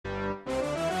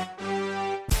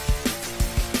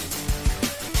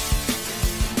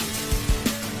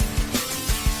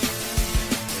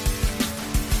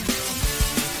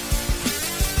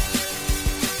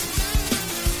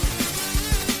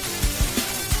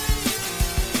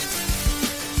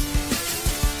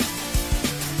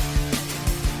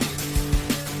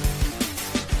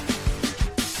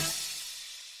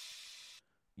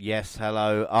Yes,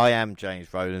 hello, I am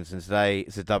James Rowlands, and today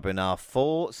is the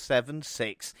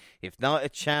WNR476, If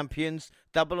Night Champions,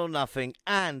 Double or Nothing,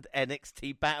 and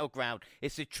NXT Battleground.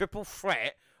 It's a triple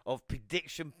threat of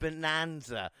prediction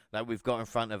bonanza that we've got in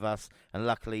front of us, and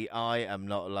luckily I am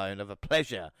not alone. I have a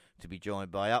pleasure to be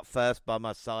joined by, up first by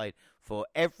my side, for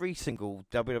every single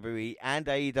WWE and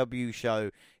AEW show.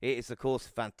 It is, of course,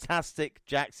 fantastic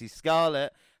Jaxie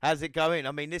Scarlett. How's it going?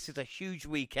 I mean, this is a huge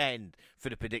weekend for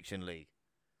the Prediction League.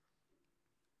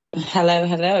 Hello,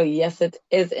 hello. Yes, it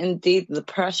is indeed. The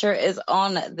pressure is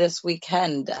on this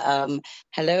weekend. Hello,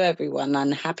 everyone,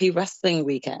 and happy wrestling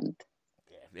weekend.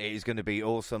 It is going to be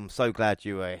awesome. So glad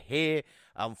you are here.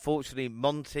 Unfortunately,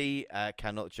 Monty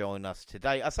cannot join us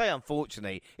today. I say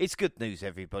unfortunately, it's good news,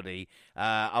 everybody.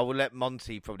 I will let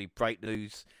Monty probably break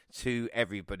news to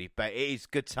everybody, but it is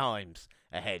good times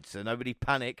ahead, so nobody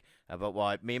panic about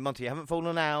why me and Monty haven't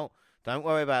fallen out. Don't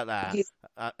worry about that.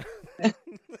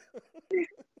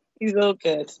 He's all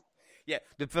good. Yeah,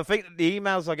 the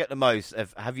emails I get the most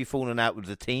of, have you fallen out with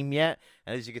the team yet?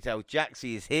 And as you can tell,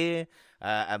 Jaxie is here,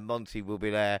 and Monty will be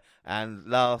there. And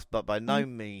last, but by no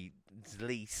means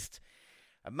least,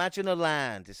 imagine a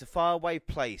land. It's a faraway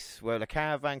place where the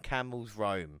caravan camels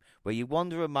roam, where you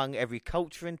wander among every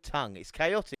culture and tongue. It's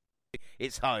chaotic.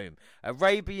 It's home.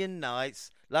 Arabian nights,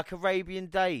 like Arabian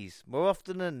days, more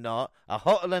often than not, are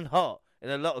hotter than hot in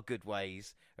a lot of good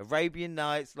ways. Arabian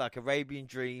nights, like Arabian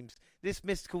dreams. This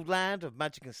mystical land of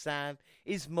magic and sand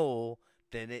is more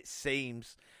than it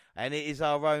seems. And it is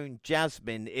our own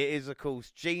Jasmine. It is, of course,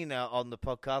 Gina on the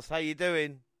podcast. How you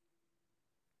doing?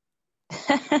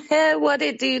 What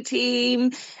it do,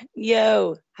 team?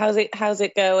 Yo, how's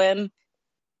it going?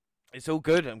 It's all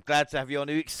good. I'm glad to have you on.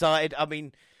 Are you excited? I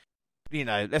mean, you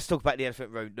know, let's talk about the elephant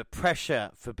in the room. The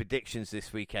pressure for predictions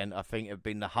this weekend, I think, have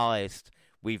been the highest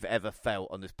we've ever felt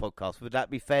on this podcast. Would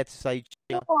that be fair to say,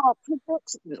 Gina?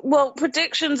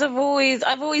 Predictions I've always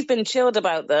been chilled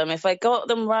about them. If I got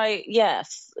them right,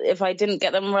 yes. If I didn't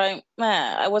get them right,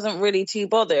 I wasn't really too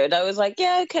bothered. I was like,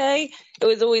 yeah, okay. It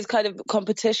was always kind of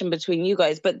competition between you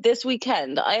guys. But this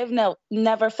weekend, I have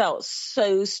never felt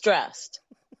so stressed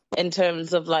in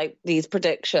terms of like these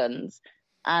predictions.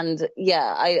 And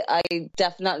yeah, I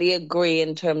definitely agree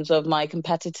in terms of my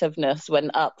competitiveness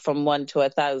went up from 1 to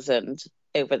 1,000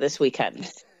 over this weekend.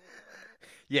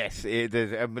 Yes, it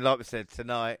is. And like we said,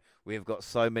 tonight we've got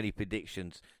so many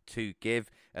predictions to give.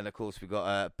 And of course, we've got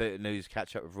a bit of news,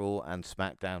 catch up with Raw and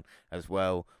SmackDown as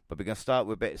well. But we're going to start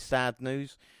with a bit of sad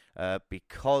news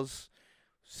because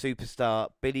superstar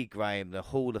Billy Graham, the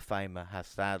Hall of Famer, has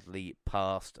sadly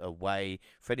passed away.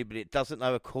 For anybody that doesn't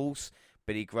know, of course,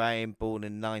 Billy Graham, born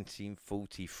in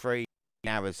 1943 in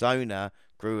Arizona,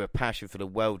 grew a passion for the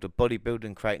world of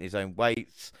bodybuilding, creating his own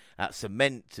weights at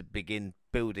cement to begin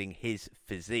building his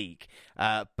physique.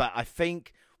 But I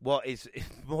think what is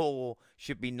more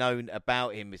should be known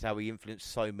about him is how he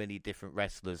influenced so many different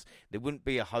wrestlers. There wouldn't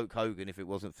be a Hulk Hogan if it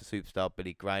wasn't for superstar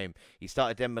Billy Graham. He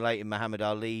started emulating Muhammad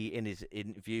Ali in his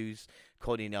interviews,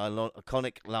 coining the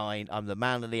iconic line, "I'm the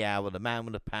man of the hour, the man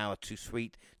with the power, too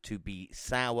sweet to be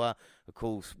sour." Of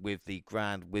course, with the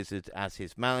Grand Wizard as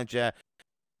his manager,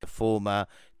 the former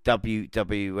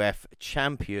WWF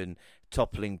champion,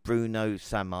 toppling Bruno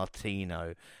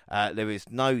Sammartino. There is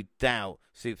no doubt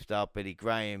superstar Billy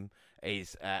Graham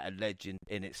is a legend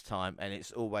in its time, and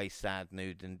it's always sad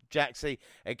news. And Jaxie,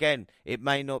 again, it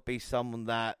may not be someone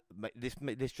that this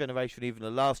generation, even the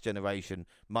last generation,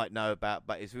 might know about,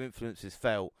 but his influence is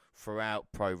felt throughout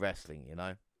pro wrestling, you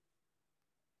know?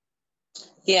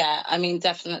 Yeah, I mean,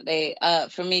 definitely.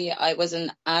 For me, I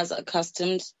wasn't as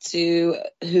accustomed to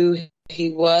who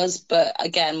he was, but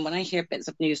again, when I hear bits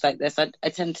of news like this, I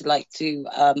tend to like to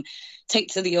take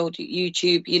to the old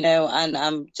YouTube, you know,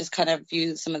 and just kind of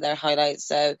view some of their highlights.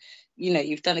 So, you know,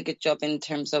 you've done a good job in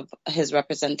terms of his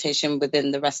representation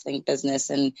within the wrestling business,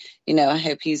 and you know, I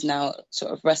hope he's now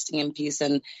sort of resting in peace.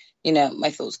 And you know,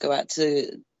 my thoughts go out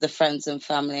to the friends and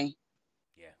family.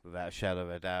 Yeah, without a shadow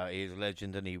of a doubt, he is a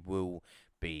legend, and he will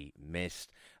be missed.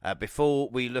 Before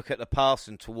we look at the past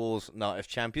and towards Night of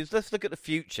Champions, let's look at the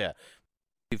future.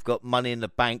 We've got Money in the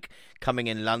Bank coming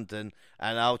in London,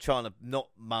 and I'll try to not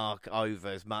mark over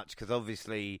as much because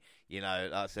obviously, you know,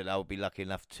 like I said, I'll be lucky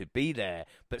enough to be there.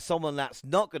 But someone that's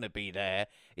not going to be there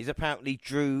is apparently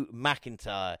Drew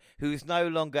McIntyre, who is no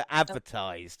longer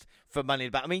advertised for Money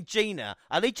in the Bank. I mean, Gina,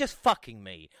 are they just fucking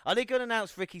me? Are they going to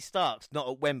announce Ricky Starks not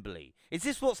at Wembley? Is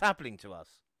this what's happening to us?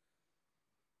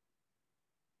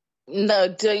 No,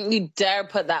 don't you dare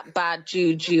put that bad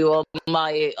juju on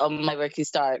my Ricky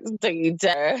Starks. Don't you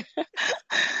dare.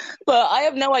 But I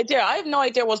have no idea. I have no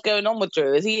idea what's going on with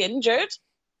Drew. Is he injured?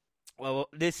 Well,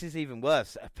 this is even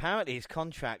worse. Apparently, his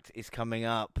contract is coming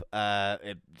up at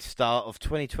start of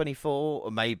 2024,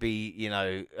 or maybe,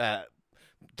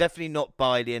 definitely not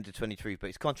by the end of 23, but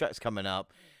his contract's coming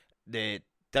up. The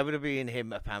WWE and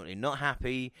him apparently not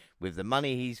happy with the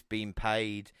money he's been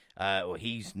paid, or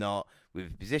he's not, with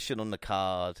his position on the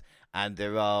card, and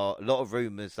there are a lot of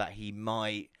rumours that he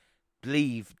might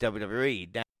leave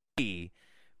WWE. Now,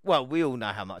 well, we all know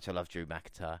how much I love Drew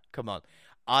McIntyre. Come on.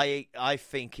 I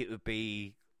think it would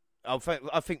be... I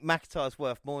think McIntyre's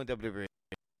worth more in WWE,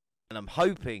 and I'm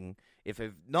hoping if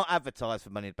they've not advertised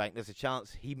for Money in the Bank, there's a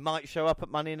chance he might show up at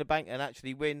Money in the Bank and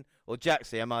actually win. Or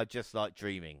Jaxie, am I just like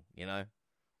dreaming, It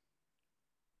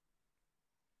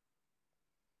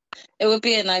would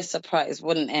be a nice surprise,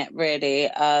 wouldn't it, really?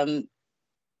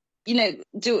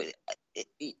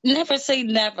 Never say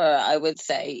never, I would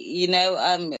say.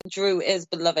 Drew is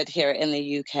beloved here in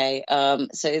the UK,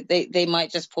 so they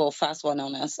might just pull a fast one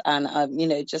on us and,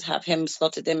 just have him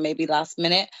slotted in maybe last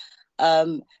minute.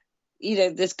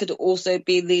 This could also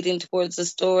be leading towards a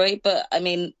story, but, I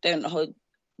mean, don't hold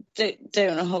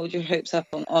your hopes up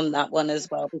on that one as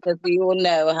well, because we all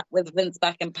know with Vince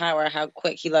back in power how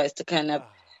quick he likes to kind of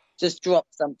just drop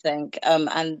something,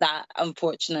 and that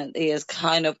unfortunately is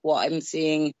kind of what I'm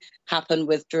seeing happen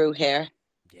with Drew here.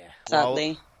 Yeah,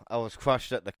 sadly. I was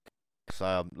crushed at the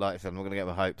like I said, I'm not going to get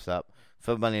my hopes up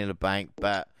for Money in the Bank,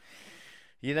 but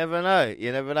you never know.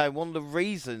 One of the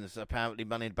reasons apparently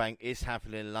Money in the Bank is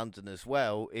happening in London as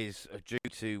well is due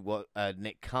to what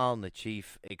Nick Khan, the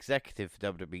chief executive for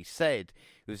WWE, said.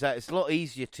 It was that it's a lot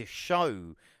easier to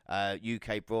show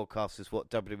UK broadcasters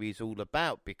what WWE is all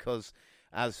about, because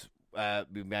as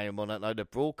we may or may not know, the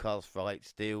broadcast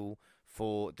rights deal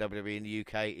for WWE in the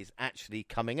UK is actually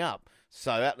coming up.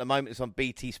 So at the moment it's on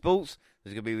BT Sports.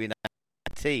 There's going to be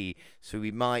BT, so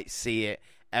we might see it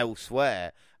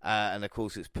elsewhere. And of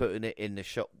course it's putting it in the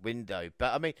shop window.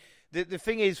 But I mean, the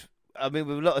thing is, with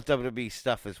a lot of WWE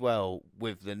stuff as well,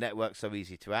 with the network so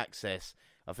easy to access,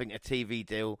 I think a TV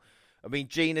deal. I mean,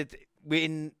 Gina, we're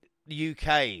in the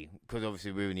UK, because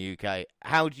obviously we're in the UK.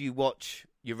 How do you watch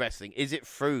your wrestling? Is it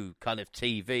through kind of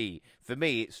TV? For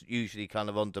me, it's usually kind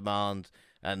of on demand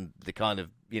and the kind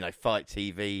of, Fight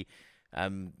TV,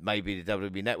 maybe the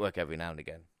WWE Network every now and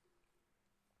again.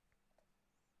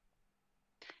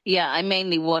 Yeah, I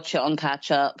mainly watch it on catch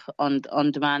up on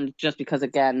demand, just because,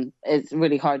 again, it's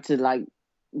really hard to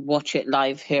watch it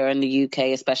live here in the UK,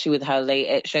 especially with how late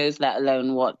it shows, let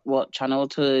alone what channel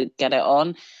to get it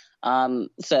on.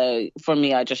 So for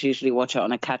me, I just usually watch it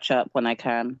on a catch up when I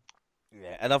can.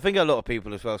 Yeah, and I think a lot of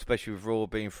people as well, especially with Raw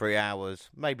being 3 hours,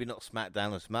 maybe not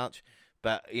SmackDown as much,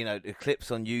 but, the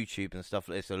clips on YouTube and stuff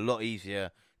like this are a lot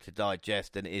easier to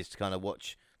digest than it is to kind of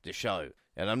watch the show.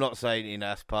 And I'm not saying,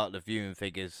 that's part of the viewing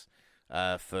figures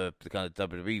for the kind of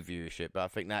WWE viewership, but I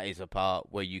think that is a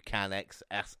part where you can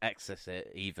access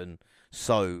it even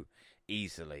so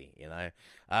easily,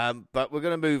 But we're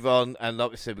going to move on, and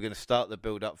like we said, we're going to start the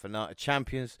build-up for Night of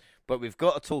Champions, but we've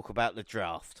got to talk about the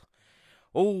draft.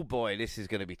 Oh boy, this is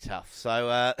going to be tough.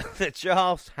 So the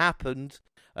draft happened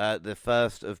the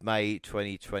 1st of May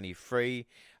 2023.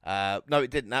 No,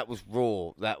 it didn't. That was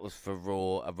Raw. That was for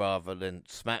Raw rather than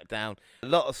SmackDown. A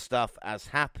lot of stuff has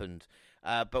happened,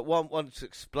 but one wanted to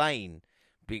explain,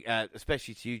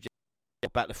 especially to you,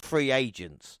 about the free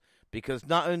agents, because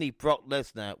not only Brock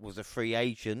Lesnar was a free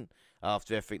agent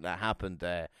after everything that happened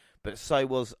there, but so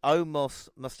was Omos,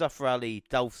 Mustafa Ali,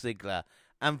 Dolph Ziggler,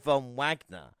 and Von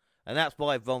Wagner. And that's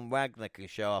why Von Wagner can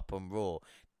show up on Raw.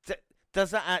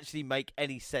 Does that actually make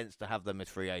any sense to have them as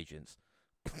free agents?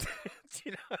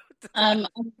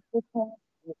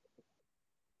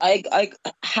 I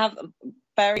have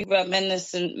very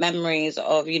reminiscent memories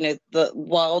of the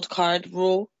wild card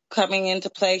rule coming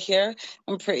into play here,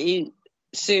 and pretty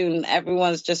soon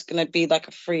everyone's just going to be like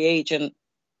a free agent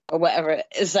or whatever,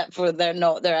 except for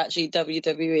they're actually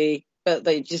WWE, but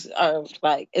they just are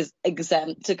is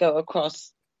exempt to go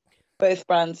across both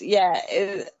brands.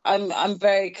 I'm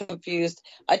very confused.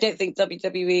 I don't think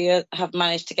WWE have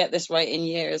managed to get this right in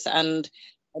years, and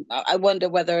I wonder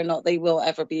whether or not they will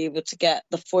ever be able to get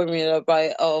the formula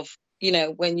right of,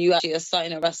 when you actually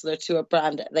assign a wrestler to a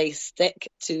brand, they stick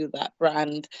to that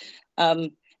brand.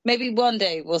 Maybe one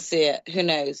day we'll see it. Who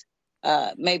knows?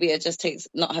 Maybe it just takes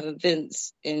not having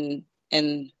Vince in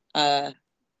the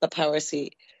power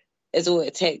seat is all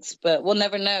it takes, but we'll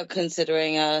never know,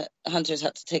 considering Hunter's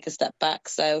had to take a step back,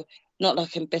 so not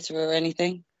looking bitter or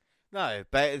anything. No,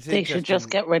 but it's they should just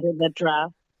get rid of the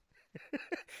draft.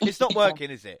 It's not working,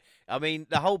 is it? I mean,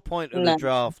 the whole point of the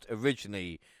draft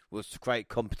originally was to create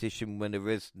competition when there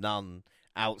is none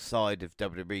outside of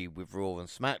WWE with Raw and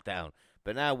SmackDown,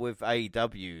 But now with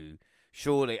AEW,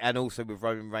 surely, and also with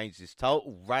Roman Reigns'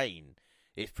 total reign,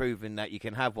 it's proven that you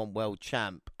can have one world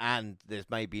champ and there's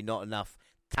maybe not enough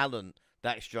talent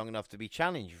that's strong enough to be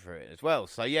challenging for it as well.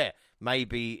 So, yeah,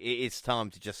 maybe it is time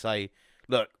to just say,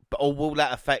 look, or will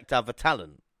that affect other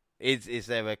talent? Is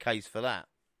there a case for that?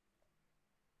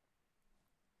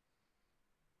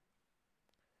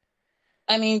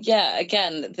 I mean, yeah,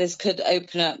 again, this could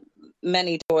open up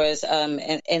many doors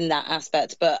in that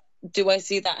aspect, but do I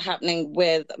see that happening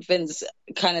with Vince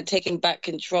kind of taking back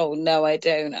control? No, I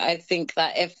don't. I think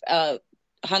that if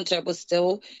Hunter was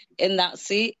still in that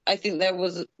seat, I think there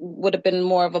would have been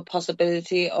more of a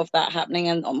possibility of that happening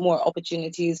and more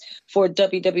opportunities for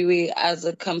WWE as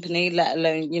a company, let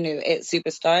alone, its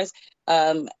superstars.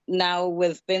 Now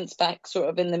with Vince back sort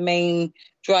of in the main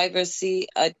driver's seat,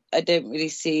 I don't really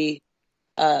see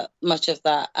much of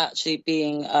that actually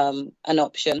being an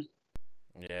option.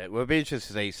 Yeah, we'll be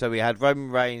interested to see. So we had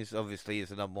Roman Reigns, obviously, as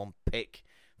the number 1 pick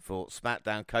for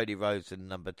SmackDown. Cody Rhodes, the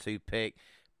number 2 pick.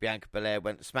 Bianca Belair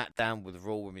went to SmackDown with the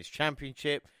Raw Women's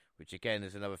Championship, which again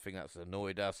is another thing that's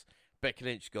annoyed us. Becky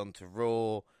Lynch gone to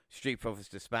Raw. Street Profits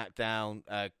to SmackDown.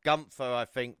 Gunther, I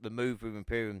think the move with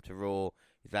Imperium to Raw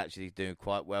is actually doing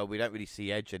quite well. We don't really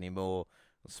see Edge anymore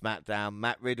on SmackDown.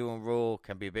 Matt Riddle on Raw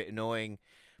can be a bit annoying.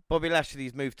 Bobby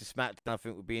Lashley's move to SmackDown I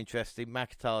think would be interesting.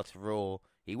 McIntyre to Raw.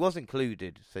 He was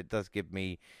included, so it does give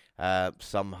me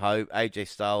some hope. AJ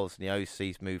Styles and the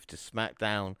OC's move to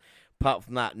SmackDown. Apart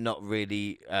from that, not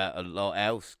really a lot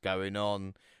else going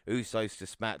on. Usos to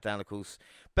SmackDown, of course.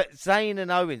 But Zayn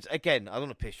and Owens, again, I don't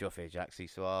want to piss you off here, Jaxie,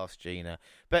 so I asked Gina.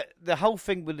 But the whole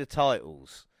thing with the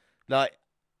titles, like,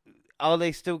 are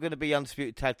they still going to be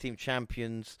undisputed tag team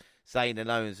champions, Zayn and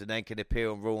Owens, and then can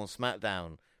appear on Raw and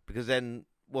SmackDown? Because then,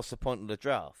 what's the point of the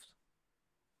draft?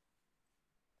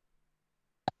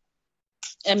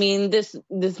 I mean, this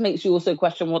makes you also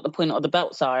question what the point of the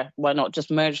belts are. Why not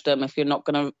just merge them if you're not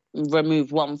going to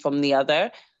remove one from the other?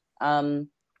 And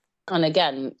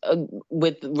again,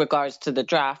 with regards to the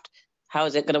draft, how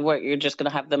is it going to work? You're just going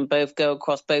to have them both go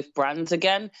across both brands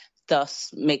again,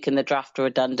 thus making the draft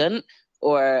redundant?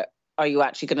 Or are you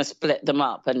actually going to split them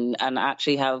up and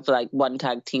actually have like one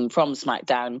tag team from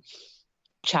SmackDown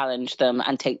challenge them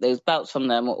and take those belts from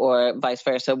them, or vice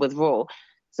versa with Raw?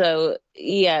 So,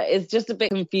 yeah, it's just a bit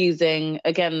confusing.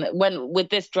 Again, with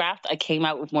this draft, I came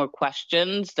out with more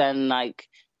questions than, like,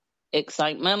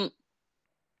 excitement.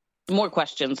 More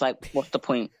questions, like, what's the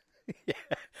point? Yeah.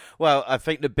 Well, I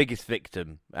think the biggest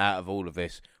victim out of all of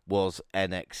this was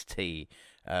NXT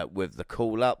with the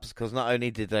call-ups, because not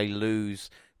only did they lose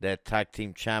their tag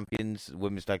team champions,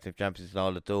 women's tag team champions,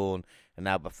 Nyla Dawn and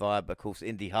Alba Fyre, but of course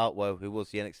Indy Hartwell, who was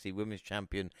the NXT women's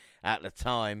champion at the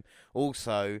time.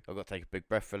 Also, I've got to take a big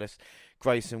breath for this,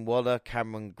 Grayson Waller,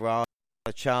 Cameron Grant,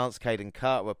 a chance, Caden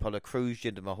Carter, Apollo Crews,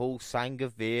 Jinder Mahal, Sanga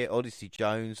Veer, Odyssey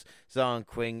Jones, Zion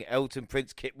Quinn, Elton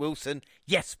Prince, Kit Wilson,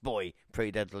 yes boy,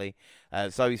 pretty deadly,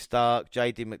 Zoe Stark,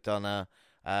 JD McDonough.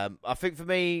 I think for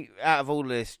me, out of all of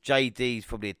this, JD's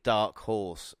probably a dark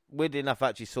horse. Weirdly enough, I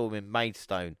actually saw him in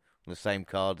Maidstone on the same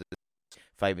card as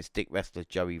famous Dick wrestler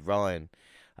Joey Ryan.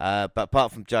 But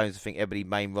apart from Jones, I think everybody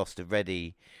main roster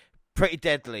ready. Pretty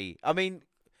Deadly. I mean,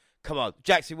 come on.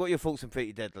 Jaxie, what are your thoughts on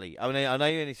Pretty Deadly? I mean, I know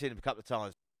you only seen him a couple of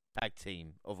times. Tag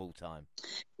team of all time.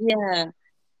 Yeah.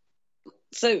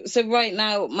 So right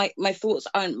now, my thoughts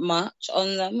aren't much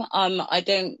on them. I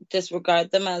don't disregard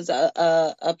them as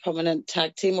a prominent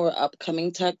tag team or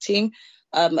upcoming tag team.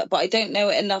 But I don't know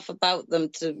enough about them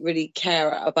to really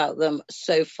care about them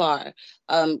so far.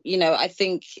 I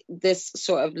think this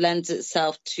sort of lends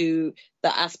itself to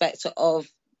the aspect of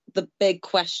the big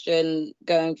question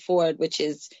going forward, which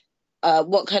is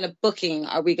what kind of booking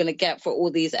are we going to get for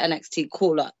all these NXT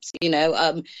call-ups?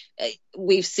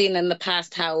 We've seen in the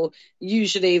past how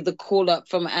usually the call-up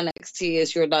from NXT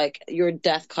is your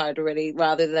death card already,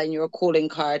 rather than your calling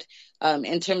card,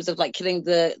 in terms of like killing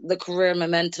the career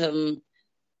momentum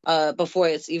before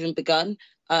it's even begun.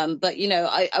 But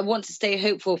I want to stay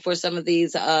hopeful for some of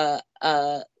these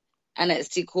NXT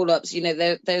call-ups.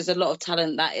 There's a lot of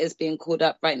talent that is being called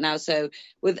up right now. So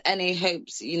with any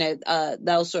hopes,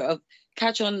 they'll sort of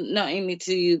catch on not only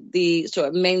to the sort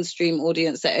of mainstream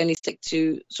audience that only stick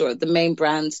to sort of the main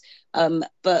brands,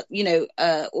 but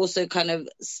also kind of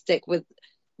stick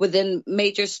within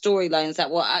major storylines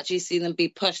that will actually see them be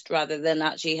pushed rather than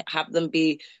actually have them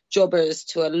be jobbers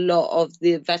to a lot of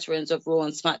the veterans of Raw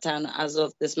and SmackDown as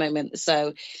of this moment.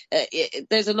 So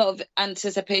there's a lot of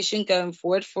anticipation going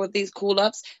forward for these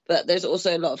call-ups, but there's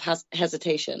also a lot of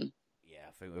hesitation. Yeah,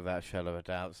 I think without a shadow of a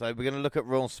doubt. So we're going to look at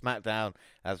Raw and SmackDown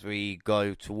as we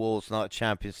go towards Night of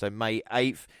Champions. So May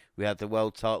 8th, we had the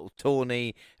World Title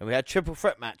tourney, and we had triple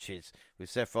threat matches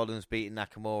with Seth Rollins beating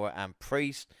Nakamura and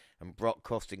Priest, and Brock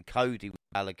costing Cody with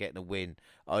Balor getting a win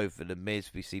over The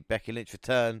Miz. We see Becky Lynch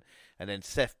return, and then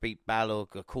Seth beat Balor,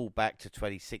 a call back to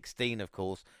 2016, of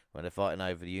course, when they're fighting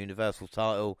over the Universal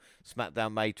title.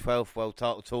 SmackDown May 12th, World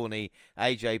Title tourney.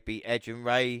 AJ beat Edge and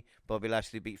Ray. Bobby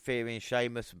Lashley beat Theory and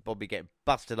Sheamus, and Bobby getting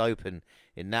busted open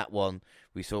in that one.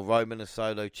 We saw Roman and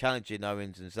Solo challenging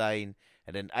Owens and Zayn,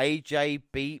 and then AJ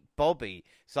beat Bobby.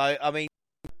 So, I mean,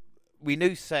 we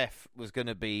knew Seth was going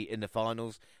to be in the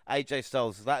finals. AJ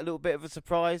Styles, is that a little bit of a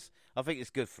surprise? I think it's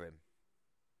good for him.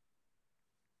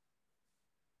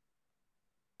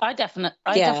 I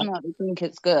definitely think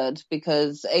it's good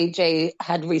because AJ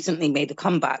had recently made a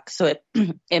comeback, so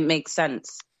it makes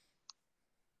sense.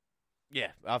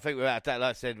 Yeah, I think without that, like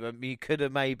I said, you could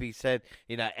have maybe said,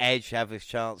 Edge have his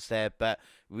chance there, but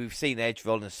we've seen Edge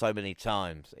rolling so many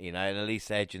times, and at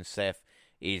least Edge and Seth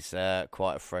is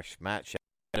quite a fresh match.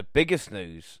 The biggest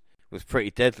news was Pretty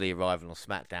Deadly arriving on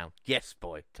SmackDown. Yes,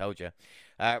 boy, told you.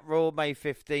 Raw May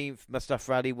 15th,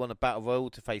 Mustafa Ali won a Battle Royal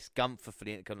to face Gunther for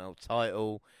the Intercontinental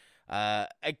title.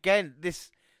 Again,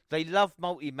 they love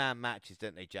multi-man matches,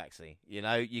 don't they, Jaxie?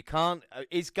 You can't...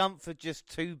 is Gunther just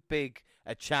too big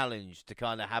a challenge to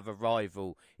kind of have a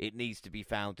rival? It needs to be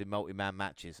found in multi-man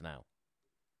matches now.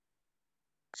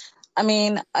 I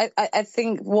mean, I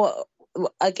think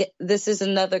this is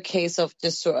another case of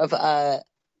just sort of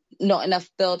not enough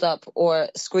build-up or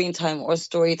screen time or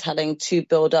storytelling to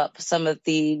build up some of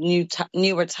the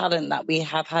newer talent that we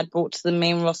have had brought to the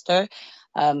main roster.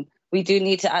 We do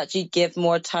need to actually give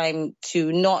more time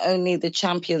to not only the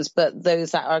champions, but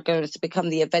those that are going to become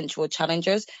the eventual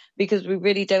challengers, because we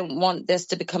really don't want this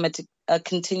to become a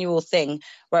continual thing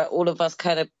where all of us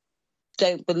kind of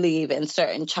don't believe in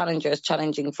certain challengers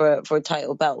challenging for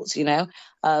title belts.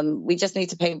 We just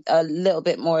need to pay a little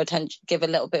bit more attention, give a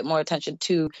little bit more attention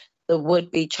to the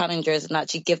would-be challengers and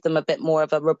actually give them a bit more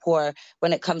of a rapport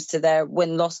when it comes to their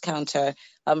win-loss counter,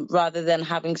 rather than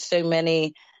having so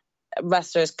many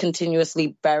wrestlers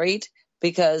continuously buried,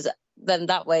 because then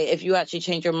that way, if you actually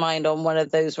change your mind on one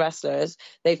of those wrestlers,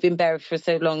 they've been buried for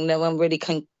so long, no one really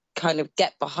can kind of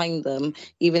get behind them,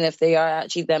 even if they are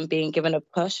actually then being given a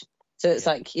push. So it's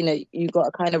like, you've got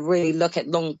to kind of really look at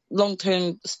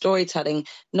long-term storytelling,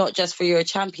 not just for your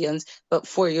champions, but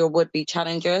for your would-be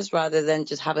challengers, rather than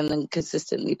just having them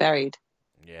consistently buried.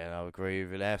 Yeah, I agree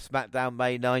with you there. SmackDown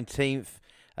May 19th.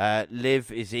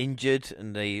 Liv is injured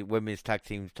and the women's tag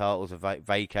team titles are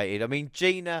vacated. I mean,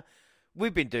 Gina,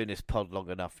 we've been doing this pod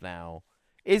long enough now.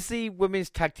 Is the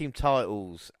women's tag team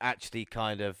titles actually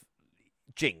kind of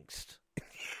jinxed?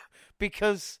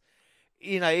 Because...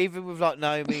 even with like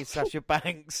Naomi and Sasha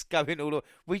Banks going all,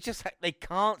 they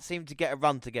can't seem to get a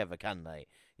run together, can they?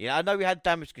 I know we had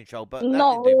Damage Control, but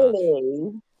not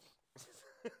really.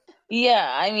 Yeah,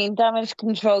 I mean, Damage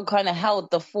Control kind of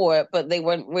held the fort, but they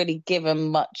weren't really given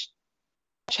much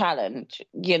challenge.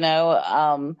 Yeah,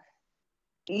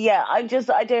 I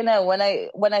don't know.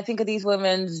 When I think of these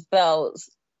women's belts,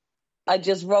 I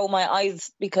just roll my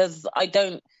eyes because I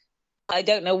don't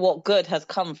know what good has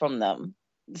come from them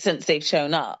since they've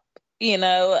shown up,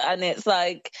 and it's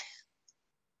like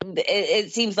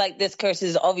it seems like this curse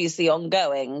is obviously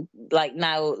ongoing. Like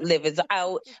now Liv is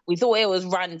out. We thought it was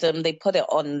random they put it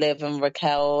on Liv and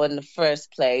Raquel in the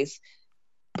first place,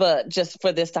 but just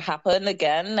for this to happen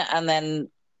again, and then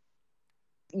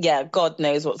God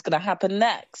knows what's going to happen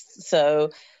next. So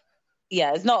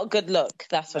it's not a good look,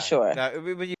 that's for sure. No,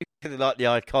 when you like the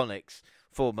Iconics,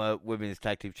 former women's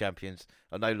tag team champions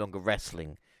are no longer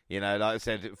wrestling. Like I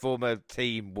said, former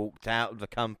team walked out of the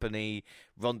company.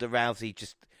 Ronda Rousey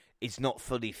just is not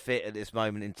fully fit at this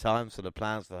moment in time, so the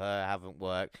plans for her haven't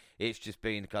worked. It's just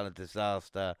been kind of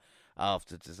disaster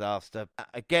after disaster.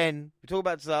 Again, we talk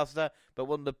about disaster, but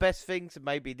one of the best things, and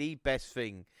maybe the best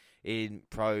thing in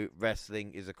pro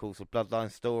wrestling, is, of course, a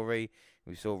Bloodline story.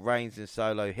 We saw Reigns and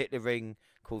Solo hit the ring,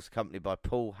 of course, accompanied by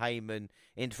Paul Heyman,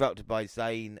 interrupted by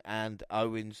Zayn and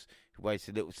Owens, who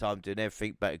wasted little time doing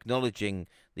everything but acknowledging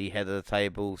the head of the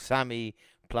table. Sammy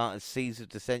planted seeds of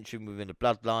dissension within the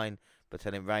Bloodline, but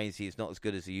telling Reigns he is not as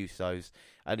good as the Usos,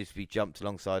 only to be jumped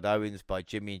alongside Owens by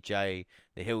Jimmy and Jay,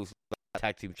 the Hills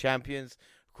tag team champions.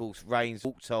 Of course, Reigns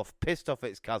walked off, pissed off at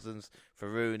his cousins for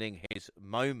ruining his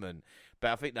moment.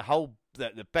 But I think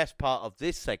the best part of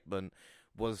this segment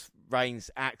was Reigns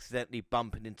accidentally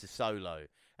bumping into Solo.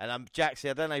 And Jaxie,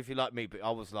 I don't know if you like me, but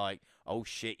I was like, oh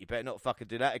shit, you better not fucking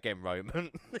do that again,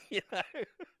 Roman.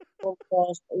 Oh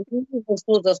gosh, this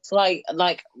was a slight,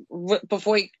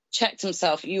 before checked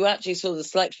himself, you actually saw the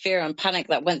slight fear and panic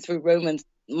that went through Roman's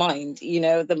mind,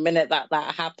 the minute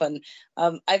that happened.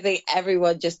 I think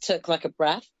everyone just took like a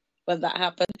breath when that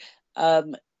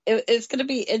happened. It's going to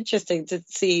be interesting to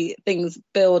see things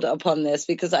build upon this,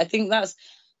 because I think that's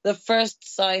the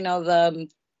first sign of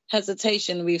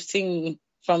hesitation we've seen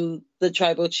from the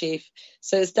tribal chief.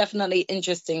 So it's definitely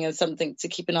interesting and something to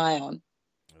keep an eye on.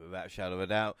 Without a shadow of a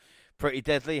doubt. Pretty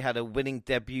Deadly had a winning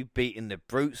debut, beating the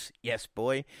Brutes. Yes,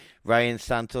 boy. Rey and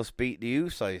Santos beat the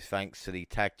Usos thanks to the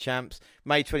tag champs.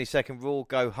 May 22nd Raw,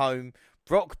 go home.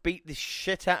 Brock beat the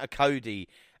shit out of Cody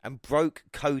and broke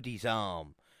Cody's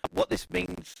arm. What this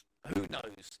means, who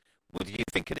knows? What do you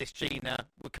think of this, Gina?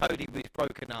 With Cody with his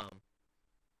broken arm?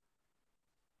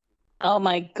 Oh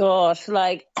my gosh,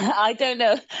 like, I don't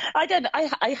know.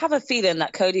 I have a feeling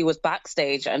that Cody was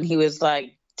backstage and he was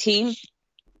like, team,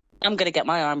 I'm going to get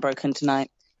my arm broken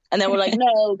tonight. And they were like,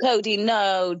 no, Cody,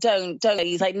 no, don't.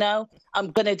 He's like, no,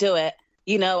 I'm going to do it.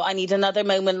 I need another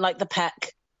moment like the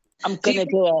Peck. I'm going to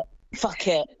do it. Fuck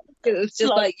it. It was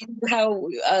just like how,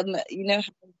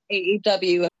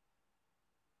 AEW.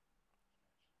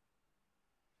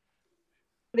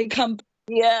 They come.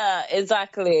 Yeah,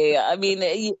 exactly. I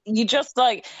mean, you just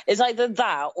like, it's either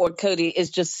that or Cody is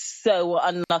just so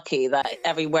unlucky that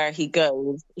everywhere he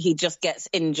goes, he just gets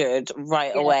injured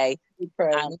right away.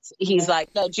 And he's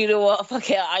like, no, do you know what? Fuck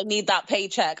it. I need that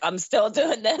paycheck. I'm still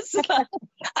doing this.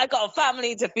 I got a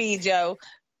family to feed, Joe.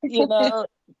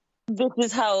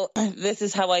 This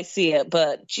is how I see it.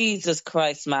 But Jesus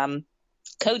Christ, man.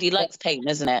 Cody likes pain,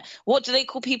 isn't it? What do they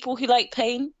call people who like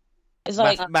pain? It's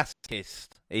like masochist.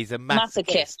 He's a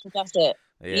masochist. That's it.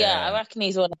 Yeah, I reckon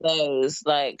he's one of those.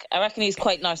 Like, I reckon he's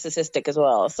quite narcissistic as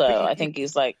well. So I think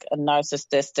he's like a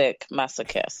narcissistic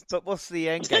masochist. But what's the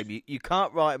end game? You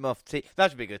can't write him off. That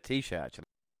should be a good T-shirt, actually.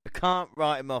 You can't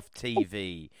write him off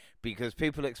TV because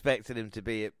people expected him to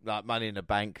be like Money in the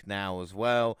Bank now as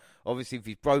well. Obviously, if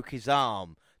he broke his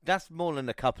arm, that's more than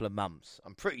a couple of months.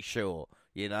 I'm pretty sure.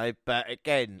 But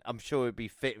again, I'm sure he'd be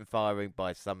fit and firing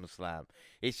by SummerSlam.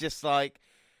 It's just like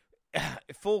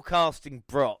forecasting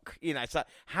Brock. It's like,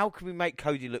 how can we make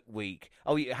Cody look weak?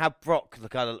 Oh, you have Brock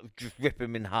kind of just rip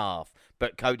him in half,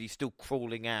 but Cody's still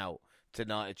crawling out to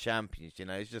Night of Champions.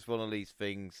 It's just one of these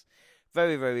things.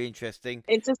 Very, very interesting.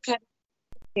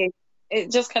 It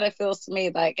just kind of feels to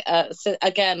me like, so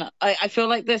again, I feel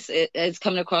like this is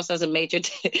coming across as a major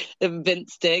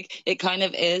Vince dig. It kind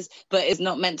of is, but it's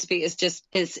not meant to be. It's just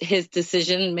his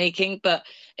decision making. But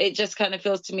it just kind of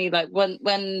feels to me like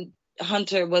when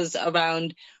Hunter was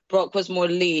around, Brock was more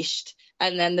leashed.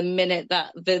 And then the minute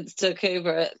that Vince took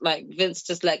over, like Vince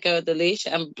just let go of the leash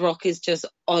and Brock is just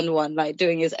on one, like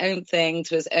doing his own thing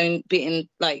to his own beating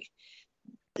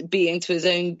to his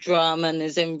own drum and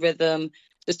his own rhythm.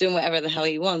 Just doing whatever the hell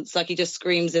he wants. Like he just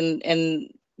screams in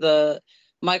the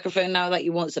microphone now that he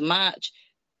wants a match.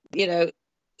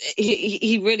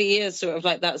 He really is sort of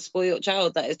like that spoiled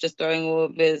child that is just throwing all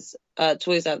of his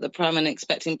toys out the pram and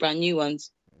expecting brand new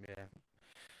ones. Yeah.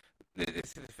 This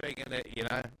is the thing, isn't it? Oh my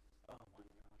God.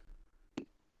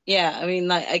 Yeah, I mean,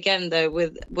 like again though,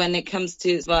 when it comes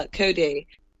to like Cody,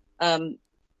 I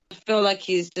feel like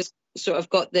he's just sort of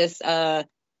got this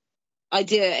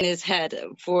idea in his head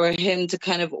for him to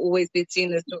kind of always be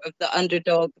seen as sort of the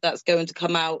underdog that's going to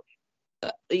come out,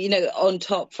 on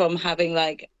top from having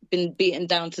like been beaten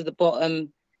down to the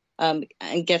bottom and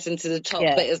getting to the top.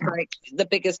 Yeah. But it's like the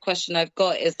biggest question I've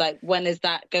got is like, when is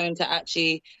that going to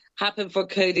actually happen for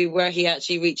Cody where he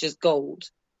actually reaches gold?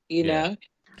 Know?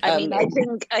 I mean, I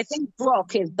think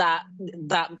Brock is that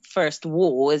first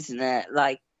wall, isn't it?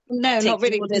 Like, no, not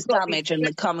really. All this damage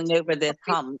and coming over this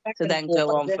hump to then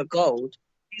go on for gold.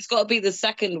 He's got to be the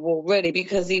second wall, really,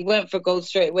 because he went for gold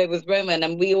straight away with Roman,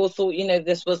 and we all thought,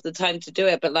 this was the time to do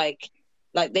it. But like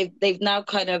they've now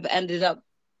kind of ended up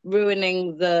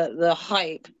ruining the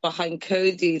hype behind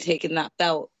Cody taking that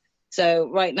belt. So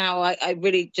right now, I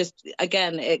really just,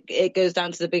 again, it goes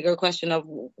down to the bigger question of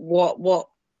what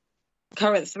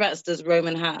current threats does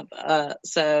Roman have.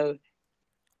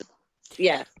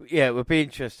 Yeah, it would be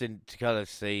interesting to kind of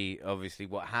see, obviously,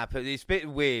 what happened. It's a bit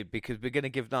weird because we're going to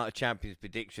give Night of Champions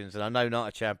predictions, and I know Night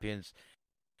of Champions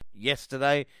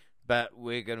yesterday, but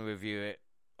we're going to review it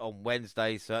on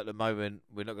Wednesday, so at the moment,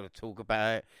 we're not going to talk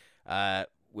about it,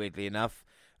 weirdly enough.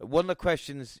 One of the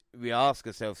questions we ask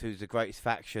ourselves, who's the greatest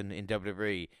faction in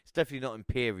WWE? It's definitely not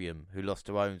Imperium, who lost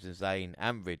to Owens and Zayn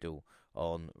and Riddle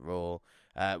on Raw.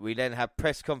 We then have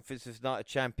press conferences Night of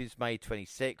Champions May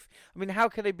 26th. I mean, how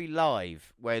can they be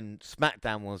live when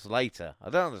SmackDown was later? I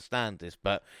don't understand this,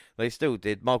 but they still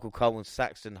did. Michael Cole and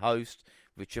Saxton host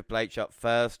with Triple H up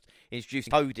first,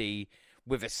 introducing Cody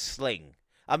with a sling.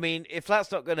 I mean, if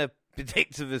that's not going to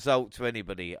predict the result to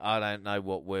anybody, I don't know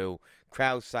what will.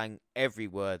 Crowd sang every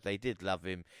word. They did love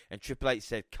him. And Triple H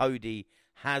said Cody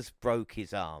has broke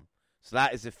his arm. So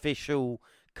that is official.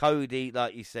 Cody,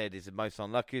 like you said, is the most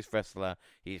unluckiest wrestler.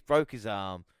 He's broke his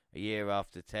arm a year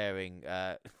after tearing,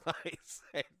 like I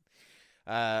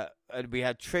said. And we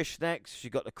had Trish next. She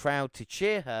got the crowd to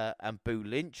cheer her and boo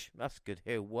Lynch. That's good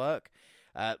heel work.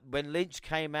 When Lynch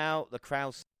came out, the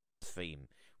crowd's theme,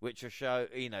 which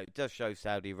does show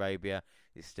Saudi Arabia.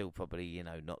 It's still probably,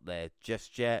 not there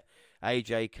just yet.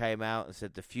 AJ came out and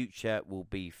said the future will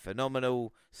be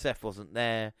phenomenal. Seth wasn't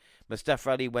there.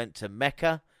 Mustafa Ali went to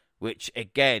Mecca, which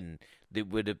again, it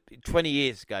would have 20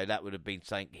 years ago that would have been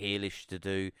something heelish to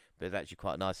do, but it's actually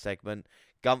quite a nice segment.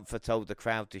 Gunther told the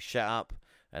crowd to shut up,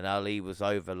 and Ali was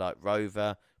over like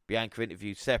Rover. Bianca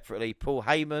interviewed separately. Paul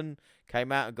Heyman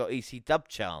came out and got EC dub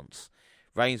chants.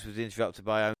 Reigns was interrupted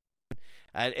by Owens.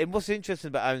 And what's interesting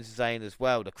about Owens and Zayn as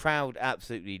well, the crowd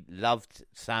absolutely loved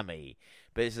Sami,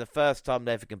 but it's the first time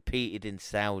they ever competed in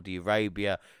Saudi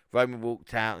Arabia. Roman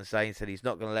walked out and Zayn said he's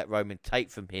not going to let Roman take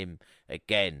from him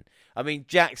again. I mean,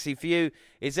 Jaxie, for you,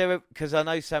 is there because I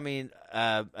know Sami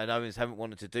and Owens haven't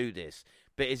wanted to do this,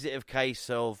 but is it a case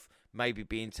of maybe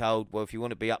being told, well, if you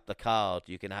want to be up the card,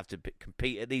 you're going to have to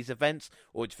compete at these events,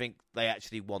 or do you think they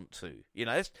actually want to?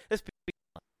 Let's be.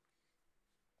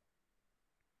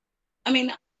 I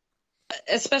mean,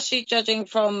 especially judging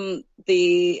from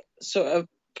the sort of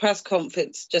press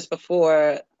conference just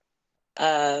before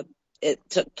it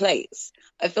took place,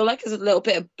 I feel like it's a little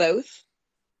bit of both.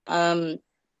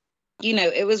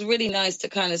 It was really nice to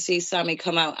kind of see Sami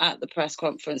come out at the press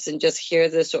conference and just hear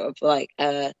the sort of like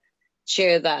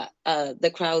cheer that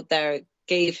the crowd there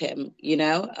gave him,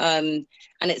 and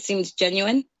it seemed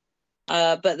genuine.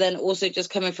 But then also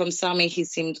just coming from Sami, he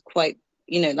seemed quite,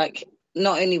 like,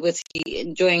 not only was he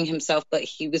enjoying himself, but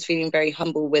he was feeling very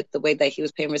humble with the way that he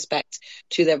was paying respect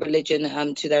to their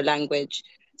religion, to their language.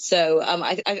 So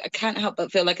I can't help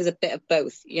but feel like it's a bit of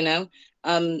both,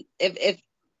 if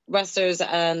wrestlers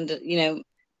and,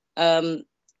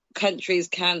 countries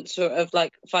can't sort of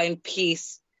like find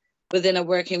peace within a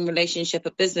working relationship,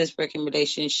 a business working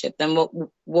relationship, then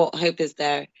what hope is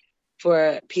there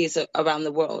for peace around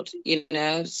the world,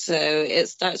 So it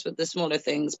starts with the smallest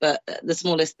things,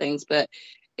 but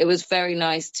it was very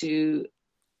nice to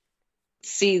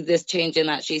see this change and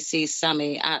actually see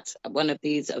Sami at one of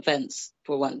these events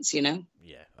for once,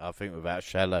 Yeah, I think without a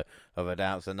shadow of a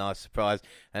doubt, it's a nice surprise.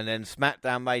 And then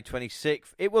SmackDown May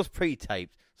 26th, it was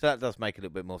pre-taped, so that does make a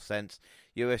little bit more sense.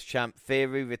 US champ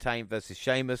Theory retained versus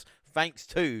Sheamus, thanks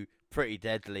to Pretty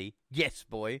Deadly. Yes,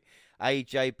 boy.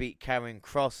 AJ beat Karrion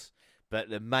Kross. But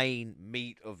the main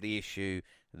meat of the issue,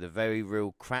 the very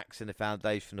real cracks in the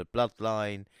foundation of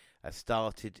Bloodline,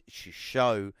 started to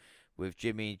show with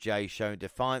Jimmy and Jay showing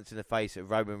defiance in the face of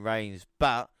Roman Reigns,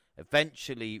 but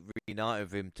eventually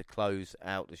reunited with him to close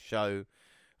out the show.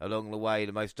 Along the way,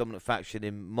 the most dominant faction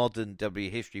in modern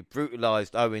WWE history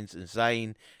brutalised Owens and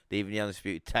Zayn, leaving the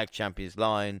Undisputed Tag Champions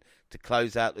line to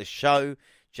close out the show.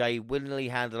 Jay willingly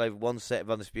handed over one set of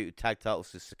Undisputed Tag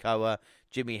titles to Sikoa.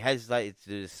 Jimmy hesitated to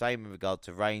do the same in regard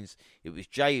to Reigns. It was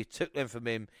Jay who took them from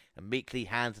him and meekly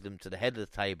handed them to the head of the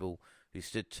table, who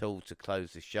stood tall to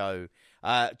close the show.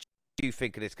 What do you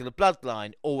think of this? Can the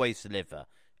Bloodline always deliver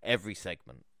every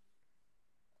segment?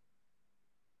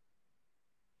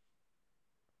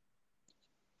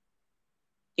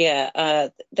 Yeah,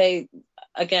 they,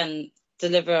 again,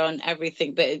 deliver on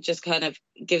everything, but it just kind of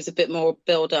gives a bit more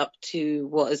build up to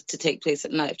what is to take place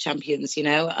at Night of Champions,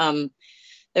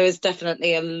 There is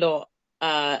definitely a lot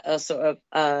of sort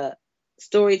of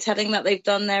storytelling that they've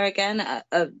done there again,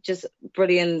 just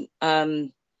brilliant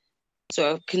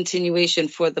sort of continuation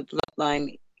for the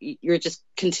Bloodline. You're just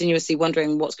continuously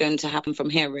wondering what's going to happen from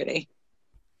here, really.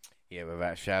 Yeah,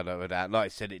 without a shadow of a doubt. Like I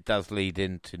said, it does lead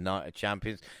into Night of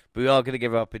Champions. But we are going to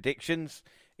give our predictions,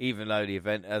 even though the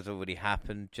event has already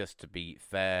happened, just to be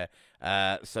fair.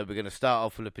 So we're going to start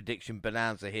off with a prediction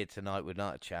bonanza here tonight with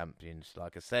Night of Champions,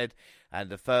 like I said. And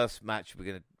the first match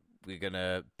we're going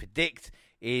to predict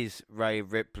is Rhea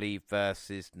Ripley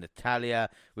versus Natalya.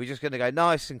 We're just going to go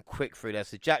nice and quick through this.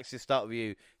 So Jax, let's start with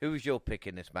you. Who was your pick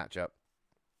in this matchup?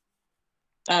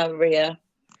 Rhea.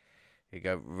 Here you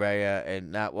go, Rhea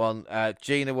in that one.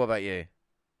 Gina, what about you?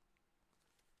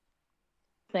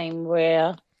 Same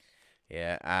Rhea.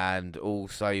 Yeah, and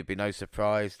also you'd be no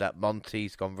surprise that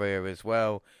Monty's gone Rhea as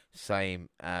well, same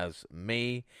as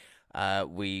me.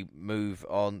 We move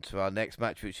on to our next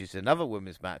match, which is another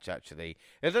women's match, actually.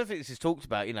 I don't think this is talked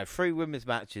about. 3 women's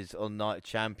matches on Night of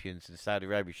Champions in the Saudi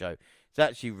Arabia show. It's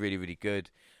actually really, really good.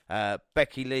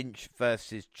 Becky Lynch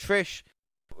versus Trish.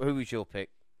 who was your pick?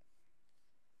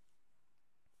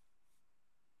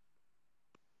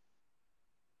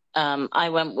 I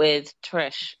went with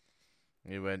Trish.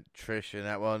 You went Trish in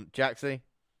that one. Jaxie?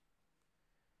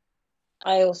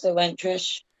 I also went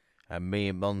Trish. And me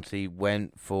and Monty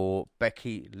went for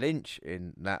Becky Lynch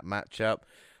in that matchup.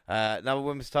 Another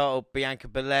women's title, Bianca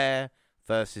Belair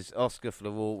versus Asuka for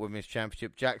the Raw Women's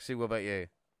Championship. Jaxie, what about you?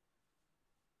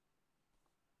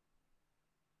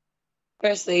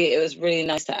 Firstly, it was really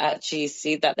nice to actually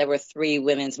see that there were 3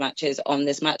 women's matches on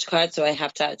this match card, so I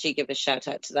have to actually give a shout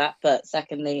out to that. But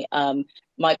secondly,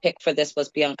 my pick for this was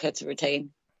Bianca to retain.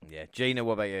 Yeah, Gina,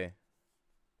 what about you?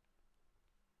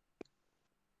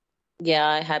 Yeah,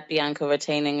 I had Bianca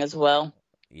retaining as well.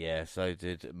 Yeah, so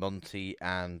did Monty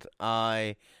and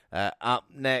I. Up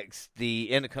next, the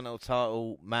Intercontinental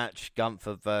title match,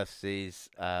 Gunther versus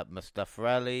Mustafa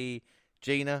Ali.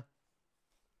 Gina?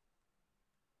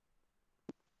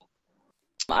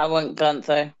 I went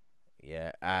Gunther.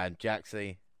 Yeah, and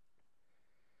Jaxie?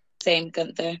 Same,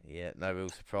 Gunther. Yeah, no real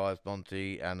surprise.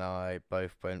 Monty and I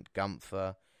both went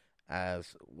Gunther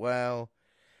as well.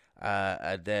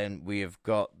 And then we have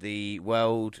got the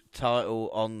world title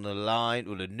on the line,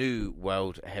 or the new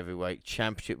world heavyweight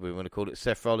championship, we want to call it.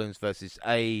 Seth Rollins versus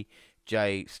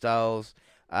AJ Styles.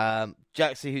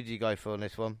 Jaxie, who do you go for on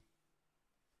this one?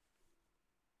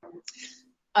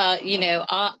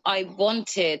 I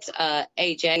wanted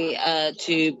AJ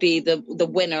to be the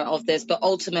winner of this, but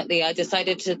ultimately I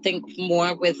decided to think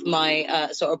more with my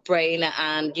sort of brain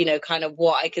and, kind of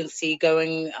what I can see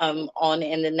going on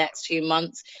in the next few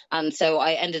months. And so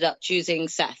I ended up choosing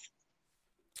Seth.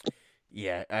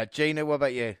 Yeah. Gina, what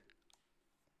about you?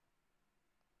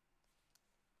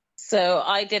 So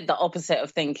I did the opposite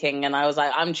of thinking, and I was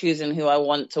like, I'm choosing who I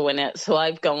want to win it. So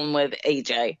I've gone with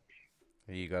AJ.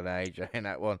 You got AJ in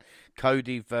that one.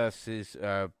 Cody versus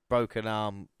broken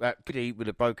arm. Cody with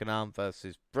a broken arm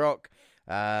versus Brock.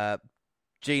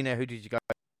 Gina, who did you go?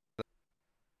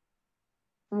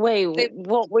 Wait,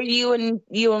 what were you and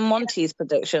Monty's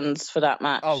predictions for that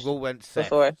match? Oh, all went Seth.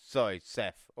 Before? Sorry,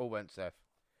 Seth. All went Seth.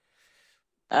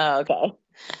 Oh, okay.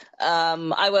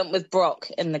 I went with Brock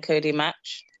in the Cody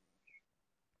match.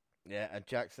 Yeah, and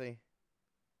Jaxie?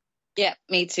 Yeah,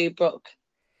 me too, Brock.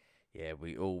 Yeah,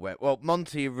 we all went. Well,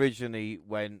 Monty originally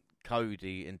went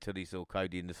Cody until he saw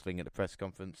Cody in the sling at the press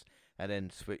conference, and then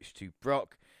switched to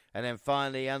Brock. And then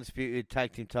finally, undisputed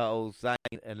tag team titles,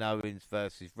 Zayn and Owens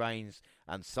versus Reigns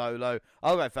and Solo.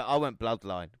 I went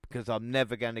Bloodline, because I'm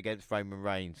never going against Roman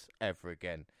Reigns ever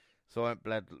again. So I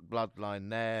went Bloodline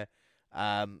there.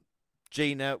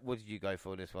 Gina, what did you go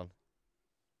for this one?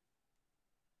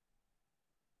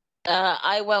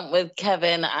 I went with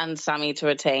Kevin and Sammy to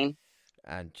retain.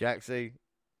 And Jaxie?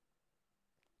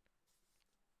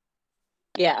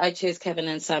 Yeah, I chose Kevin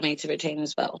and Sammy to retain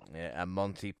as well. Yeah, and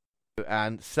Monty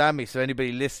and Sammy. So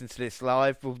anybody listening to this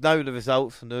live will know the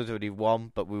results, and there's already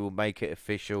won, but we will make it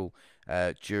official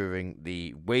during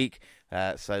the week.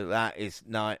 So that is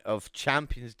Night of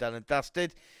Champions done and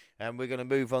dusted. And we're going to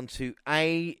move on to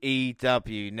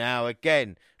AEW. Now,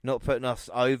 again, not putting us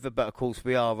over, but of course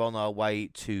we are on our way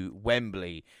to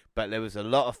Wembley. But there was a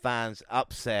lot of fans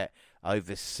upset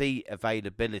over seat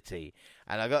availability.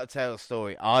 And I got to tell a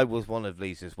story. I was one of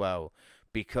these as well,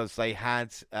 because they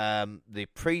had the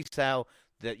pre-sale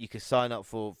that you could sign up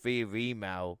for via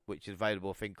email, which is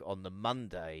available, I think, on the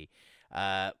Monday,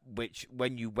 which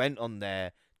when you went on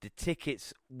there, the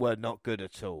tickets were not good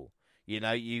at all. You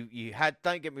know, you had,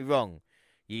 don't get me wrong,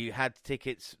 you had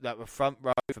tickets that were front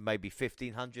row for maybe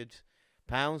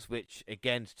 £1,500, which,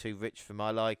 again, is too rich for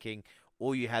my liking.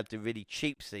 Or you had the really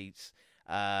cheap seats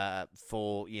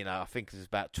for, I think it was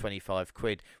about 25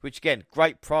 quid, which, again,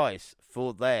 great price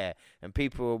for there. And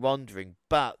people were wondering,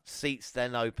 but seats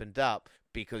then opened up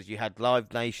because you had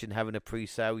Live Nation having a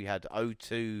pre-sale, you had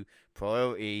O2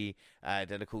 Priority, and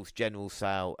then, of course, General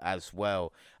Sale as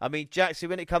well. I mean, Jaxie,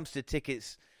 when it comes to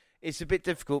tickets, it's a bit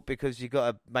difficult because you've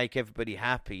got to make everybody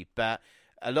happy, but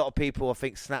a lot of people, I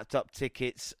think, snapped up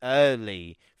tickets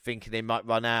early, thinking they might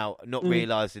run out, not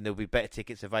realising there'll be better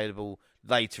tickets available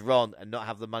later on, and not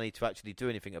have the money to actually do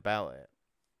anything about it.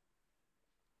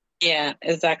 Yeah,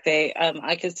 exactly.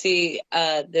 I could see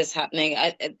this happening.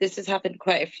 This has happened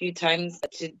quite a few times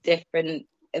to different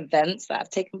events that have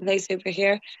taken place over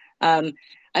here.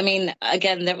 I mean,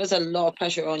 again, there was a lot of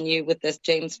pressure on you with this,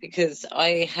 James, because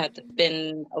I had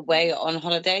been away on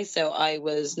holiday, so I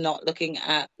was not looking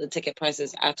at the ticket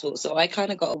prices at all. So I kind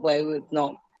of got away with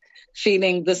not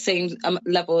feeling the same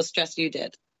level of stress you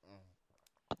did.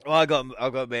 Well, I got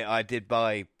to admit, I did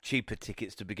buy cheaper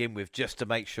tickets to begin with, just to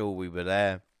make sure we were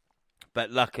there.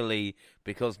 But luckily,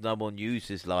 because no one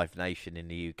uses Live Nation in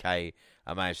the UK,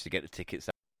 I managed to get the tickets.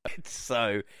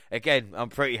 So again, I'm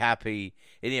pretty happy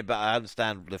in it, but I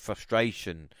understand the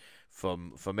frustration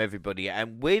from everybody.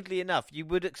 And weirdly enough, you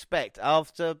would expect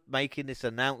after making this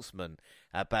announcement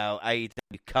about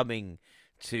AEW coming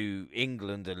to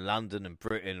England and London and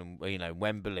Britain and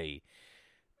Wembley,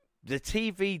 the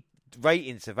TV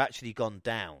ratings have actually gone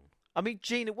down. I mean,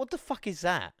 Gina, what the fuck is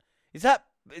that? Is that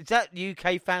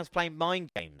UK fans playing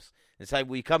mind games and saying,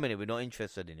 "Well, you come in here, we're not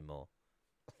interested anymore"?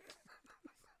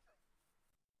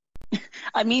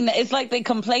 I mean, it's like they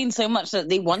complained so much that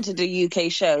they wanted a UK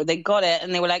show. They got it,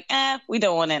 and they were like, we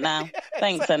don't want it now.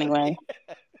 Thanks anyway.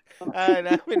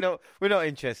 No, we're not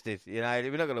interested. We're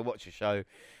not going to watch a show.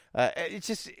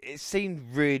 It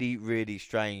seemed really, really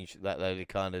strange that they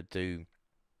kind of do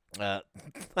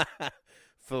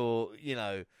for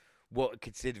what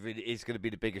considering it is going to be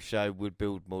the biggest show would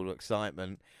build more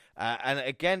excitement. And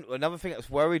again, another thing that's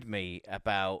worried me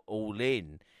about All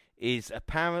In is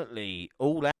apparently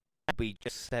All Out will be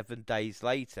just 7 days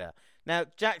later. Now,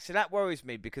 Jackson, that worries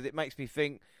me because it makes me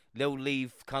think they'll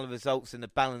leave kind of results in the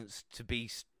balance to be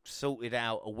sorted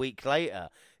out a week later.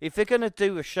 If they're going to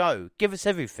do a show, give us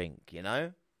everything,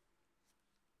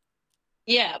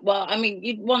 Yeah, well, I mean,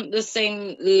 you'd want the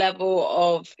same level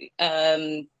of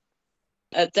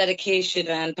dedication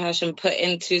and passion put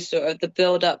into sort of the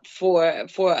build up for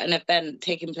an event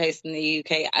taking place in the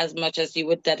UK as much as you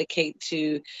would dedicate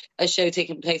to a show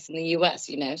taking place in the US,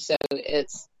 so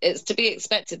it's to be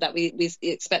expected that we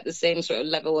expect the same sort of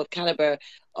level of caliber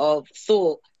of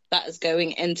thought that is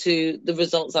going into the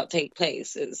results that take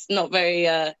place. It's not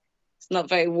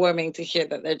very warming to hear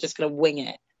that they're just going to wing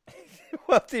it.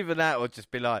 Well, even that would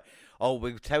just be like, "Oh,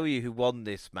 we'll tell you who won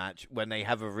this match when they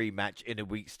have a rematch in a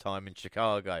week's time in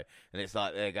Chicago." And it's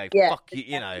like, they go, "Fuck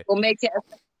you," We'll make it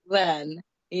then,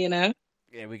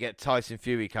 Yeah, we get Tyson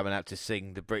Fury coming out to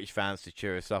sing the British fans to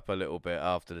cheer us up a little bit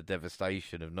after the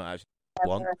devastation of not actually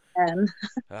won.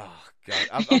 Oh, God.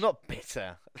 I'm not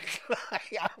bitter.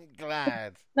 I'm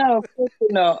glad. No, of course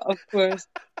not. Of course.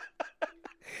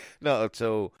 Not at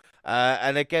all.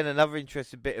 And again, another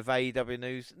interesting bit of AEW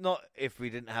news. Not if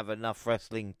we didn't have enough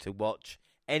wrestling to watch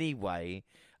anyway.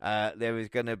 There is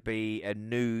going to be a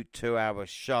new 2-hour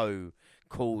show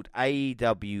called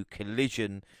AEW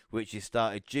Collision, which is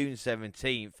started June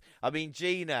 17th. I mean,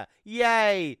 Gina,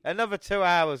 yay! Another 2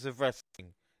 hours of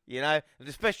wrestling, and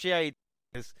especially AEW,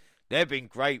 because they've been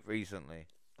great recently.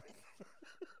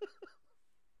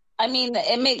 I mean,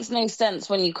 it makes no sense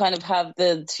when you kind of have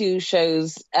the two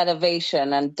shows,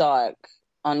 Elevation and Dark,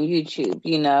 on YouTube,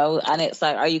 and it's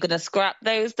like, are you going to scrap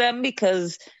those then?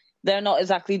 Because they're not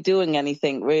exactly doing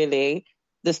anything, really.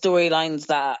 The storylines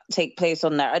that take place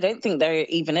on there, I don't think there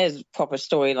even is proper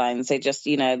storylines. They just,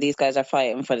 these guys are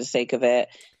fighting for the sake of it.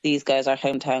 These guys are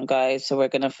hometown guys, so we're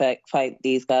going to fight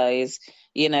these guys,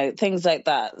 things like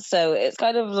that. So it's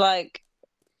kind of like,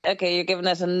 okay, you're giving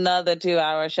us another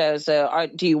 2-hour show, so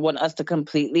do you want us to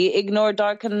completely ignore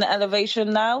Dark and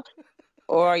Elevation now?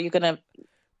 Or are you going to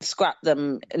scrap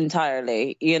them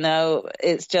entirely?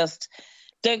 It's just,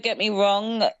 don't get me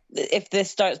wrong, if this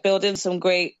starts building some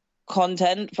great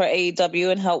content for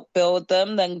AEW and help build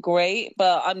them, then great,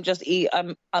 but I'm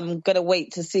going to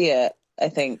wait to see it, I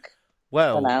think.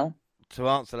 Well, for now. To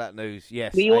answer that news,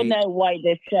 yes. We all know why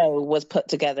this show was put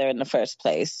together in the first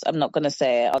place. I'm not going to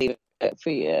say it. I'll leave it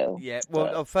for you. Yeah,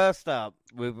 well, first up,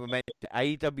 we mentioned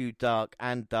AEW Dark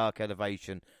and Dark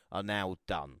Elevation are now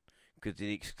done because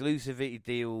the exclusivity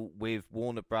deal with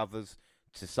Warner Brothers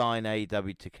to sign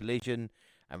AEW to Collision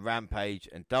and Rampage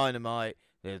and Dynamite,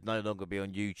 there's no longer be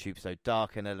on YouTube, so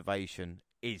Dark and Elevation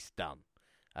is done.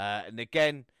 And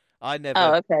again, I never...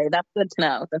 Oh, okay, that's good to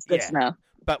know. That's good to know.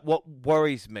 But what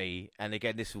worries me, and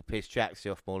again, this will piss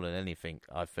Jaxie off more than anything,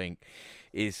 I think,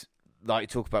 is, like you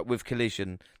talk about with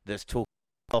Collision, there's talk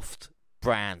of soft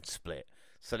brand split.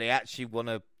 So they actually want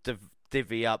to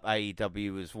divvy up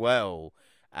AEW as well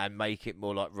and make it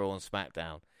more like Raw and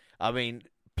SmackDown. I mean,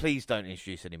 please don't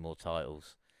introduce any more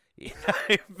titles.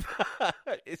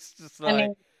 It's just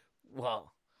like,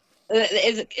 well...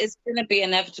 It's going to be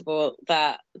inevitable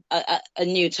that a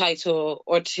new title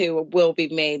or two will be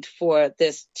made for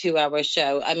this 2-hour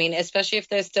show. I mean, especially if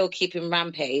they're still keeping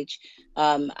Rampage,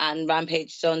 and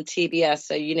Rampage is on TBS.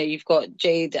 So, you've got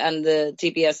Jade and the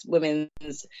TBS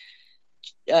Women's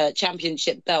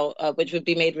Championship belt, which would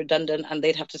be made redundant, and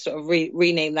they'd have to sort of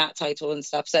rename that title and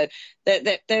stuff. So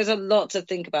there's a lot to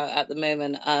think about at the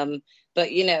moment. But,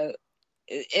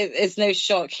 it's no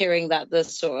shock hearing that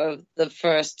the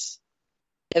first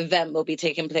event will be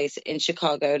taking place in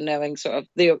Chicago, knowing sort of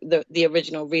the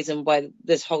original reason why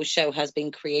this whole show has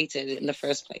been created in the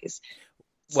first place.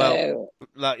 Well,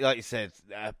 like you said,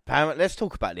 apparently, let's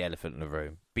talk about the elephant in the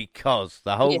room, because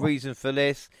the whole reason for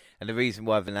this and the reason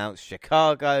why I've announced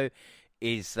Chicago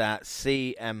is that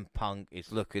CM Punk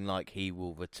is looking like he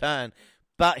will return,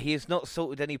 but he has not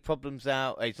sorted any problems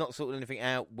out. He's not sorted anything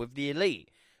out with the Elite.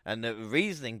 And the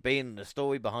reasoning being, the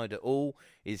story behind it all,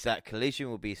 is that Collision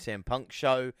will be a CM Punk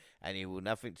show, and it will have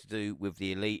nothing to do with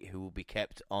the Elite, who will be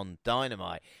kept on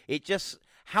Dynamite.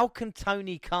 How can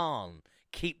Tony Khan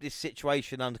keep this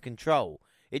situation under control?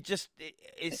 It just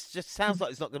sounds like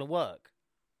it's not going to work.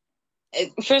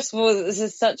 First of all, this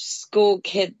is such school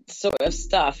kid sort of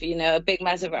stuff. A big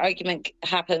massive argument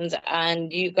happens,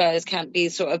 and you guys can't be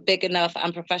sort of big enough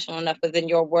and professional enough within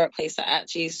your workplace to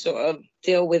actually sort of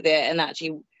deal with it and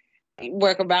actually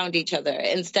work around each other.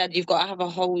 Instead, you've got to have a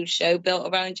whole show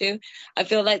built around you. I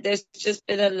feel like there's just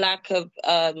been a lack of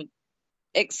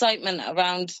excitement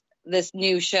around this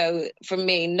new show for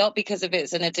me, not because of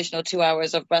it's an additional 2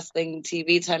 hours of wrestling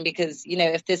TV time, because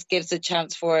if this gives a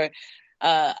chance for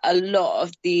a lot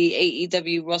of the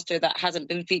AEW roster that hasn't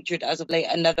been featured as of late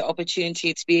another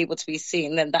opportunity to be able to be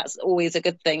seen, then that's always a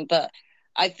good thing. But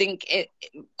I think it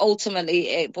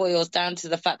ultimately boils down to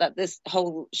the fact that this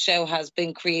whole show has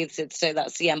been created so that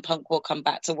CM Punk will come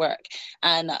back to work.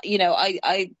 And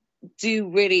I do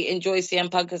really enjoy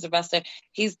CM Punk as a wrestler.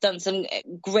 He's done some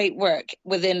great work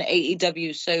within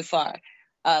AEW so far,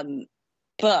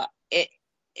 but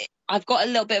I've got a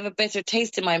little bit of a bitter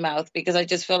taste in my mouth, because I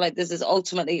just feel like this is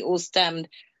ultimately all stemmed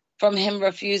from him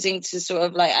refusing to sort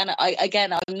of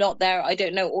I'm not there. I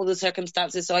don't know all the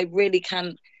circumstances, so I really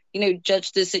can't,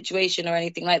 judge the situation or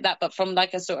anything like that. But from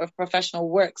like a sort of professional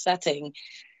work setting,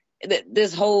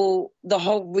 the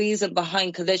whole reason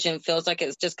behind Collision feels like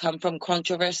it's just come from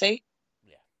controversy.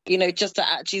 Just to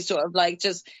actually sort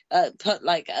of put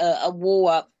like a wall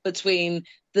up between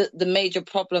the major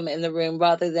problem in the room,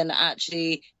 rather than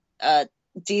actually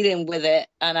dealing with it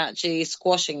and actually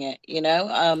squashing it,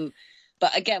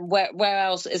 But again, where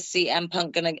else is CM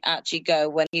Punk going to actually go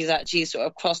when he's actually sort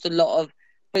of crossed a lot of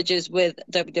bridges with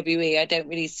WWE? I don't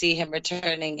really see him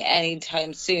returning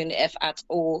anytime soon, if at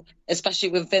all, especially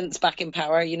with Vince back in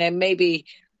power. Maybe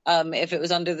if it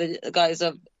was under the guise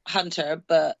of Hunter,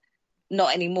 but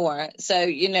not anymore.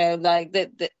 So,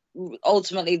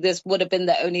 ultimately this would have been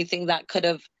the only thing that could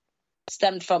have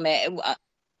stemmed from it.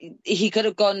 He could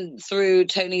have gone through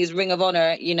Tony's Ring of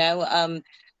Honor,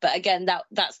 but again,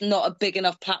 that's not a big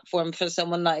enough platform for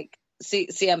someone like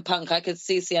CM Punk. I could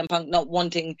see CM Punk not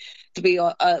wanting to be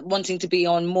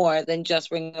on more than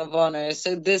just Ring of Honor.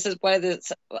 So this is where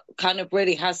this kind of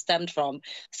really has stemmed from.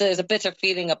 So there's a bitter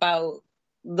feeling about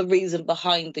the reason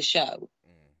behind the show.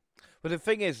 But the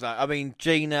thing is,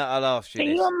 Gina, I'll ask you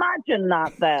Can you imagine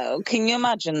that, though? Can you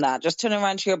imagine that? Just turning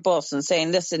around to your boss and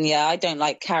saying, listen, I don't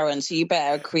like Karen, so you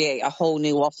better create a whole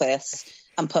new office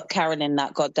and put Karen in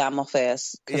that goddamn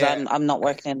office, because I'm not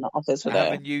working in the office with her.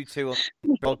 Having you two on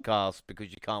the podcast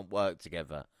because you can't work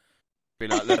together. Be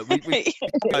like, look, we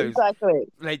exactly.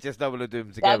 They just don't want to do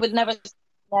them together. I would never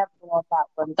want that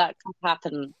one. That could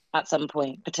happen at some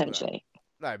point, potentially.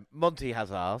 No, Monty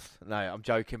has asked. No, I'm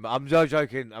joking. I'm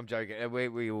joking.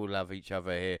 We all love each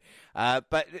other here.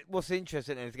 But what's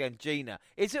interesting is, again, Gina,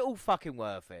 is it all fucking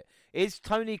worth it? Is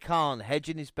Tony Khan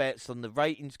hedging his bets on the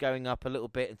ratings going up a little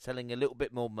bit and selling a little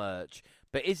bit more merch?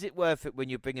 But is it worth it when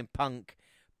you're bringing Punk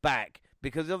back?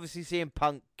 Because obviously CM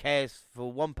Punk cares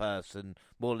for one person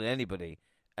more than anybody,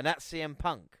 and that's CM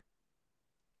Punk.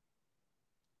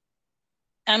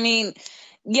 I mean,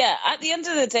 yeah, at the end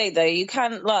of the day, though, you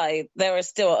can't lie. There is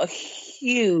still a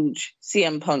huge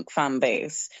CM Punk fan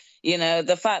base.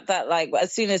 The fact that,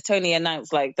 as soon as Tony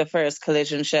announced, the first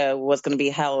Collision show was going to be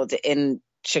held in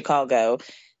Chicago,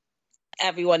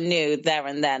 everyone knew there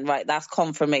and then, right, that's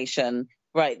confirmation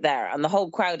right there. And the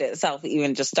whole crowd itself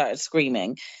even just started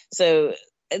screaming. So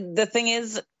the thing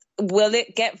is, will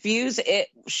it get views? It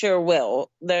sure will.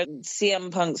 The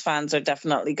CM Punk's fans are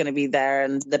definitely going to be there,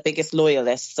 and the biggest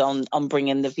loyalists on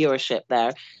bringing the viewership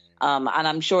there. And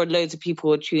I'm sure loads of people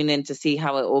will tune in to see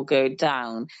how it will go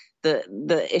down.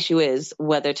 The issue is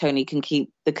whether Tony can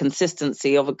keep the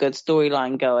consistency of a good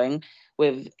storyline going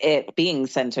with it being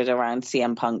centered around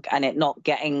CM Punk and it not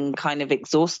getting kind of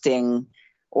exhausting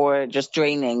or just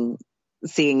draining,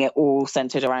 seeing it all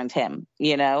centered around him.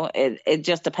 It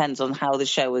just depends on how the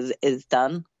show is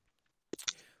done.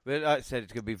 Well, like I said,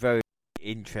 it's going to be very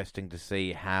interesting to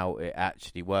see how it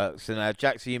actually works. And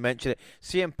Jaxie, you mentioned it.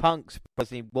 CM Punk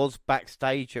was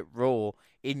backstage at Raw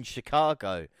in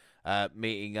Chicago.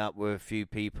 meeting up with a few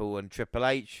people, and Triple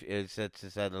H said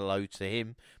hello to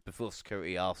him before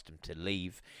security asked him to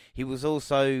leave. He was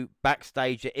also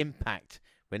backstage at Impact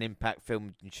when Impact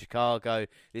filmed in Chicago.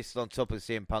 This is on top of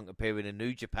CM Punk appearing in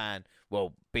New Japan,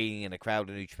 well, being in a crowd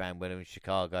in New Japan when he was in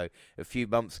Chicago a few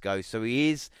months ago. So he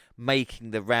is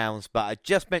making the rounds, but I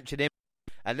just mentioned him.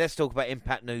 And let's talk about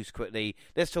Impact news quickly.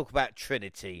 Let's talk about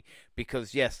Trinity.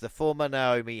 Because, yes, the former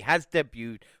Naomi has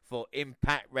debuted for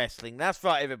Impact Wrestling. That's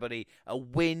right, everybody. A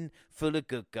win for the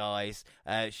good guys.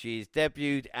 She has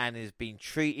debuted and has been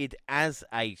treated as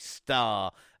a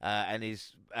star. And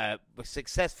is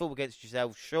successful against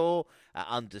Giselle Shaw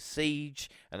Under Siege.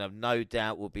 And I've no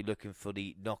doubt will be looking for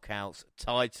the Knockouts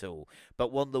title.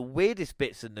 But one of the weirdest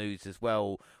bits of news as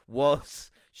well was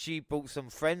she brought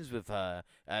some friends with her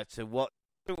to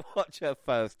watch her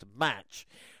first match.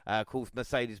 Of course,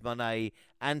 Mercedes Moné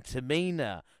and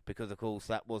Tamina, because, of course,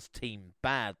 that was Team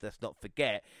Bad, let's not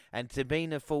forget. And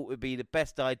Tamina thought it would be the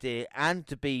best idea and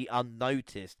to be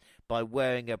unnoticed by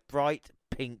wearing a bright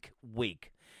pink wig.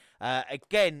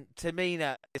 Again,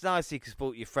 Tamina, it's nice you can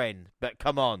support your friend, but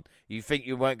come on, you think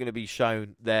you weren't going to be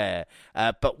shown there.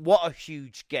 But what a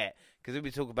huge get. Because when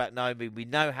we talk about Naomi, we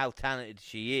know how talented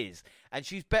she is. And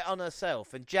she's bet on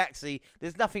herself. And Jaxie,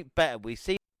 there's nothing better. We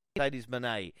see Mercedes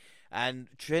Moné. And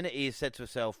Trinity has said to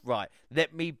herself, right,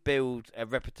 let me build a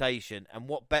reputation. And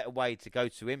what better way to go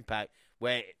to Impact,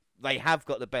 where they have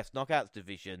got the best knockouts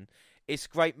division. It's a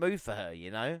great move for her,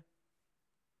 you know?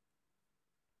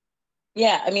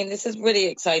 Yeah, I mean, this is really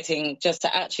exciting just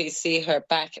to actually see her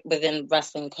back within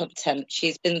wrestling content.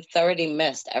 She's been thoroughly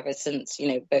missed ever since,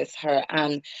 both her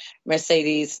and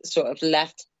Mercedes sort of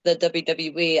left the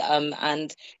WWE.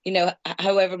 And,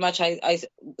 however much I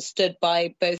stood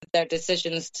by both of their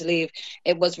decisions to leave,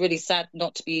 it was really sad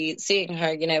not to be seeing her,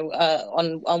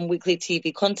 on weekly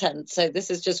TV content. So this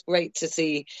is just great to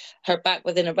see her back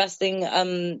within a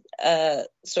wrestling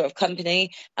sort of company,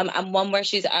 and one where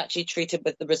she's actually treated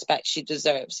with the respect she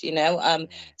deserves.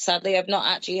 Sadly, I've not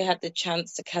actually had the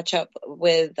chance to catch up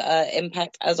with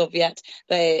Impact as of yet,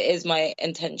 but it is my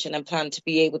intention and plan to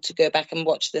be able to go back and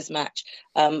watch this match.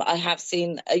 I have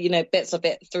seen bits of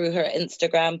it through her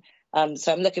Instagram,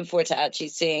 so I'm looking forward to actually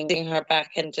seeing her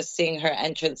back and just seeing her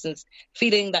entrance and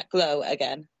feeling that glow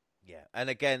again. Yeah, and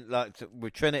again,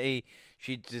 with Trinity,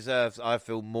 she deserves, I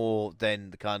feel, more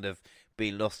than the kind of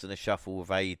being lost in the shuffle with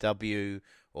AEW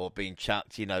or being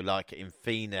chucked, like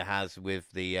Infina has with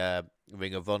the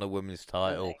Ring of Honor Women's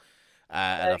title.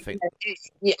 And I think...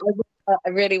 I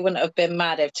really wouldn't have been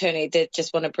mad if Tony did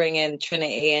just want to bring in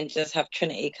Trinity and just have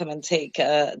Trinity come and take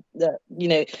Jade's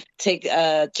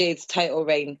title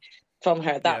reign from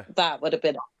her. That would have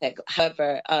been epic.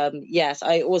 However, yes,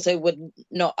 I also would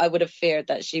have feared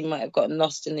that she might have gotten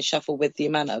lost in the shuffle with the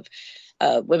amount of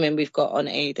women we've got on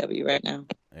AEW right now.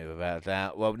 Without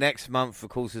doubt. Well, next month, of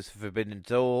course, is Forbidden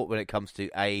Door when it comes to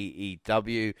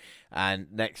AEW.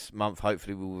 And next month,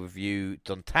 hopefully, we'll review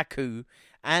Dontaku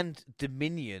and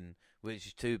Dominion, which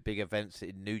is two big events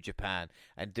in New Japan.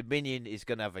 And Dominion is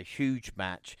going to have a huge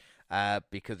match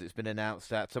because it's been announced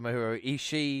that Tomohiro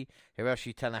Ishii,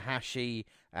 Hiroshi Tanahashi,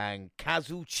 and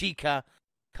Kazuchika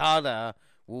Okada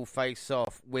will face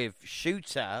off with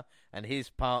Shooter and his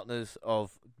partners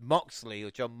of Moxley,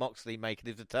 or John Moxley making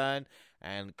his return,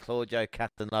 and Claudio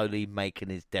Castagnoli making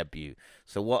his debut.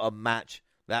 So what a match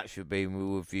that should be, and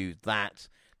we'll review that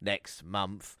next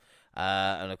month.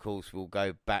 And of course, we'll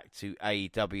go back to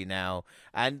AEW now.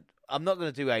 And I'm not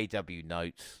going to do AEW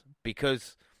notes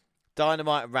because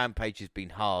Dynamite and Rampage has been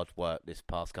hard work this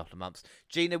past couple of months.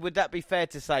 Gina, would that be fair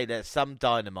to say that some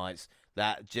Dynamites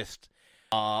that just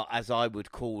are, as I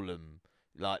would call them,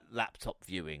 like laptop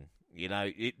viewing?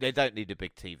 They don't need a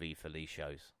big TV for these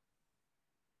shows.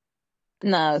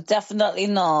 No, definitely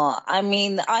not. I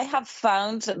mean, I have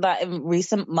found that in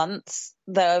recent months,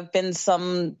 there have been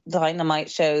some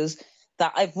Dynamite shows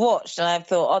that I've watched and I've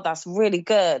thought, oh, that's really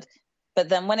good. But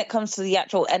then when it comes to the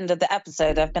actual end of the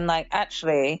episode, I've been like,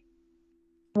 actually,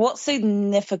 what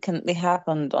significantly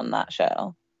happened on that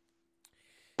show?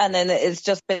 And then it's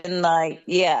just been like,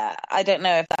 yeah, I don't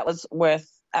know if that was worth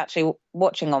actually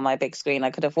watching on my big screen.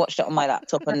 I could have watched it on my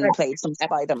laptop and played some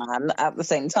Spider-Man at the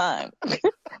same time.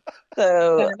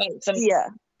 So, yeah.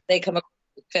 They come across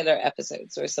filler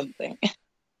episodes or something.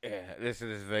 Yeah, this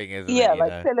is the thing, isn't it? Yeah,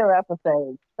 like filler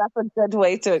episodes. That's a good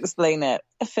way to explain it.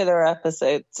 Filler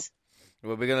episodes.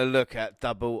 Well, we're going to look at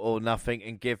Double or Nothing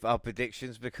and give our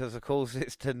predictions because, of course,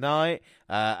 it's tonight.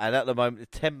 And at the moment,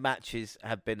 10 matches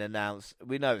have been announced.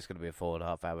 We know it's going to be a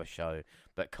 4.5-hour show,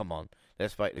 but come on,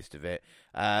 let's make list of it.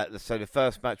 So the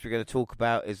first match we're going to talk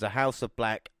about is the House of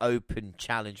Black Open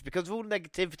Challenge. Because of all the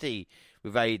negativity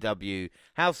with AEW,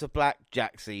 House of Black,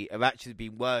 Jaxie have actually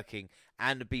been working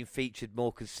and have been featured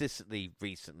more consistently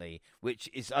recently, which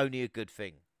is only a good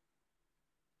thing.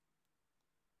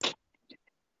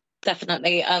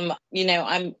 Definitely.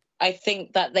 I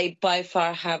think that they by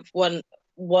far have one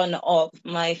of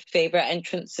my favorite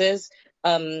entrances,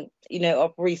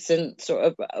 of recent sort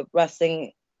of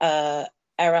wrestling era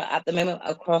at the moment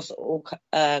across all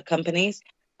companies.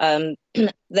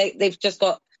 They've just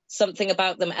got something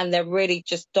about them, and they're really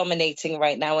just dominating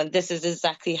right now. And this is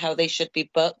exactly how they should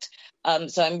be booked.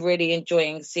 So I'm really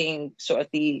enjoying seeing sort of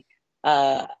the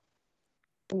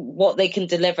what they can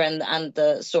deliver and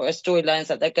the sort of storylines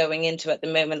that they're going into at the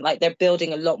moment. Like, they're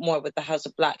building a lot more with the House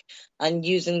of Black and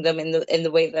using them in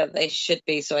the way that they should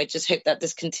be. So I just hope that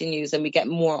this continues and we get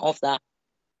more of that.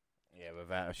 Yeah,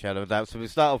 without a shadow of doubt. So we'll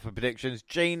start off with predictions.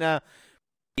 Gina,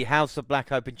 the House of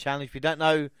Black Open Challenge. We don't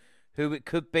know who it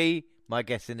could be. My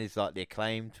guessing is like the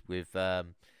Acclaimed with, of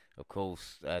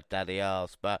course, Daddy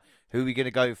Arse. But who are we going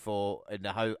to go for in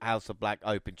the House of Black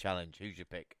Open Challenge? Who's your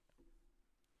pick?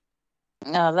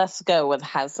 Let's go with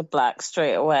House of Black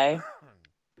straight away.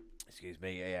 Excuse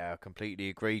me. Yeah, I completely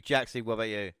agree. Jaxie, what about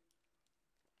you?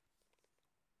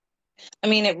 I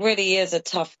mean, it really is a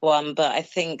tough one, but I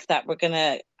think that we're going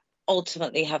to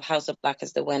ultimately have House of Black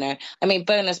as the winner. I mean,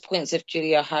 bonus points if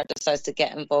Julia Hart decides to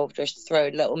get involved or throw a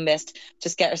little mist.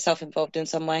 Just get herself involved in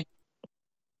some way.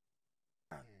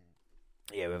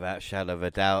 Yeah, without a shadow of a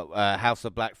doubt. House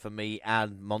of Black for me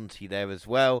and Monty there as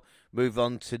well. Move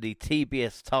on to the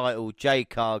TBS title, Jade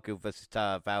Cargill versus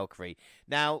Taya Valkyrie.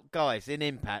 Now, guys, in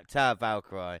Impact, Taya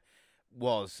Valkyrie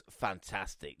was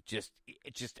fantastic. Just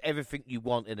everything you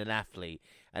want in an athlete.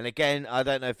 And again, I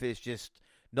don't know if it's just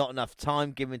not enough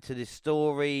time given to this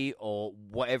story or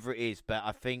whatever it is, but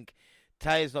I think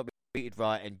Taya's not been treated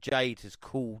right and Jade has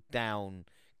cooled down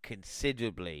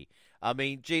considerably. I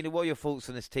mean, Gina, what are your thoughts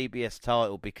on this TBS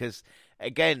title? Because,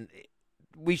 again,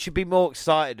 we should be more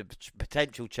excited at the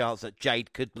potential chance that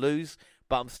Jade could lose,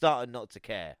 but I'm starting not to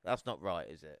care. That's not right,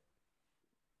 is it?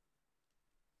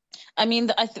 I mean,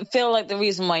 I feel like the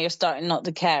reason why you're starting not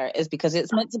to care is because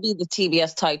it's meant to be the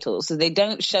TBS title, so they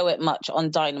don't show it much on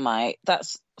Dynamite.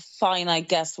 That's fine, I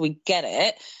guess, we get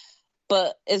it,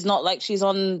 but it's not like she's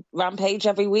on Rampage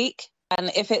every week.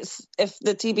 And if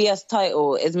the TBS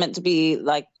title is meant to be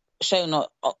like shown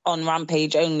on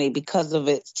Rampage only because of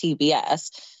its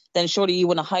TBS, then surely you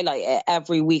want to highlight it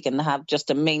every week and have just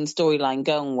a main storyline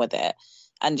going with it.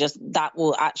 And just that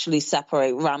will actually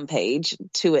separate Rampage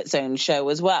to its own show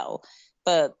as well.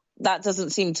 But that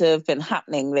doesn't seem to have been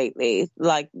happening lately.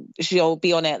 Like, she'll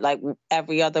be on it like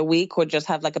every other week or just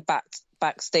have like a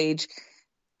backstage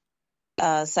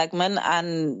segment.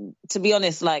 And to be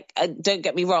honest, like, don't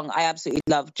get me wrong, I absolutely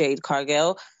love Jade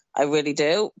Cargill. I really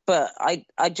do. But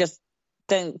I just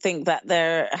don't think that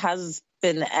there has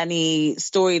been any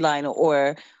storyline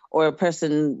or a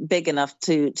person big enough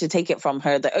to take it from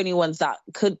her. The only ones that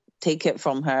could take it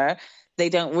from her, they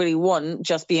don't really want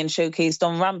just being showcased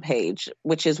on Rampage,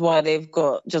 which is why they've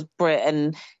got just Britt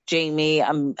and Jamie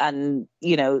and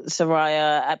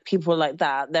Saraya, people like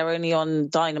that. They're only on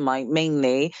Dynamite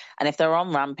mainly, and if they're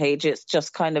on Rampage, it's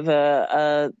just kind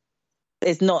of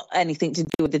it's not anything to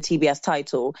do with the TBS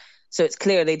title. So it's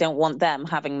clear they don't want them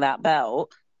having that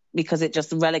belt because it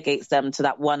just relegates them to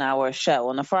that 1 hour show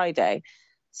on a Friday.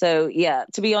 So, yeah,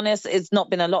 to be honest, it's not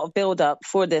been a lot of build-up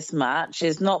for this match.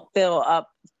 It's not built up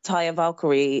Taya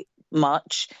Valkyrie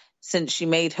much since she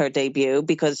made her debut,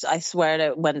 because I swear that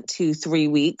it went 2-3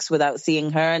 weeks without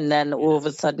seeing her, and then all of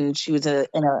a sudden she was in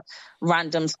a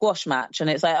random squash match. And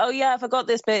it's like, oh, yeah, I forgot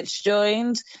this bitch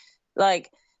joined. Like,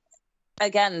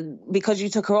 again, because you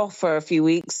took her off for a few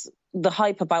weeks, the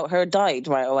hype about her died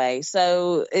right away.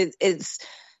 So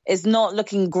it's not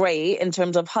looking great in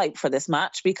terms of hype for this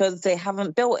match because they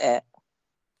haven't built it.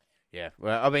 Yeah,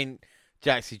 well, I mean,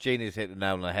 Jaxie, Gina's hit the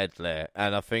nail on the head there,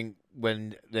 and I think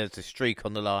when there's a streak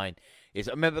on the line, I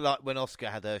remember like when Oscar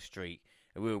had her streak,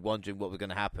 and we were wondering what was going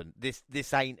to happen.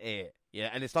 This ain't it, yeah,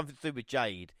 and it's something to do with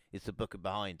Jade. It's the booker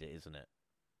behind it, isn't it?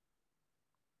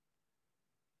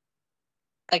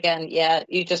 Again, yeah,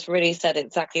 you just really said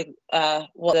exactly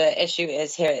what the issue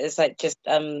is here. It's like just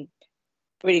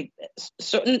really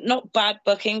not bad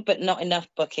booking, but not enough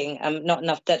booking, not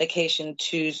enough dedication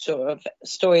to sort of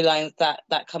storylines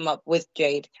that come up with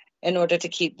Jade in order to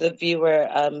keep the viewer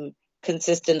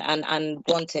consistent and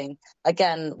wanting.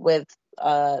 Again, with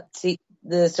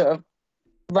the sort of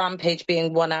Rampage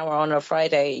being 1 hour on a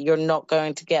Friday, you're not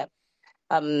going to get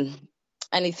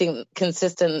anything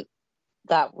consistent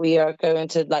that we are going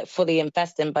to like fully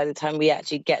invest in by the time we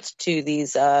actually get to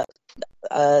these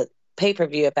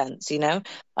pay-per-view events,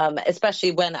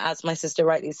 especially when, as my sister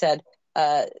rightly said,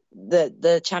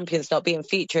 the champion's not being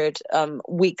featured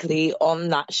weekly on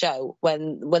that show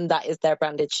when that is their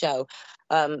branded show.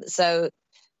 So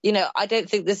I don't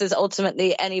think this is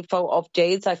ultimately any fault of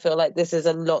Jade's. I feel like this is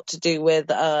a lot to do with,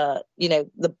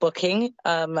 the booking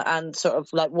and sort of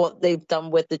like what they've done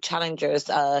with the challengers,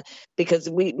 because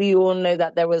we all know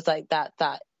that there was like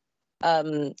that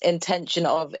intention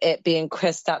of it being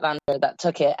Chris Statlander that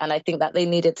took it. And I think that they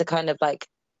needed to kind of like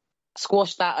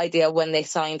squash that idea when they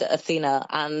signed Athena.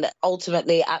 And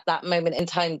ultimately at that moment in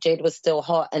time, Jade was still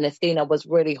hot and Athena was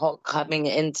really hot coming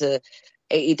into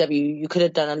AEW. You could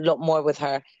have done a lot more with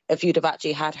her if you'd have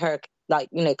actually had her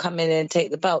come in and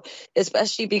take the belt,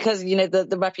 especially because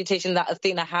the reputation that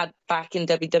Athena had back in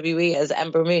WWE as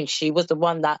Ember Moon. She was the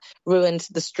one that ruined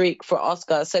the streak for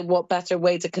Asuka. So what better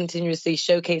way to continuously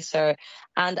showcase her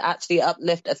and actually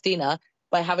uplift Athena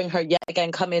by having her yet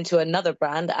again come into another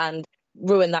brand and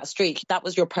ruin that streak? That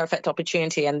was your perfect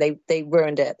opportunity, and they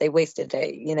ruined it. They wasted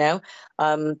it.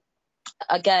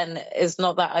 Again, it's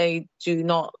not that I do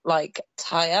not like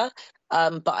Taya,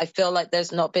 but I feel like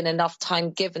there's not been enough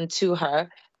time given to her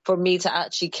for me to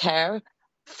actually care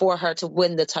for her to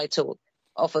win the title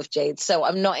off of Jade. So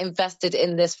I'm not invested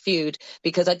in this feud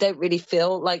because I don't really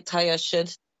feel like Taya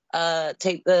should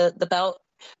take the belt,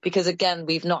 because again,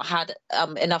 we've not had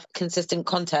enough consistent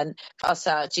content for us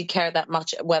to actually care that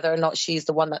much whether or not she's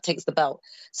the one that takes the belt.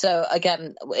 So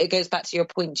again, it goes back to your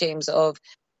point, James, of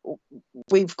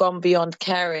we've gone beyond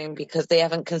caring because they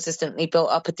haven't consistently built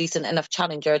up a decent enough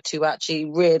challenger to actually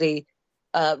really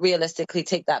realistically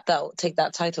take that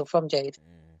title from Jade.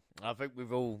 I think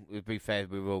to be fair,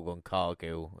 we've all gone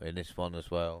Cargill in this one as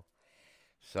well.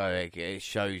 So it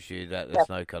shows you that there's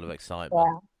no kind of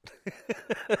excitement.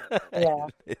 Yeah.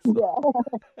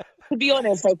 To be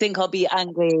honest, I think I'll be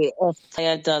angry if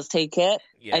Taya does take it.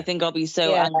 Yeah. I think I'll be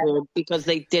so angry because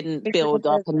they didn't build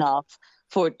up enough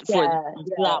for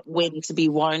that win to be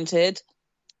warranted.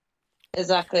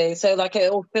 Exactly. So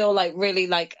it'll feel like really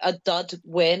like a dud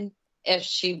win if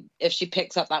she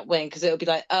picks up that win, because it'll be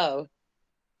like, oh,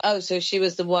 so she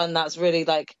was the one that's really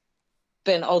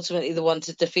been ultimately the one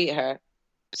to defeat her.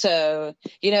 So,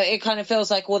 it kind of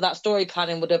feels like all that story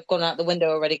planning would have gone out the window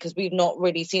already, because we've not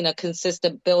really seen a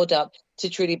consistent build up to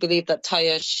truly believe that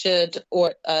Taya should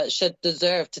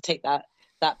deserve to take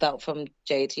that belt from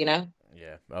Jade,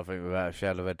 Yeah, I think without a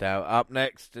shadow of a doubt. Up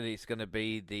next, it's going to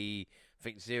be I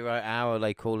think 0 Hour,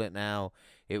 they call it now.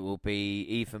 It will be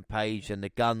Ethan Page and the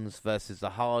Guns versus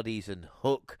the Hardys and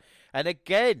Hook. And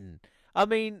again, I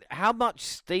mean, how much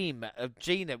steam of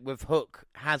Gina with Hook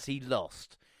has he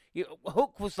lost?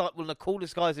 Hook was like one of the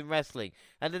coolest guys in wrestling,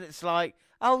 and then it's like,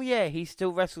 oh yeah, he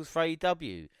still wrestles for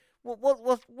AEW.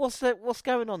 What's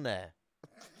going on there?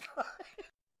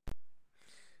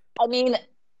 I mean,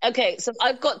 okay, so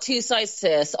I've got two sides to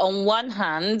this. On one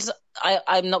hand,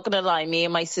 I'm not going to lie, me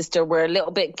and my sister were a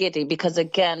little bit giddy because,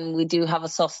 again, we do have a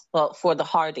soft spot for the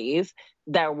Hardys.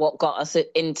 They're what got us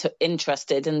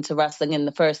interested into wrestling in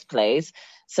the first place.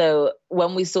 So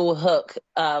when we saw Hook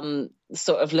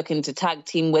sort of looking to tag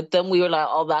team with them, we were like,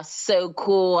 oh, that's so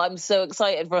cool. I'm so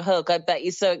excited for Hook. I bet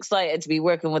he's so excited to be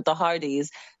working with the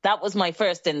Hardys. That was my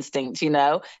first instinct,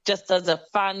 just as a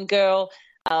fangirl.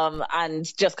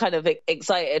 And just kind of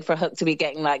excited for Hook to be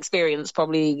getting that experience,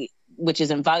 probably, which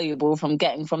is invaluable from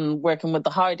working with the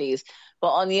Hardys. But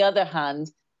on the other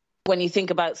hand, when you think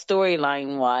about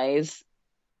storyline wise,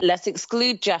 let's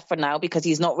exclude Jeff for now because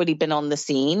he's not really been on the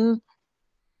scene.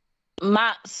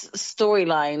 Matt's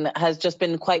storyline has just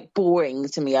been quite boring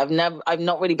to me. I've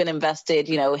not really been invested.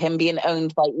 Him being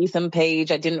owned by Ethan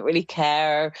Page, I didn't really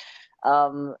care.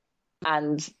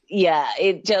 And yeah,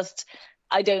 it just,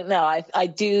 I don't know. I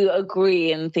do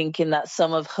agree in thinking that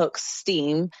some of Hook's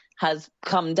steam has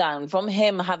come down from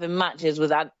him having matches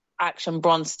with Action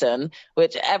Bronson,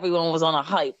 which everyone was on a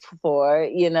hype for,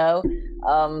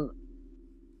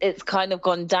 it's kind of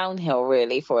gone downhill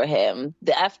really for him.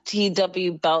 The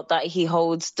FTW belt that he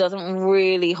holds doesn't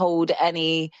really hold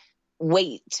any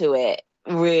weight to it,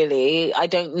 really. I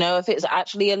don't know if it's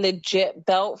actually a legit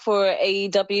belt for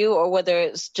AEW or whether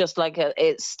it's just like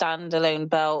it's standalone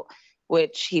belt,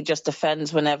 which he just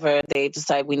defends whenever they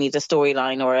decide we need a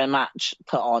storyline or a match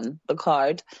put on the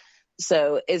card.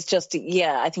 So it's just,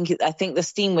 I think the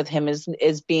steam with him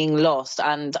is being lost,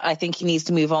 and I think he needs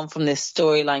to move on from this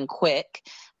storyline quick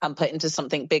and put into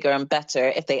something bigger and better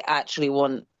if they actually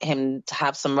want him to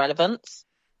have some relevance.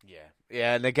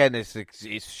 Yeah, and again, it's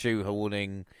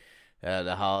shoehorning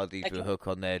the Hardys with Hook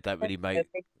on there. Don't really make.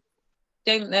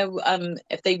 Don't know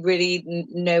if they really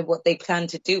know what they plan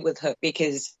to do with Hook,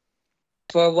 because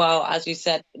for a while, as you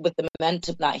said, with the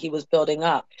momentum that he was building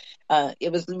up.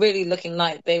 It was really looking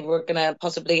like they were going to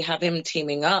possibly have him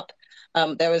teaming up.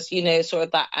 There was, sort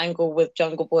of that angle with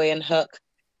Jungle Boy and Hook,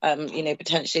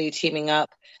 potentially teaming up.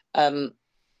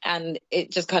 And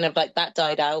it just kind of like that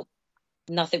died out.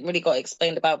 Nothing really got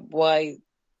explained about why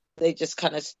they just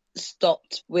kind of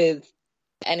stopped with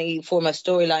any form of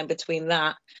storyline between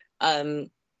that. And,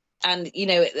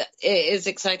 it is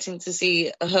exciting to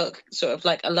see Hook sort of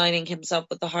like aligning himself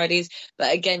with the Hardys.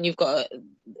 But again,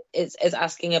 it's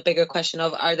asking a bigger question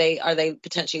of, are they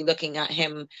potentially looking at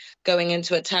him going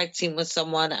into a tag team with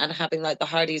someone and having like the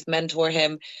Hardys mentor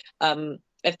him?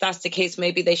 If that's the case,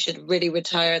 maybe they should really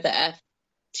retire the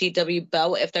FTW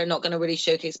belt if they're not going to really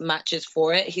showcase matches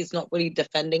for it. He's not really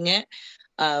defending it.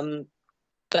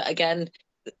 But again,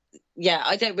 yeah,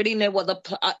 I don't really know what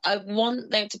I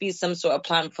want there to be some sort of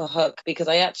plan for Hook, because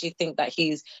I actually think that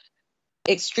he's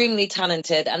extremely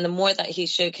talented, and the more that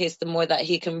he's showcased, the more that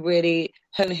he can really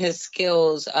hone his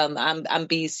skills and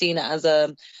be seen as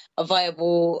a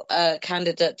viable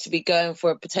candidate to be going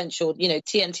for a potential,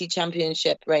 TNT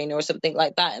championship reign or something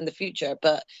like that in the future.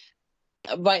 But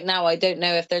right now, I don't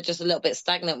know if they're just a little bit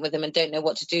stagnant with him and don't know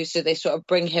what to do, so they sort of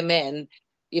bring him in,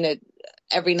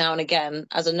 every now and again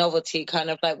as a novelty, kind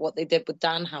of like what they did with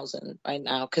Danhausen right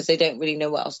now, because they don't really know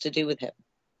what else to do with him.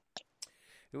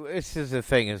 This is the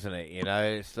thing, isn't it?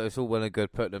 It's all well and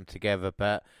good putting them together,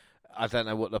 but I don't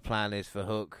know what the plan is for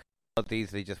Hook. I'd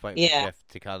easily just wait for Jeff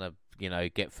to kind of,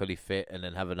 get fully fit and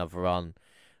then have another run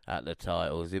at the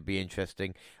titles. It'd be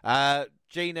interesting.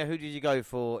 Gina, who did you go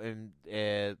for in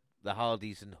the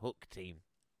Hardys and Hook team?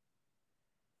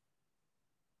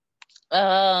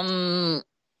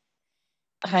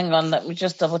 Hang on, let me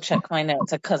just double check my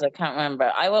notes because I can't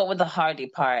remember. I went with the Hardy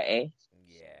Party.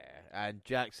 Yeah, and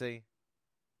Jaxie?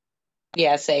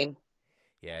 Yeah, same.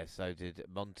 Yeah, so did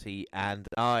Monty and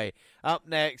I. Up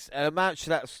next, a match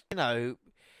that's,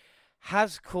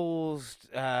 has caused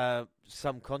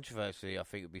some controversy, I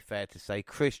think it would be fair to say.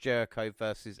 Chris Jericho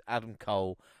versus Adam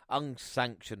Cole,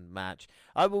 unsanctioned match.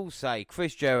 I will say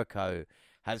Chris Jericho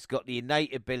has got the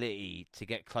innate ability to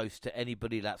get close to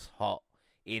anybody that's hot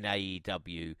in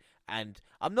AEW, and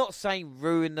I'm not saying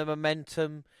ruin the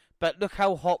momentum, but look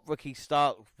how hot Ricky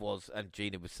Stark was, and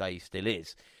Gina would say he still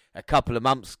is, a couple of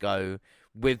months ago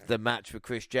with the match with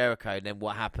Chris Jericho, and then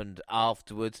what happened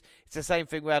afterwards. It's the same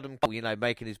thing with Adam Cole,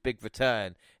 making his big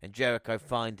return, and Jericho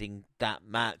finding that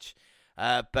match.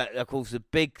 But of course, the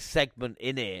big segment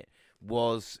in it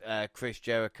was Chris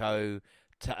Jericho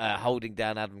holding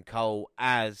down Adam Cole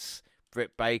as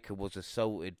Britt Baker was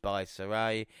assaulted by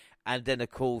Saray. And then, of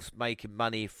course, making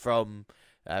money from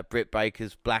Britt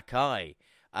Baker's black eye.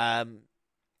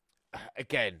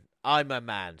 Again, I'm a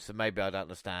man, so maybe I don't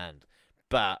understand.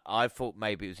 But I thought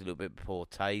maybe it was a little bit poor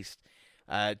taste.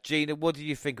 Gina, what do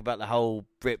you think about the whole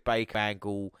Britt Baker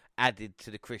angle added to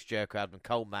the Chris Jericho Adam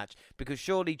Cole match? Because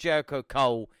surely Jericho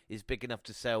Cole is big enough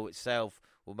to sell itself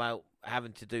without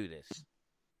having to do this.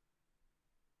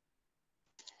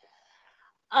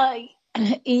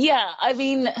 Yeah, I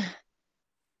mean,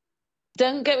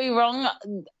 don't get me wrong.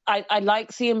 I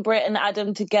like seeing Britt and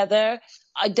Adam together.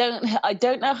 I don't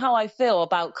know how I feel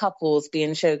about couples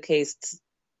being showcased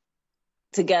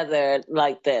together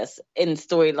like this in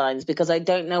storylines, because I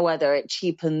don't know whether it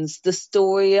cheapens the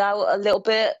story out a little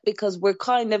bit, because we're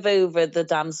kind of over the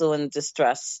damsel in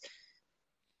distress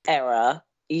era,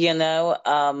 and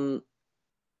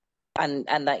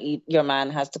that your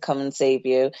man has to come and save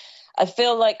you. I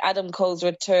feel like Adam Cole's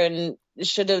return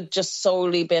should have just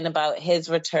solely been about his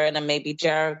return, and maybe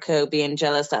Jericho being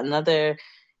jealous that another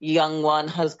young one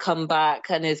has come back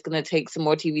and is going to take some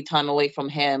more TV time away from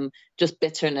him. Just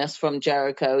bitterness from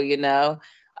Jericho,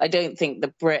 I don't think the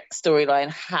Britt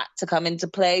storyline had to come into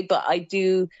play, but I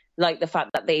do like the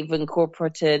fact that they've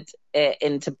incorporated it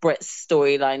into Britt's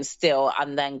storyline still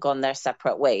and then gone their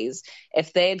separate ways.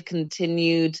 If they had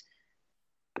continued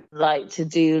to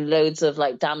do loads of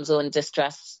damsel in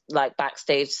distress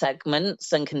backstage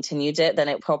segments and continued it, then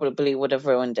it probably would have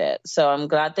ruined it. So I'm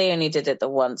glad they only did it the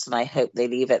once, and I hope they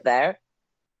leave it there.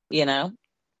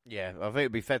 Yeah, I think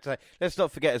it'd be fair to say. Let's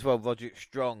not forget as well, Roderick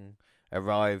Strong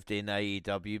arrived in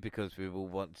AEW because we all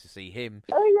want to see him.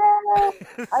 Oh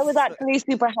yeah, I was actually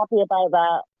super happy about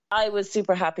that. I was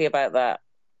super happy about that,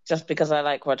 just because I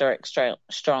like Roderick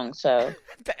Strong. So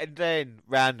and then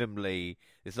randomly,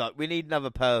 it's like, we need another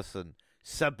person.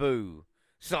 Sabu.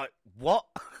 It's like, what?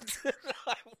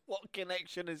 What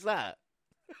connection is that?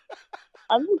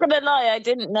 I'm not gonna lie, I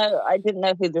didn't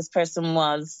know who this person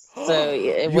was, so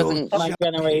it wasn't my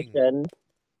generation.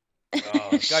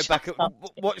 Oh, go back and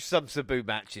watch some Sabu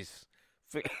matches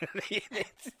I've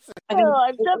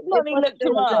definitely looked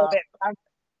him up.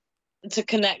 To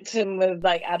connect him with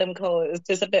like Adam Cole, it was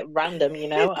just a bit random, you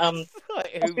know. Who's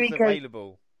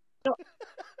available?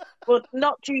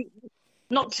 Not too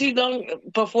long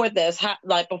before this,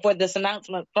 before this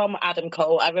announcement from Adam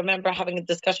Cole, I remember having a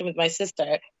discussion with my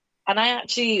sister, and I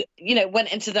actually,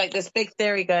 went into like this big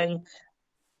theory going,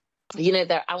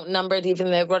 they're outnumbered,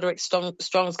 even though Roderick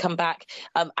Strong's come back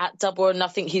at Double or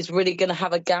Nothing. He's really going to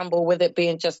have a gamble with it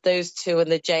being just those two, and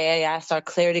the JAS are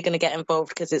clearly going to get involved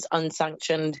because it's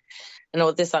unsanctioned and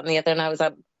all this, that, and the other. And I was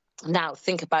like, now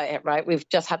think about it, right? We've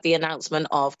just had the announcement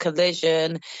of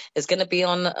Collision is going to be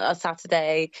on a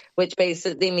Saturday, which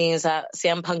basically means that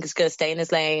CM Punk is going to stay in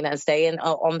his lane and stay in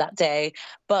on that day.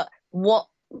 But what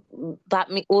that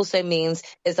also means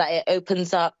is that it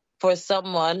opens up for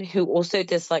someone who also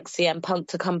dislikes CM Punk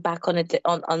to come back on the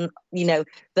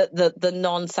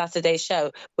non-Saturday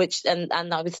show, which and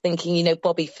I was thinking,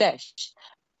 Bobby Fish,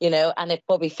 and if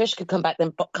Bobby Fish could come back,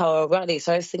 then Kyle O'Reilly.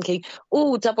 So I was thinking,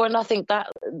 Double or Nothing,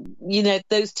 that,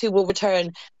 those two will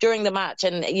return during the match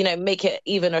and, make it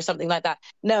even or something like that.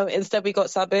 No, instead we got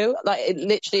Sabu. Like, it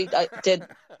literally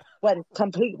went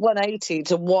complete 180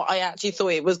 to what I actually thought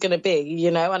it was going to be,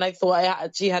 and I thought I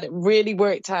actually had it really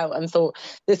worked out and thought,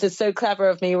 this is so clever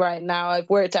of me right now. I've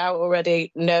worked out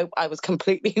already. Nope, I was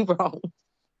completely wrong.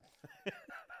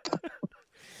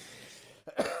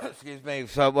 Excuse me.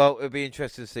 So, well, it'll be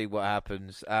interesting to see what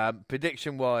happens.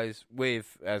 Prediction-wise,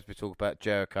 as we talk about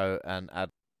Jericho and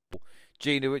Adam,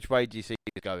 Gina, which way do you see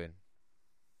it going?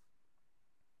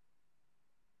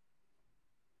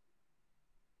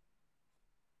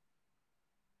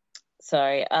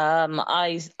 Sorry,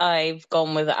 I've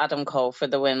gone with Adam Cole for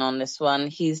the win on this one.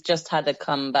 He's just had a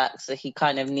comeback, so he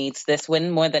kind of needs this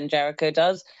win more than Jericho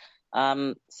does.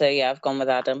 So yeah, I've gone with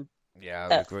Adam. Yeah,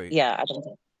 I would agree. Yeah, Adam.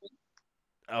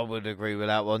 I would agree with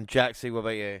that one. Jaxie, what about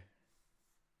you?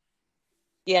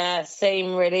 Yeah,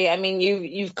 same really. I mean,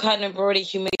 you've kind of already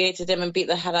humiliated him and beat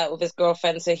the hell out of his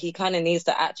girlfriend, so he kind of needs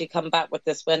to actually come back with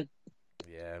this win.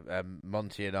 Yeah,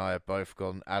 Monty and I have both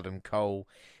gone Adam Cole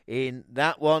in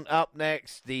that one. Up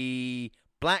next, the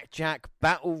Blackjack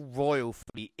Battle Royal for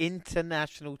the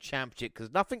International Championship,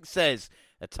 because nothing says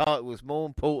a title is more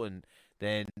important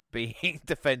than being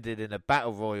defended in a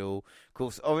Battle Royal. Of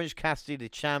course, Orange Cassidy, the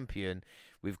champion.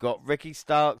 We've got Ricky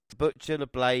Starks, Butcher the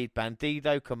Blade,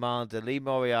 Bandido, Commander, Lee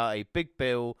Moriarty, Big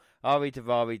Bill, Ari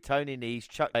Daivari, Tony Nese,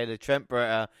 Chuck Taylor, Trent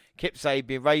Beretta, Kip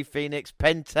Sabian, Ray Phoenix,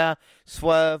 Penta,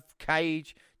 Swerve,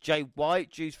 Cage, Jay White,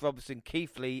 Juice Robinson,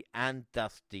 Keith Lee, and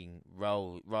Dustin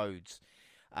Rhodes.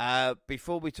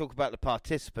 Before we talk about the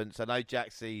participants, I know,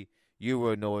 Jaxie, you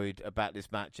were annoyed about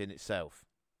this match in itself.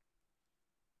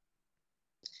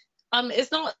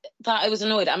 It's not that I was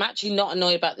annoyed. I'm actually not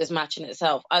annoyed about this match in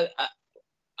itself.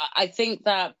 I think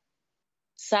that,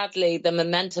 sadly, the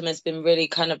momentum has been really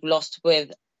kind of lost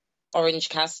with Orange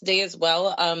Cassidy as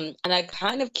well. And I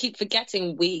kind of keep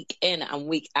forgetting week in and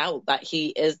week out that he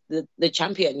is the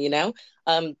champion,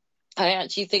 I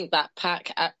actually think that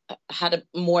Pac had a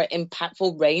more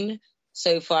impactful reign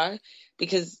so far,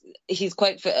 because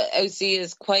OC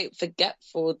is quite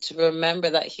forgetful to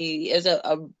remember that he is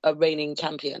a reigning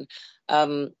champion.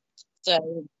 So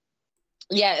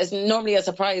yeah, it's normally a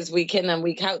surprise week in and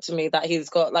week out to me that he's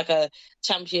got like a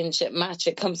championship match.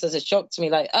 It comes as a shock to me,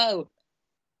 like, oh,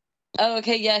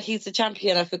 okay, yeah, he's the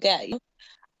champion. I forget.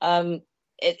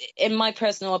 In my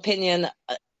personal opinion,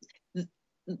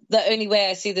 the only way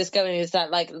I see this going is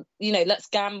that, like, let's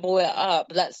gamble it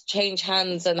up. Let's change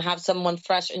hands and have someone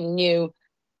fresh and new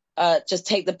just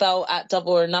take the belt at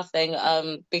Double or Nothing.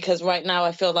 Because right now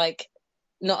I feel like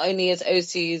not only is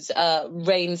OC's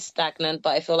reign stagnant,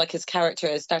 but I feel like his character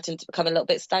is starting to become a little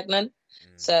bit stagnant.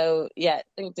 So, yeah,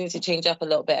 things need to change up a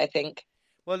little bit, I think.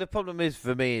 Well, the problem is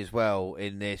for me as well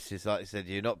in this is, like I said,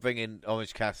 you're not bringing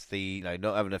Orange Cassidy,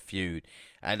 not having a feud.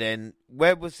 And then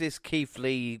where was this Keith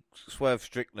Lee Swerve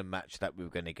Strickland match that we were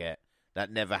going to get?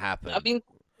 That never happened. I mean,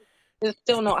 it's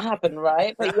still not happened,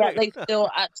 right? But yet they still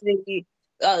actually,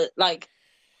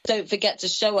 don't forget to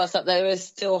show us that there is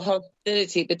still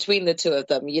hostility between the two of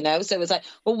them, So it's like,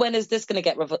 well, when is this going to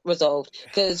get resolved?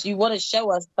 Because you want to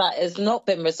show us that it's not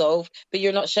been resolved, but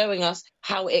you're not showing us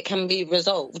how it can be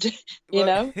resolved, you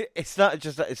know? It's not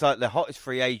just that. It's like the hottest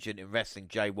free agent in wrestling,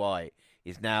 Jay White,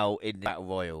 is now in the Battle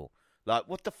Royal. Like,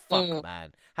 what the fuck,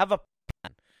 man? Have a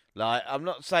plan. Like, I'm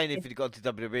not saying if he'd gone to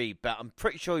WWE, but I'm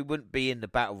pretty sure he wouldn't be in the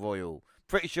Battle Royal.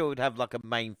 Pretty sure he'd have like a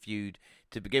main feud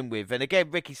to begin with. And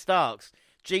again, Ricky Starks.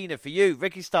 Gina, for you,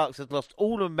 Ricky Starks has lost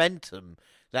all momentum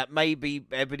that maybe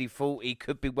everybody thought he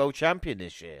could be world champion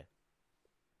this year.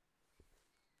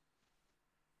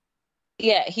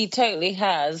 Yeah, he totally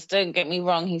has. Don't get me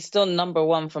wrong, he's still number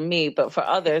one for me, but for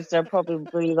others, they're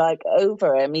probably like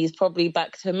over him. He's probably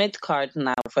back to mid-card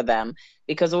now for them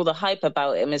because all the hype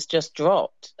about him is just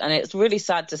dropped. And it's really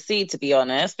sad to see, to be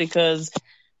honest, because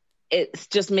it's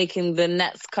just making the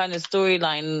next kind of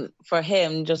storyline for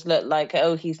him just look like,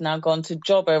 oh, he's now gone to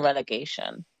jobber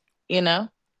relegation, you know?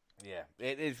 Yeah,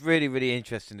 it is really, really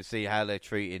interesting to see how they're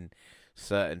treating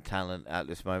certain talent at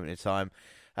this moment in time.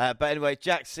 But anyway,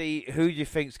 Jaxie, who do you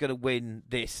think is going to win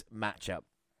this matchup?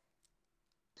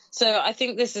 So I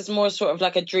think this is more sort of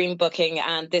like a dream booking,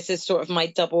 and this is sort of my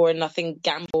double or nothing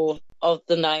gamble of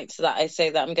the night that I say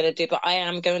that I'm going to do. But I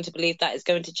am going to believe that it's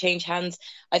going to change hands.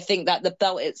 I think that the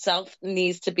belt itself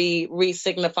needs to be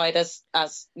re-signified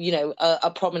as you know, a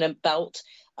prominent belt.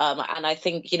 And I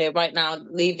think, you know, right now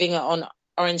leaving it on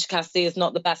Orange Cassidy is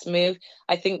not the best move.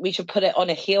 I think we should put it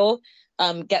on a heel.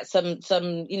 Get some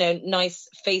you know, nice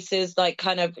faces, like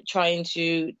kind of trying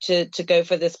to go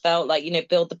for this belt, like, you know,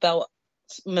 build the belt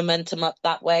momentum up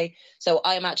that way. So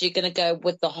I'm actually going to go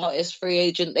with the hottest free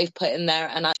agent they've put in there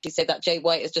and actually say that Jay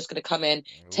White is just going to come in,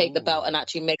 take the belt and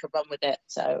actually make a run with it.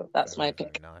 So that's my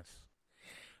pick. Very nice.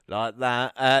 Like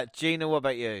that. Gina, what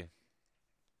about you?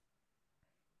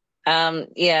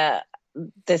 Yeah,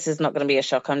 this is not going to be a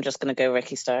shock. I'm just going to go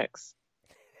Ricky Starks.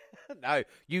 No,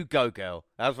 you go, girl.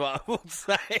 That's what I will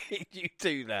say. You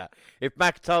do that. If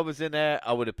McIntyre was in there,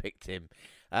 I would have picked him.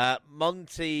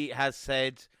 Monty has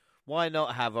said, why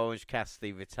not have Orange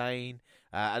Cassidy retain?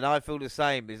 And I feel the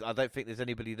same. I don't think there's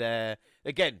anybody there.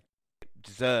 Again,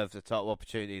 deserves a title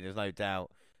opportunity. There's no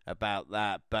doubt about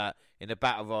that. But in the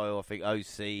Battle Royal, I think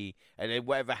OC, and then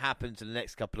whatever happens in the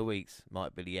next couple of weeks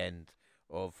might be the end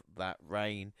of that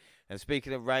reign. And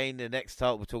speaking of reign, the next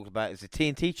title we're talking about is the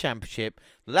TNT Championship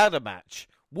ladder match.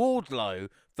 Wardlow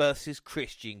versus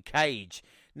Christian Cage.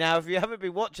 Now, if you haven't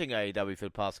been watching AEW for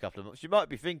the past couple of months, you might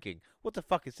be thinking, what the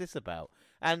fuck is this about?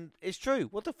 And it's true.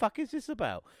 What the fuck is this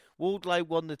about? Wardlow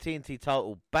won the TNT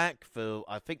title back for,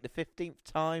 I think, the 15th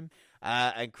time.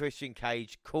 And Christian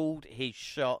Cage called his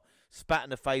shot, spat in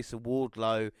the face of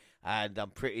Wardlow, and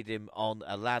prettied him on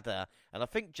a ladder. And I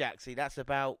think, Jaxie, that's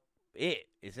about it,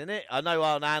 isn't it? I know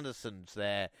Arn Anderson's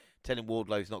there telling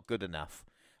Wardlow's not good enough.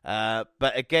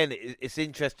 But again, it's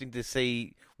interesting to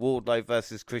see Wardlow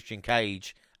versus Christian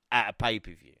Cage at a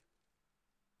pay-per-view.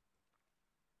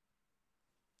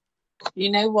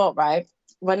 You know what, right?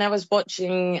 When I was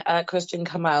watching Christian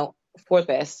come out for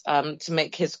this to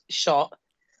make his shot,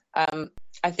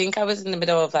 I think I was in the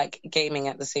middle of like gaming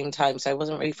at the same time, so I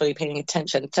wasn't really fully paying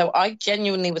attention. So I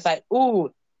genuinely was like,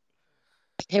 ooh,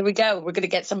 here we go. We're going to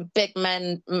get some big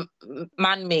man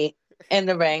meat in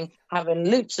the ring, having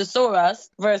Luchasaurus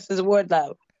versus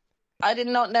Wardlow. I did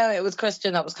not know it was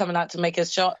Christian that was coming out to make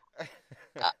his shot.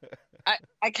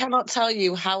 I cannot tell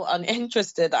you how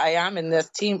uninterested I am in this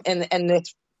team, in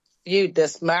this feud,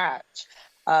 this match.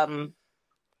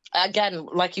 Again,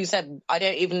 like you said, I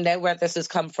don't even know where this has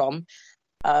come from.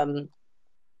 And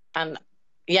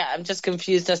yeah, I'm just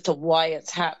confused as to why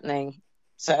it's happening.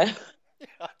 So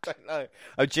I don't know.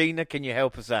 Oh, Gina, can you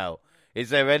help us out?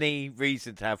 Is there any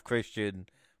reason to have Christian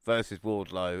versus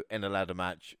Wardlow in a ladder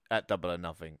match at Double or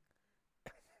Nothing?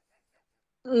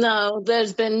 No,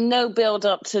 there's been no build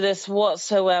up to this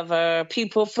whatsoever.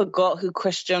 People forgot who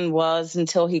Christian was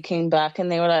until he came back,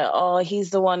 and they were like, "Oh,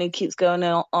 he's the one who keeps going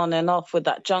on and off with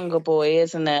that Jungle Boy,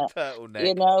 isn't it?" Turtleneck.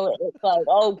 You know, it's like,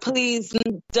 "Oh, please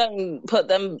don't put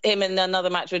him in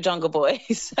another match with Jungle Boy."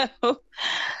 So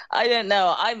I don't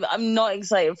know. I'm not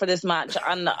excited for this match,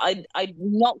 and I'm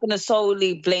not going to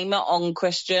solely blame it on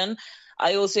Christian.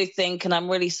 I also think, and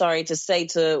I'm really sorry to say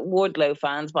to Wardlow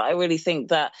fans, but I really think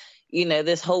that, you know,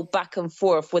 this whole back and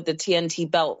forth with the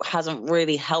TNT belt hasn't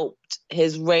really helped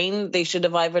his reign. They should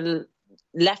have either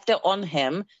left it on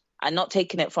him and not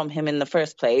taken it from him in the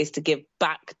first place to give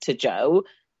back to Joe,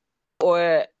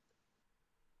 or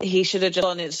he should have just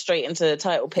gone straight into the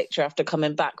title picture after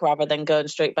coming back rather than going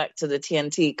straight back to the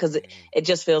TNT, because it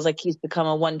just feels like he's become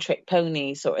a one-trick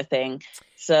pony sort of thing.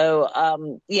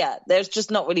 So, yeah, there's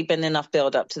just not really been enough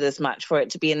build-up to this match for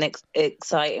it to be an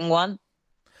exciting one.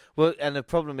 Well, and the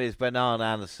problem is when Arn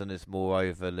Anderson is more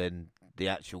over than the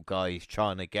actual guy he's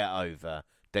trying to get over,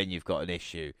 then you've got an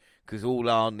issue. Because all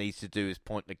Arn needs to do is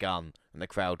point the gun and the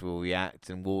crowd will react.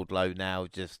 And Wardlow now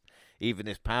just, even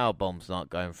his power bomb's not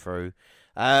going through.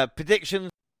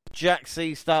 Predictions,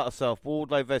 Jaxie, start us off.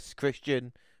 Wardlow versus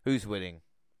Christian, who's winning?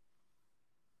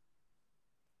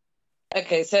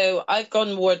 Okay, so I've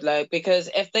gone Wardlow, because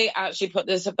if they actually put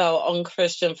this belt on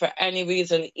Christian for any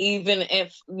reason, even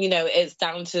if, you know, it's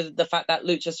down to the fact that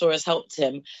Luchasaurus helped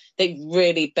him, they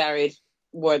really buried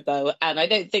Wardlow, and I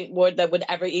don't think Wardlow would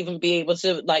ever even be able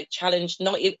to like challenge,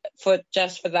 not for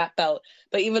that belt,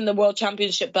 but even the World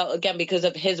Championship belt again, because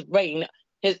of his reign.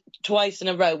 His twice in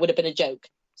a row would have been a joke.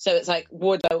 So it's like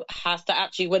Wardlow has to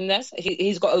actually win this.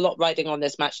 He's got a lot riding on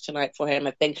this match tonight for him,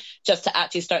 I think, just to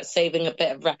actually start saving a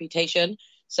bit of reputation.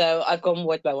 So I've gone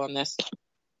Wardlow on this.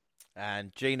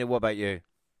 And Gina, what about you?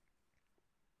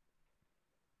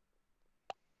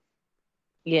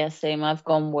 Yeah, same. I've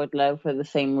gone Wardlow for the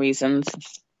same reasons.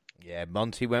 Yeah,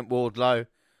 Monty went Wardlow.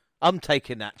 I'm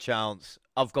taking that chance.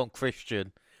 I've gone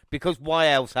Christian. Because why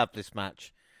else have this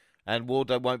match? And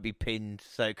Wardlow won't be pinned,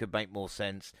 so it could make more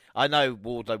sense. I know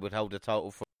Wardlow would hold the title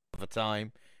for a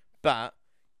time, but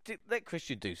let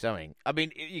Christian do something. I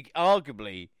mean,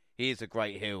 arguably, he is a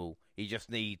great heel. He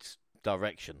just needs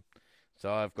direction.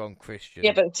 So I've gone Christian.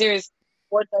 Yeah, but seriously,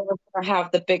 Wardlow is going to have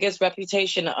the biggest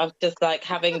reputation of just like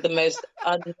having the most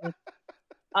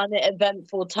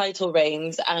uneventful title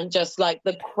reigns and just like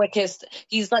the quickest.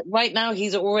 He's like right now,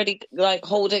 he's already like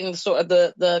holding sort of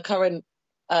the current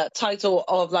title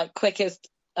of like quickest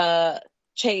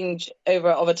change over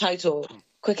of a title,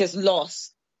 quickest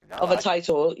loss of a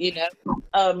title, you know.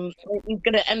 He's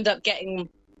going to end up getting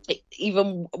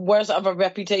even worse of a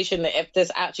reputation if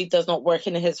this actually does not work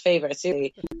in his favor.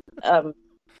 Seriously.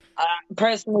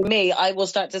 Personally, me, I will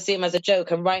start to see him as a joke,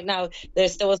 and right now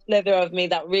there's still a slither of me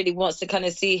that really wants to kind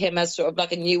of see him as sort of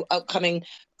like a new upcoming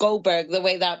Goldberg, the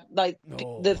way that like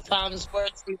the fans were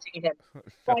treating him.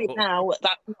 Right now,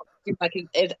 that's not like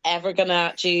it's ever gonna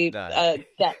actually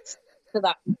get to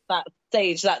that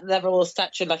stage, that level of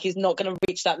stature. Like he's not gonna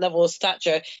reach that level of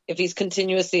stature if he's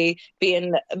continuously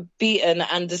being beaten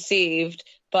and deceived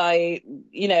by,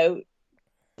 you know,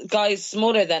 guys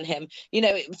smaller than him. You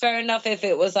know, fair enough if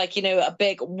it was like, you know, a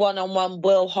big one-on-one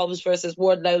Will Hobbs versus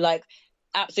Wardlow, like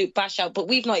absolute bash out, but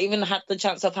we've not even had the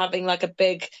chance of having like a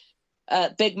big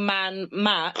man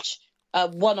match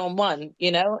one-on-one.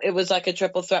 You know, it was like a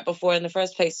triple threat before in the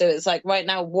first place. So it's like right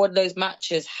now Wardlow's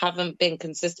matches haven't been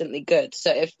consistently good.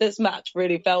 So if this match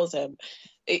really fails him,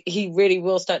 he really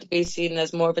will start to be seen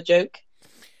as more of a joke.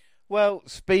 Well,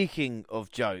 speaking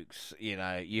of jokes, you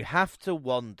know, you have to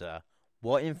wonder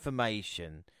what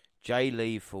information Jay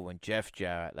Lethal and Jeff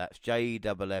Jarrett, that's JEFFJERRETT,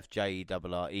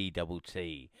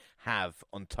 have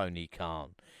on Tony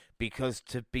Khan. Because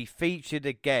to be featured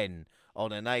again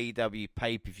on an AEW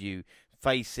pay-per-view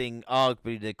facing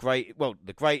arguably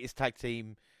the greatest tag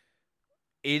team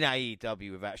in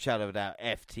AEW without a shadow of a doubt,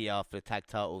 FTR for the tag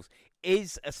titles,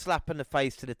 is a slap in the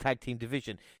face to the tag team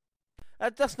division.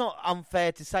 That's not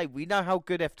unfair to say. We know how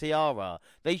good FTR are.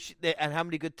 And how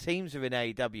many good teams are in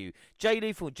AEW. Jay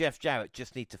Lethal and Jeff Jarrett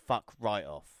just need to fuck right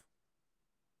off.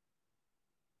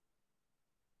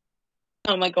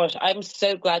 Oh my gosh, I'm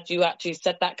so glad you actually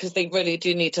said that, because they really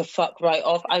do need to fuck right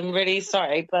off. I'm really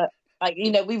sorry, but like, you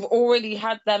know, we've already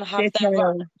had them have their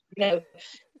run. You know,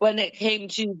 when it came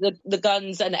to the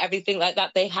guns and everything like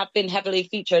that, they have been heavily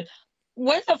featured.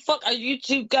 Where the fuck are you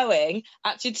two going,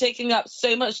 actually taking up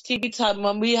so much TV time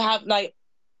when we have, like,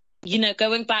 you know,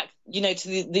 going back, you know, to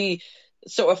the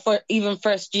sort of even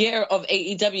first year of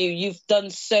AEW, you've done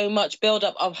so much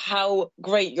build-up of how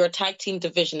great your tag team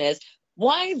division is.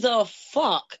 Why the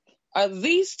fuck are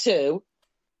these two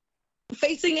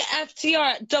facing FTR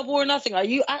at Double or Nothing? Are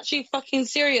you actually fucking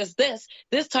serious?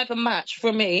 This type of match,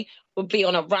 for me, would be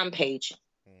on a Rampage.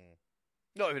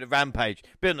 Not even a Rampage,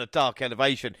 be on a Dark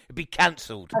Elevation. It'd be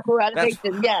cancelled.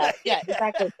 Yeah,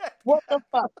 exactly. What the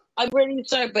fuck? I'm really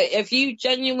sorry, but if you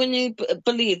genuinely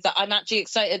believe that I'm actually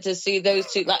excited to see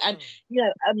those two, like, and you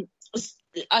know,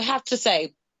 I have to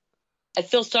say, I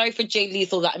feel sorry for Jay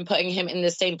Lethal that I'm putting him in the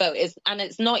same boat. And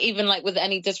it's not even like with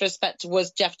any disrespect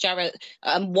towards Jeff Jarrett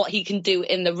and what he can do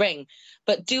in the ring.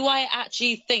 But do I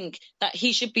actually think that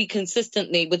he should be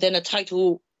consistently within a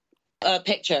title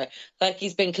picture, like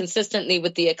he's been consistently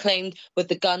with the Acclaimed, with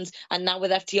the Guns, and now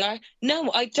with FTR?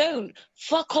 No, I don't.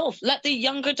 Fuck off. Let the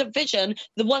younger division,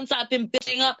 the ones that have been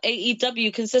building up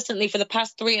AEW consistently for the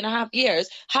past 3.5 years,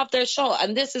 have their shot.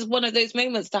 And this is one of those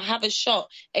moments to have a shot.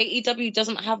 AEW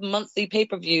doesn't have monthly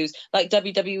pay-per-views like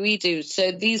WWE do.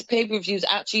 So these pay-per-views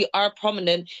actually are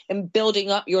prominent in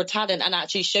building up your talent and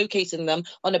actually showcasing them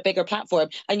on a bigger platform.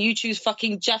 And you choose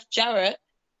fucking Jeff Jarrett.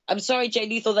 I'm sorry, Jay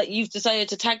Lethal, that you've decided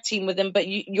to tag team with him, but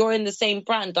you're in the same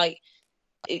brand. Like,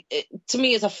 it, to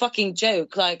me, it's a fucking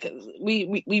joke. Like,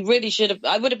 we really should have.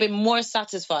 I would have been more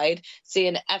satisfied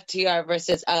seeing FTR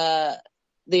versus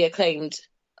the Acclaimed,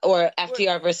 or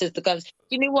FTR versus the Guns.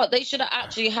 You know what? They should have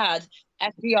actually had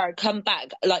FTR come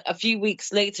back like a few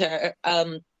weeks later,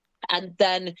 and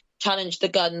then challenge the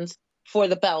Guns for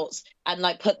the belts and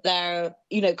like put their,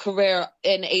 you know, career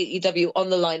in AEW on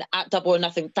the line at Double or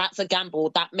Nothing. That's a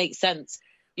gamble. That makes sense.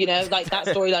 You know, like that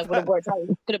storyline would have worked out.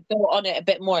 You could have built on it a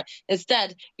bit more.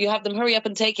 Instead, you have them hurry up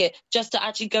and take it just to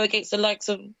actually go against the likes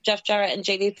of Jeff Jarrett and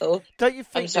Jay Lethal. Don't you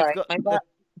think they've got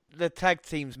the tag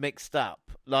teams mixed up?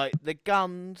 Like the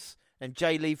Guns and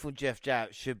Jay Lethal and Jeff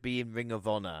Jarrett should be in Ring of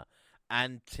Honor,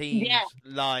 and teams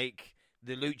like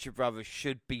the Lucha Brothers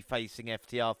should be facing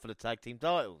FTR for the tag team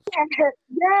titles.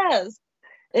 Yes,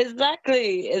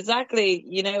 exactly.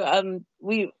 You know,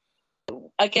 we.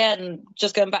 Again,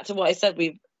 just going back to what I said,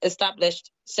 we've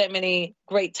established so many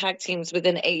great tag teams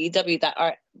within AEW that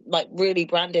are like really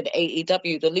branded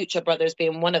AEW, the Lucha Brothers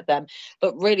being one of them.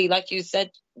 But really, like you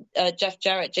said, Jeff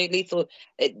Jarrett, Jay Lethal,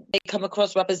 they come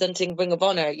across representing Ring of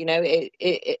Honor. You know,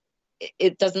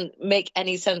 it doesn't make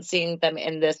any sense seeing them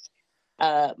in this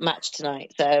match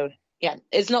tonight. So, yeah,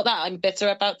 it's not that I'm bitter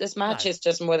about this match. No. It's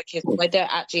just more the case I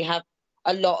don't actually have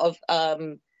a lot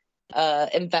of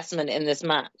investment in this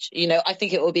match. You know, I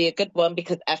think it will be a good one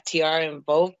because FTR are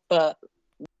involved, but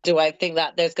do I think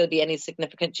that there's going to be any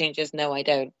significant changes? No, I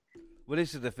don't. Well,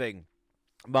 this is the thing.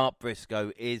 Mark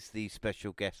Briscoe is the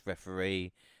special guest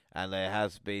referee, and there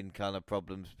has been kind of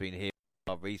problems being here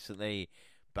recently.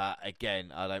 But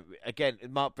again,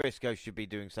 Mark Briscoe should be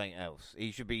doing something else.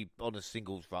 He should be on a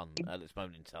singles run at this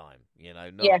moment in time. You know,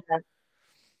 not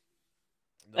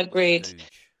agreed.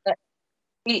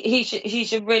 He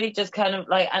should really just kind of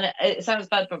like, and it sounds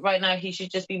bad, but right now he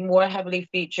should just be more heavily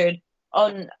featured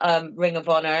on Ring of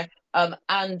Honor,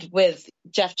 and with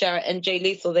Jeff Jarrett and Jay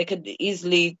Lethal, they could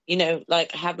easily, you know,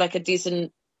 like have like a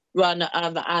decent run,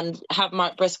 and have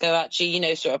Mark Briscoe actually, you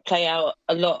know, sort of play out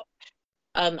a lot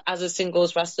as a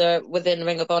singles wrestler within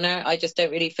Ring of Honor. I just don't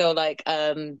really feel like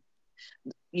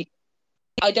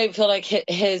I don't feel like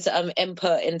his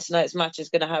input in tonight's match is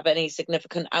going to have any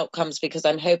significant outcomes, because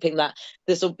I'm hoping that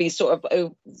this will be sort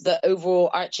of the overall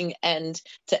arching end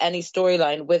to any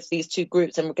storyline with these two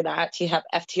groups, and we're going to actually have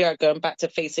FTR going back to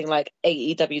facing like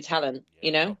AEW talent,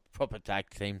 you know? Proper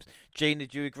tag teams. Gina,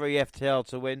 do you agree FTR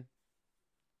to win?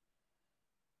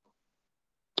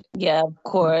 Yeah, of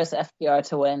course, FTR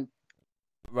to win.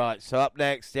 Right, so up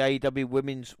next, the AEW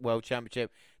Women's World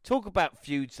Championship. Talk about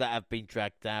feuds that have been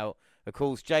dragged out. Of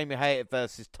course, Jamie Hayter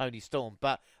versus Toni Storm.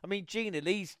 But, I mean, Gina,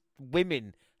 these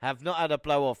women have not had a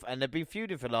blow-off, and they've been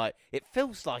feuding for, like, it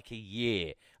feels like a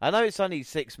year. I know it's only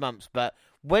 6 months, but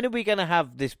when are we going to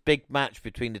have this big match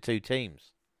between the two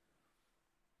teams?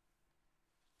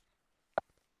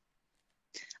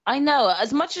 I know.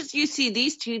 As much as you see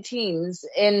these two teams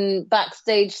in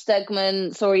backstage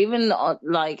segments or even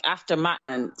like after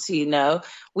matches, you know,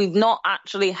 we've not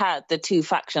actually had the two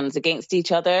factions against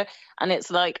each other. And it's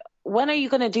like, when are you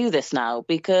going to do this now?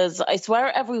 Because I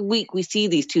swear every week we see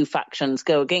these two factions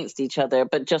go against each other,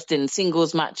 but just in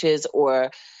singles matches or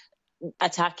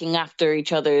attacking after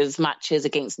each other's matches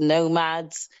against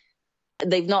nomads.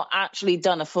 They've not actually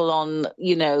done a full-on,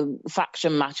 you know,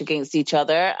 faction match against each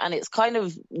other. And it's kind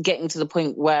of getting to the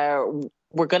point where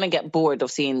we're going to get bored of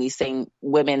seeing these same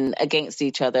women against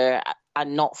each other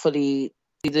and not fully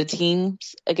the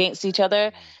teams against each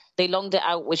other. They longed it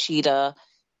out with Shida.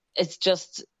 It's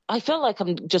just, I feel like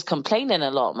I'm just complaining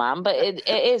a lot, man, but it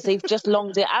is. They've just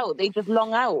longed it out. They just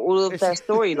long out all of their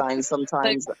storylines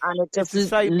sometimes, and it just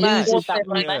loses that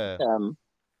momentum.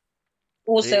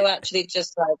 Also, actually,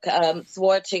 just like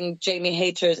thwarting Jamie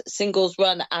Hayter's singles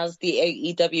run as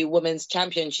the AEW Women's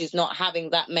Champion. She's not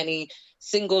having that many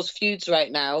singles feuds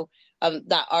right now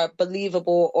that are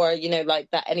believable, or, you know, like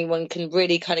that anyone can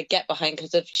really kind of get behind,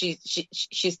 because if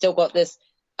she's still got this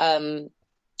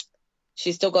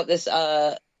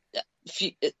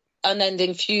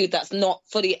unending feud that's not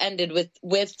fully ended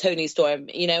with Toni Storm.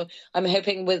 You know, I'm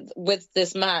hoping with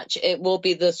this match it will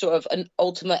be the sort of an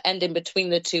ultimate ending between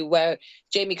the two, where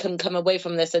Jamie can come away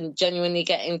from this and genuinely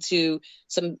get into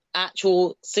some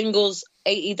actual singles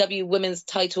AEW women's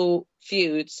title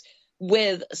feuds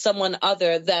with someone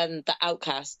other than the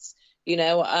Outcasts. You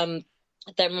know,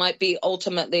 there might be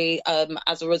ultimately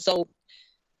as a result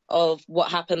of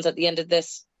what happens at the end of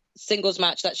this singles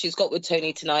match that she's got with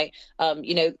Toni tonight,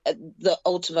 you know, the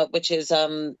ultimate, which is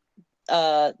the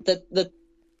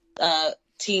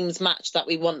teams match that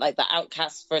we want, like the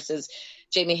Outcasts versus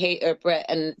Jamie Hayter, Britt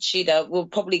and Shida. We'll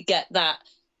probably get that,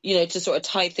 you know, to sort of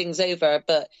tie things over.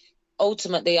 But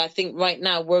ultimately, I think right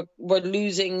now we're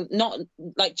losing, not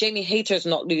like Jamie Hayter's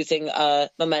not losing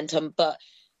momentum, but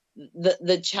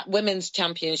the women's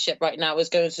championship right now is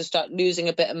going to start losing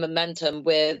a bit of momentum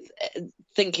with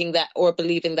thinking that, or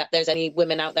believing that there's any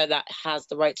women out there that has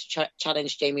the right to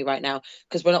challenge Jamie right now,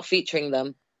 because we're not featuring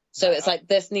them. So it's like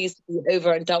this needs to be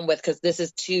over and done with because this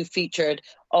is too featured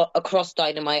across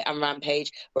Dynamite and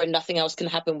Rampage where nothing else can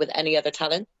happen with any other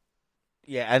talent.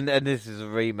 Yeah, and this is a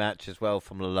rematch as well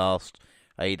from the last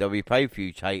AEW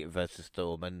pay-per-view, Hayter versus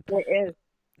Storm, and it is.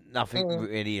 Nothing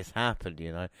really has happened,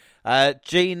 you know.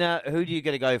 Gina, who do you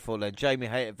going to go for then? Jamie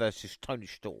Hayter versus Tony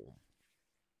Storm?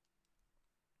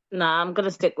 Nah, I'm going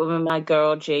to stick with my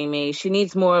girl, Jamie. She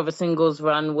needs more of a singles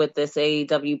run with this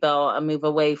AEW belt and move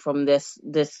away from this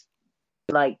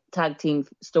like tag team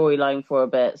storyline for a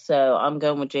bit. So I'm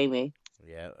going with Jamie.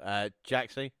 Yeah.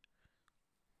 Jaxie?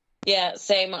 Yeah,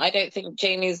 same. I don't think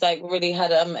Jamie's like really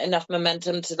had enough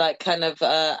momentum to like kind of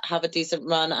have a decent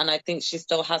run, and I think she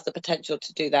still has the potential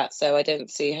to do that. So I don't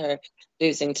see her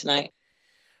losing tonight.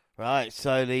 Right,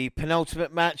 so the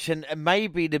penultimate match and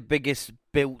maybe the biggest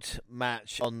built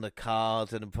match on the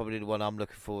card, and probably the one I'm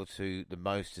looking forward to the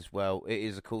most as well. It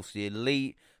is, of course, the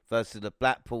Elite versus the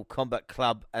Blackpool Combat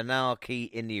Club, Anarchy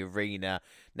in the Arena.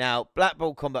 Now,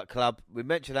 Blackpool Combat Club, we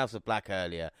mentioned House of Black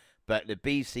earlier, but the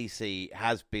BCC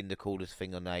has been the coolest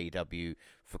thing on AEW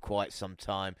for quite some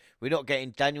time. We're not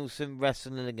getting Danielson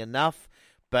wrestling enough,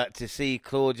 but to see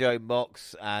Claudio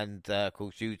Mox and, of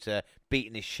course, Yuta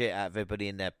beating the shit out of everybody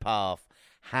in their path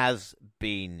has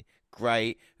been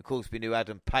great. Of course, we knew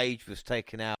Adam Page was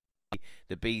taking out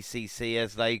the BCC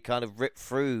as they kind of ripped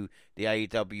through the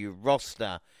AEW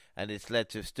roster, and it's led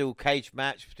to a steel cage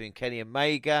match between Kenny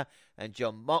Omega and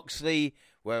Jon Moxley,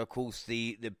 where, of course,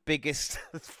 the biggest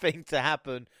thing to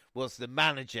happen was the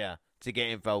manager to get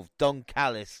involved, Don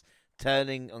Callis,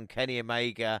 turning on Kenny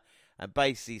Omega and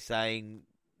basically saying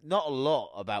not a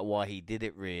lot about why he did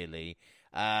it, really.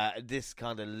 This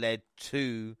kind of led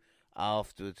to,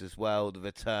 afterwards as well, the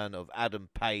return of Adam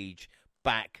Page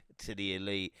back to the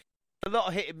Elite. A lot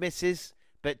of hit and misses,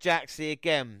 but Jaxie,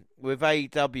 again, with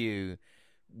AEW,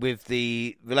 with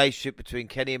the relationship between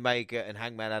Kenny Omega and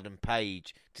Hangman Adam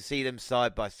Page, to see them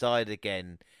side by side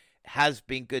again has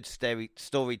been good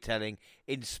storytelling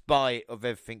in spite of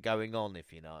everything going on,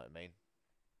 if you know what I mean.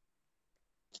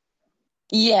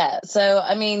 Yeah, so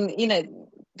I mean, you know,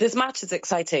 this match is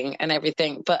exciting and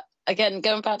everything, but again,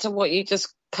 going back to what you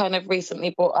just kind of recently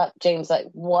brought up, James, like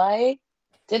I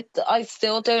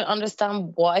still don't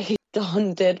understand why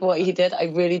Don did what he did. I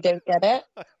really don't get it.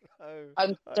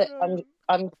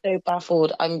 I'm so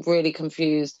baffled. I'm really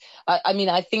confused. I mean,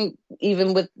 I think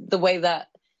even with the way that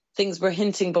things were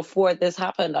hinting before this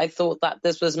happened, I thought that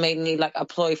this was mainly like a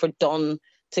ploy for Don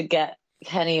to get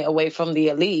Kenny away from the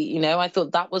Elite. You know, I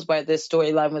thought that was where this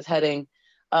storyline was heading.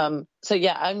 So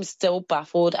yeah, I'm still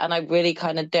baffled, and I really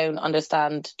kind of don't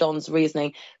understand Don's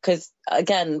reasoning. Because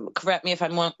again, correct me if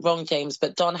I'm wrong, James,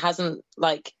 but Don hasn't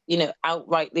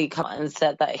outrightly come out and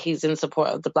said that he's in support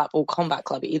of the Blackpool Combat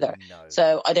Club either. No.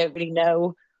 So I don't really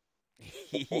know.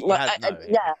 I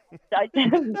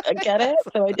get it.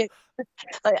 So I did.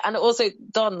 And also,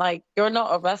 Don, you're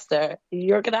not a wrestler.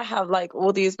 You're gonna have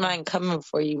all these men coming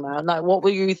for you, man. What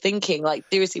were you thinking?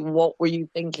 Seriously, what were you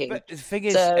thinking? But the thing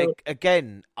is,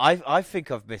 again, I think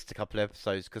I've missed a couple of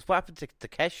episodes because what happened to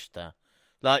Takeshita?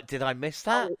 Did I miss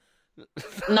that?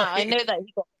 No, I know that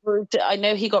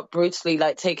he got brutally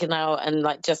taken out and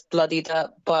just bloodied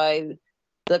up by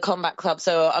the Combat Club.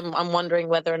 So I'm wondering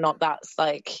whether or not that's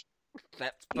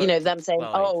them saying,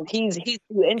 "Oh, he's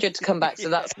too injured to come back," so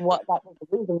that was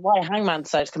the reason why Hangman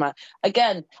decided to come out.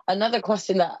 Again, another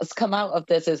question that has come out of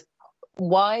this is,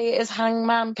 why is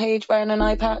Hangman Page wearing an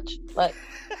eye patch?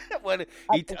 Well,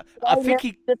 I think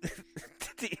he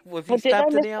was he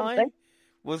stabbed in the eye.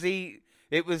 Was he?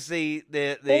 It was the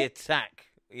attack.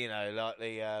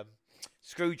 The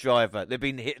screwdriver. They've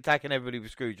been attacking everybody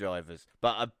with screwdrivers.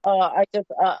 But I'm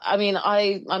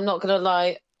not gonna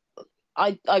lie.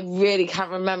 I really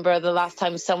can't remember the last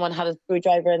time someone had a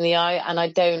screwdriver in the eye, and I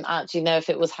don't actually know if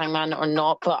it was Hangman or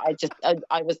not, but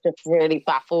I was just really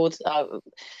baffled.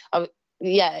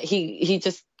 He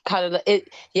just kind of, it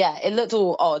looked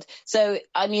all odd. So,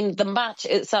 I mean, the match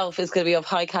itself is going to be of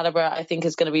high caliber. I think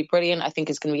it's going to be brilliant. I think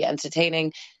it's going to be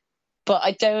entertaining, but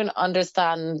I don't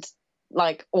understand,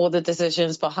 all the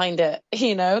decisions behind it,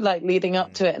 leading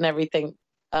up to it and everything.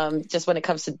 Just when it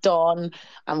comes to Dawn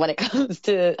and when it comes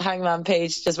to Hangman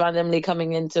Page just randomly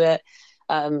coming into it.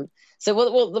 So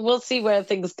we'll see where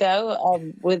things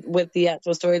go with the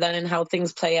actual storyline and how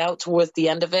things play out towards the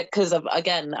end of it. Because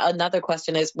again, another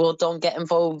question is, will Dawn get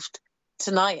involved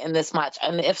tonight in this match?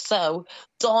 And if so,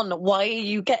 Dawn, why are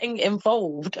you getting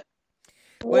involved?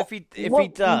 Well, if he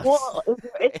does, what is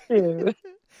your issue?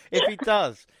 If he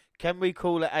does, can we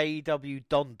call it AEW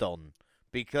Don Don?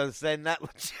 Because then that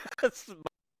would just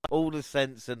all the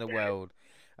sense in the world.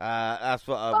 That's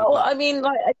what I would I mean,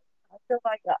 I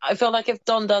I feel like if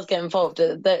Don does get involved,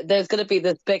 there's going to be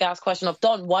this big ass question of,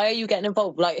 Don, why are you getting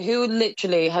involved? Like, who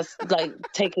literally has like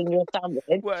taken your sandwich?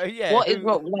 Well, yeah. What is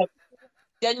wrong? Like,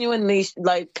 genuinely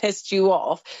like pissed you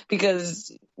off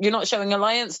because you're not showing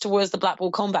alliance towards the Blackpool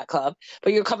Combat Club,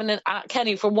 but you're coming in at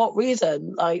Kenny for what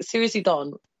reason? Like, seriously,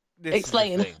 Don,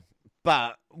 explain.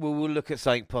 But we'll look at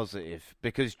something positive,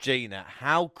 because Gina,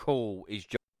 how cool is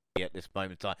Johnny at this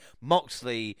moment in time?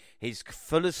 Moxley, he's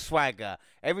full of swagger.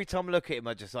 Every time I look at him,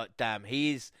 I just like, damn,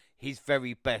 he's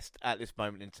very best at this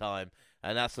moment in time,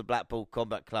 and that's the Blackpool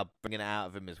Combat Club bringing it out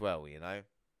of him as well, you know.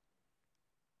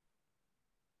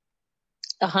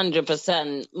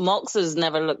 100%. Mox has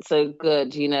never looked so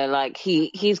good, you know, like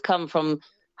he's come from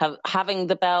having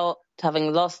the belt,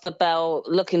 having lost the belt,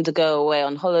 looking to go away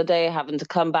on holiday, having to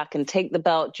come back and take the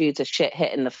belt due to shit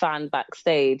hitting the fan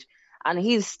backstage. And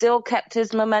he's still kept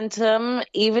his momentum,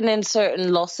 even in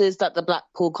certain losses that the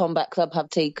Blackpool Combat Club have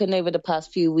taken over the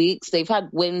past few weeks. They've had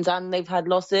wins and they've had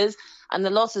losses. And the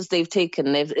losses they've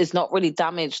taken, it's not really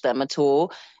damaged them at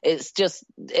all. It's just,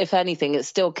 if anything, it's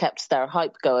still kept their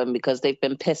hype going because they've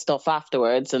been pissed off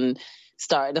afterwards and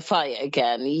started a fight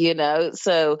again, you know?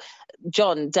 So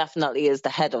John definitely is the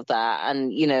head of that.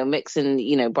 And, you know, mixing,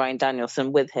 you know, Bryan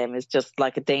Danielson with him is just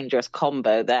like a dangerous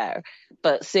combo there.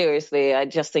 But seriously, I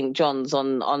just think John's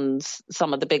on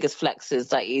some of the biggest flexes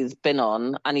that he's been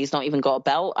on, and he's not even got a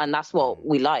belt. And that's what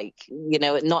we like. You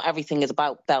know, not everything is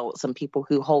about belts and people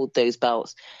who hold those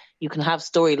belts. You can have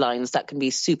storylines that can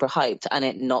be super hyped and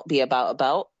it not be about a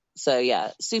belt. So yeah,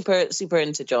 super, super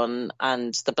into John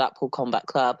and the Blackpool Combat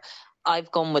Club.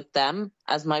 I've gone with them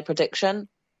as my prediction,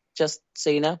 just so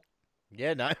you know.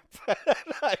 Yeah, no.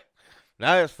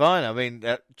 No, it's fine. I mean,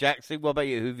 Jaxie, what about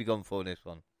you? Who have you gone for in this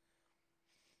one?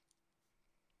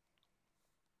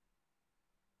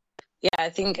 Yeah,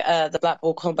 I think the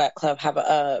Blackpool Combat Club have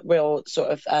a real sort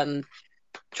of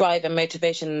drive and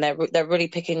motivation. They're really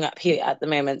picking up here at the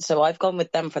moment. So I've gone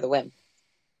with them for the win.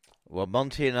 Well,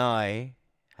 Monty and I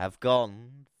have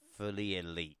gone for the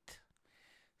Elite.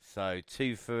 So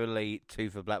 2 for Elite, 2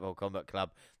 for Blackpool Combat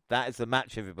Club. That is the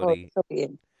match, everybody,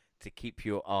 to keep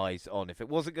your eyes on. If it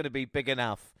wasn't going to be big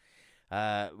enough,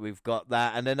 we've got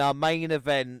that. And then our main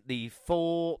event, the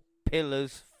 4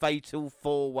 Pillars Fatal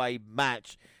 4-Way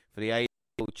match for the AEW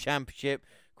World Championship.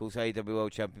 Of course, AEW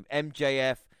World Champion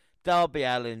MJF, Darby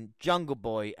Allin, Jungle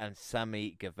Boy, and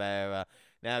Sammy Guevara.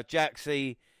 Now,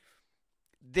 Jaxie,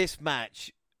 this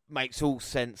match makes all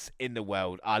sense in the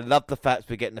world. I love the fact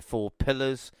we're getting the 4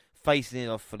 Pillars facing it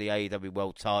off for the AEW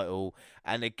World title.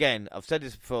 And again, I've said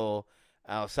this before,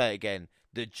 and I'll say it again,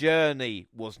 the journey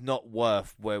was not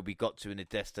worth where we got to in the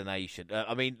destination.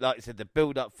 I mean, like I said, the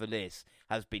build-up for this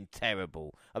has been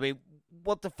terrible. I mean,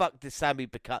 what the fuck did Sammy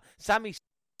become? Sammy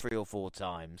 3 or 4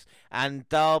 times, and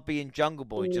Darby and Jungle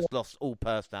Boy just lost all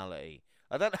personality.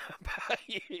 I don't know about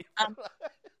you.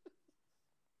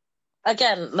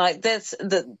 Again, like this,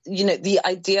 the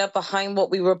idea behind what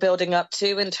we were building up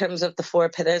to in terms of the 4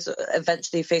 pillars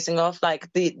eventually facing off,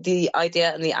 like the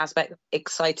idea and the aspect,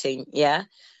 exciting, yeah.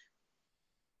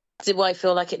 Do I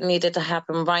feel like it needed to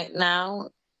happen right now?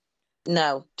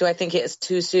 No. Do I think it is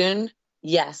too soon?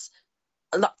 Yes.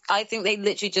 I think they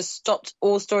literally just stopped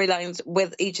all storylines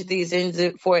with each of these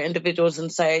 4 individuals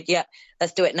and said, yeah,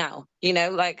 let's do it now. You know,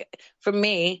 like for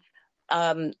me,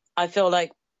 I feel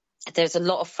like there's a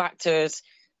lot of factors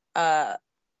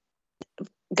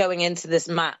going into this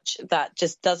match that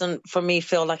just doesn't, for me,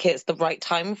 feel like it's the right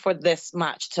time for this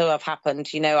match to have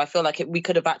happened. You know, I feel like we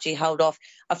could have actually held off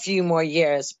a few more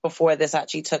years before this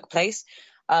actually took place.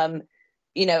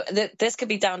 You know, this could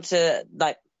be down to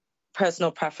like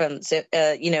personal preference,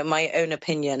 you know, my own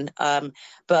opinion.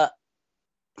 But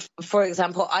for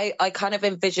example, I kind of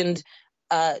envisioned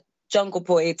Jungle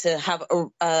Boy to have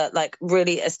like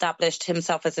really established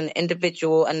himself as an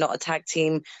individual and not a tag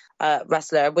team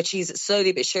wrestler, which he's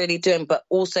slowly but surely doing, but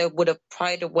also would have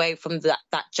pried away from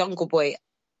that Jungle Boy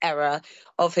era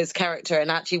of his character and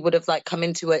actually would have like come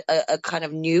into a kind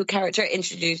of new character,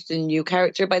 introduced a new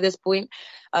character by this point.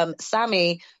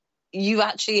 Sammy, you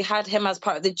actually had him as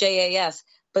part of the JAS,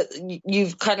 but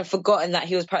you've kind of forgotten that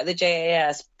he was part of the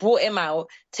JAS, brought him out,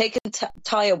 taken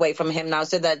Ty away from him now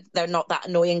so that they're not that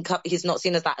annoying couple. He's not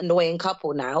seen as that annoying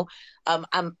couple now.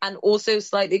 And also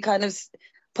slightly kind of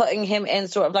putting him in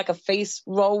sort of like a face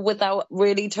role without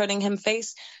really turning him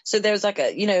face. So there's like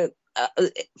a, you know,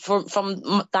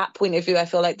 from that point of view, I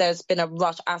feel like there's been a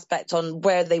rush aspect on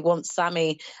where they want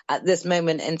Sammy at this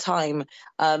moment in time.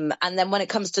 And then when it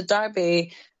comes to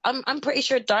Darby, I'm pretty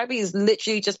sure Darby's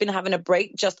literally just been having a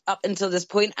break just up until this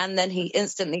point, and then he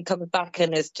instantly comes back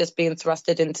and is just being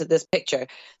thrusted into this picture.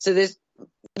 So there's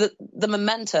the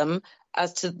momentum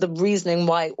as to the reasoning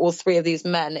why all three of these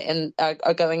men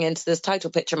are going into this title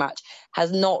picture match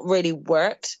has not really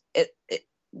worked.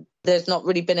 There's not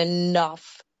really been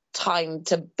enough time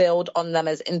to build on them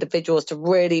as individuals to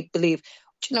really believe,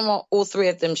 do you know what, all three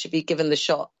of them should be given the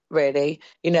shot, really,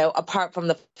 apart from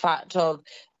the fact of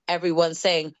everyone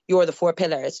saying you're the four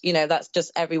pillars. That's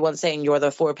just everyone saying you're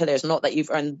the four pillars, not that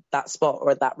you've earned that spot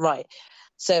or that right.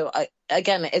 So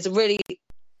again, it's really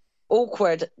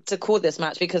awkward to call this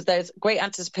match because there's great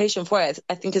anticipation for it.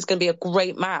 I think it's going to be a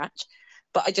great match,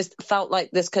 but I just felt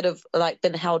like this could have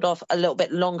been held off a little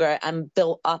bit longer and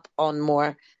built up on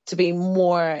more to be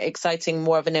more exciting,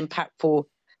 more of an impactful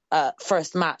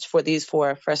first match for these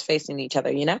four first facing each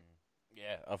other, Yeah,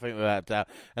 I think without doubt.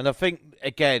 And I think,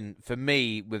 again, for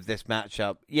me, with this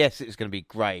matchup, yes, it's going to be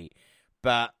great,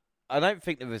 but I don't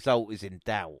think the result is in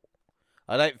doubt.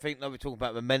 I don't think that we're talking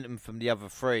about momentum from the other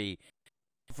three,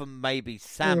 from maybe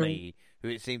Sammy, who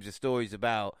it seems the story's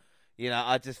about.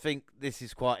 I just think this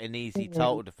is quite an easy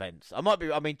title defense.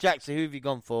 Jaxie, who have you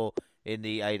gone for in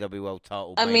the AW World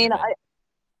title?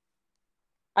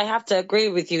 I have to agree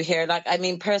with you here.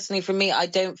 Personally, for me, I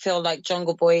don't feel like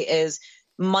Jungle Boy is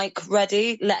mic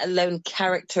ready, let alone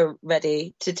character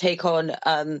ready to take on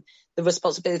the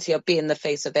responsibility of being the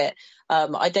face of it.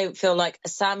 I don't feel like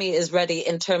Sammy is ready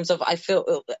in terms of, I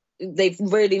feel they've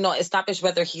really not established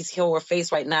whether he's heel or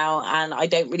face right now, and I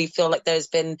don't really feel like there's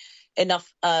been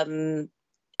enough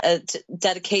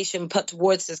dedication put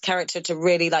towards his character to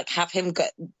really have him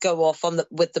go off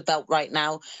with the belt right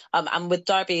now. And with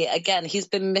Darby, again, he's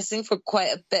been missing for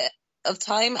quite a bit of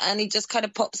time, and he just kind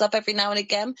of pops up every now and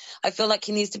again. I feel like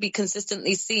he needs to be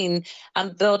consistently seen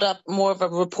and build up more of a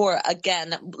rapport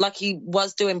again, like he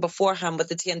was doing beforehand with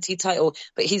the TNT title,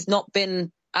 but he's not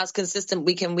been as consistent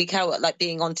week in, week out at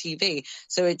being on TV.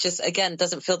 So it just, again,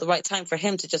 doesn't feel the right time for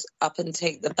him to just up and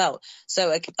take the belt.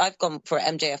 So I've gone for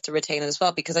MJF to retain as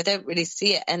well, because I don't really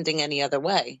see it ending any other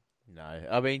way.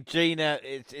 No, Gina,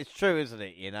 it's true, isn't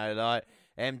it?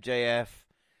 MJF,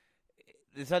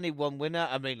 there's only one winner.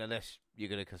 Unless you're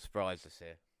going to surprise us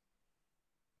here.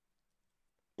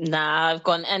 Nah, I've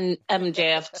gone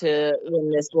MJF to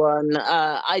win this one.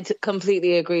 I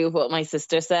completely agree with what my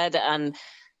sister said, and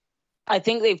I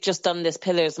think they've just done this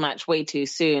Pillars match way too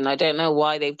soon. I don't know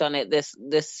why they've done it this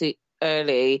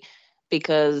early,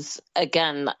 because,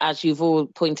 again, as you've all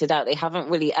pointed out, they haven't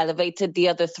really elevated the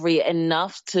other three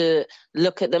enough to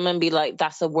look at them and be like,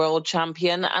 that's a world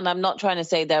champion. And I'm not trying to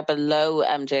say they're below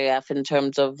MJF in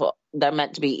terms of they're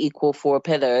meant to be equal four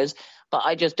pillars, but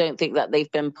I just don't think that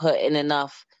they've been put in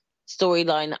enough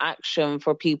storyline action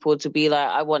for people to be like,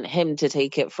 I want him to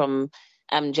take it from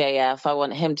MJF. I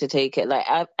want him to take it.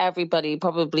 Everybody,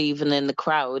 probably even in the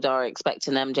crowd, are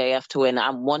expecting MJF to win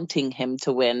and wanting him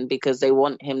to win because they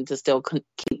want him to still keep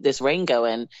this reign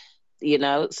going,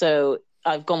 So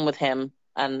I've gone with him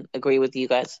and agree with you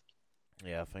guys.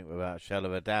 Yeah, I think without a shadow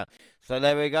of a doubt. So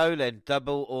there we go then.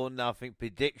 Double or nothing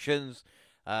predictions.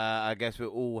 I guess we're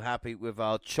all happy with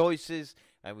our choices,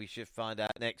 and we should find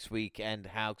out next weekend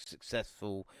how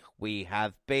successful we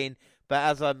have been. But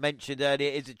as I mentioned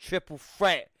earlier, it's a triple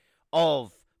threat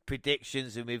of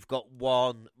predictions, and we've got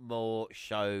one more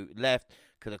show left.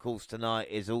 Because, of course, tonight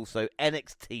is also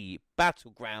NXT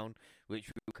Battleground,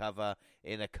 which we'll cover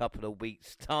in a couple of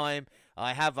weeks' time.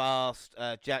 I have asked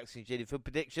Jaxie and Gina for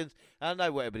predictions. I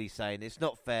know what everybody's saying. It's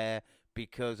not fair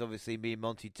because, obviously, me and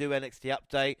Monty do NXT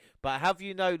Update. But have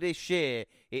you know this year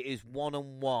it is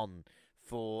 1-on-1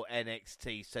 for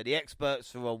NXT. So the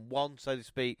experts are on one, so to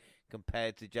speak,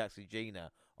 compared to Jaxie and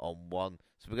Gina on one.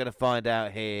 So we're going to find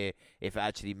out here if it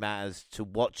actually matters to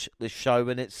watch the show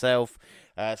in itself.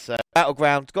 So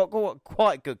Battleground's got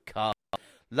quite a good card.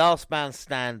 Last man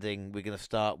standing, we're going to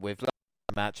start with. Last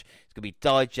match, it's going to be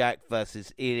Dijak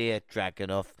versus Ilya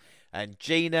Dragunov. And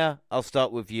Gina, I'll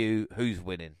start with you. Who's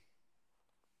winning?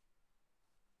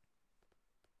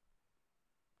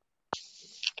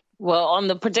 Well, on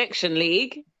the prediction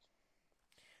league.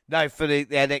 No, for the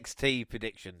NXT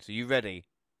predictions. Are you ready?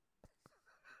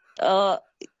 I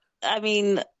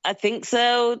think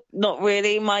so. Not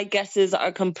really. My guesses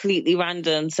are completely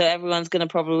random, so everyone's going to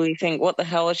probably think, what the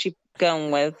hell is she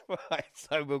going with? Right,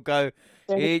 so we'll go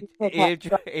Ilya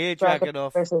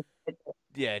Dragunov.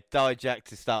 Yeah, Dijak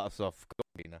to start us off.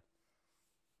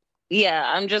 Yeah,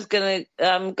 I'm gonna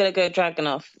go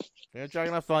Dragunov. Yeah,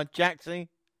 Dragunov, fine. Jaxie?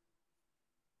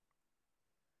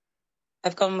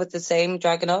 I've gone with the same,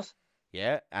 Dragunov.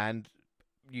 Yeah, and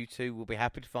you two will be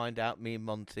happy to find out. Me and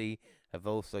Monty have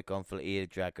also gone for Ilya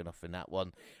Dragunov in that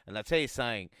one. And I'll tell you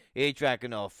something, Ilya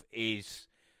Dragunov is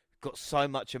got so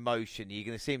much emotion. You're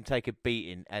going to see him take a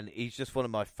beating, and he's just one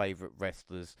of my favourite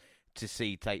wrestlers to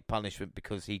see take punishment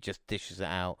because he just dishes it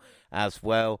out as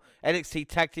well. NXT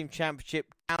Tag Team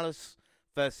Championship, Gallus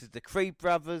versus the Creed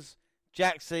Brothers.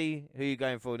 Jaxie, who are you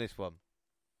going for in this one?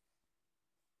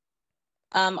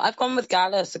 I've gone with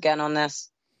Gallus again on this.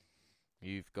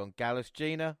 You've gone Gallus,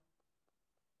 Gina?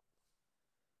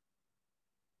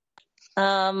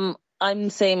 I'm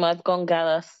same. I've gone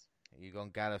Gallus. You've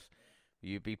gone Gallus.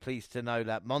 You'd be pleased to know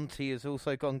that Monty has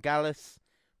also gone Gallus,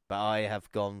 but I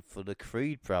have gone for the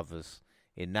Creed Brothers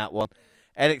in that one.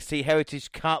 NXT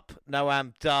Heritage Cup,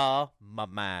 Noam Dar, my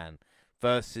man,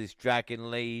 versus Dragon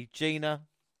Lee. Gina?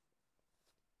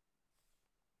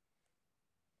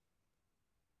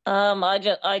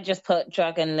 I just put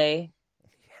Dragon Lee.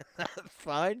 That's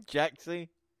fine. Jaxie?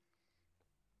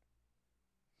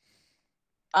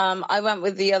 I went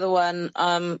with the other one.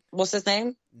 What's his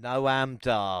name? Noam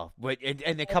Dar.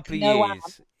 In a couple of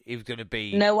years, he was going to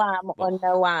be... Noam or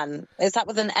Noan. Is that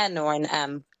with an N or an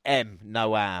M? M.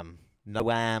 Noam.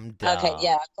 Noam Dar. Okay,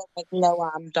 yeah, I got with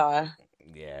Noam Dar.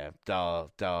 Yeah,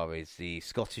 Dar is the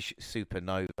Scottish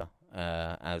supernova,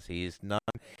 as he is known.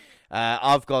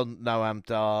 I've gone Noam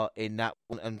Dar in that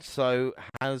one, and so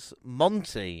has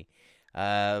Monty.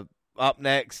 Up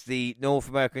next, the North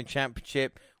American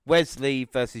Championship, Wesley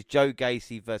versus Joe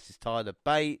Gacy versus Tyler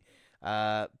Bate.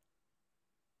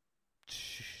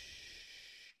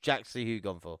 Jaxie, who you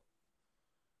gone for?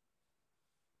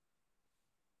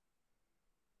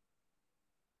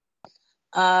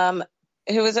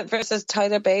 Who was it versus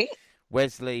Tyler Bate?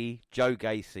 Wesley, Joe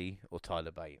Gacy, or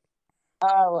Tyler Bate?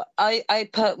 Oh, I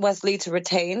put Wesley to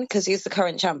retain because he's the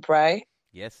current champ, right?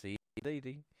 Yes,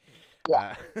 indeed.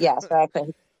 Yeah, yeah. So I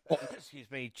put. Excuse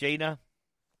me, Gina.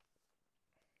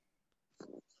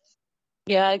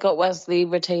 Yeah, I got Wesley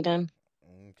retaining.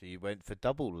 So you went for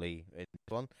double Lee in this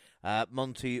one.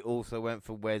 Monty also went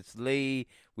for Wesley.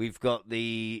 We've got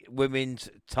the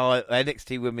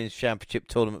NXT Women's Championship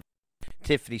tournament.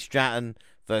 Tiffany Stratton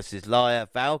versus Lyra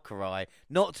Valkyrie.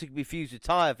 Not to be fused with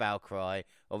Taya Valkyrie,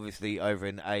 obviously over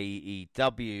in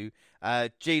AEW.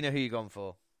 Gina, who you gone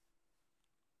for?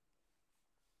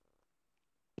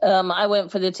 I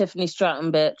went for the Tiffany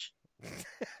Stratton bitch.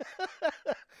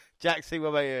 Jaxie, what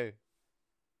about you?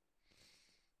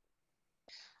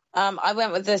 I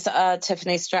went with this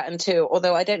Tiffany Stratton too,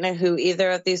 although I don't know who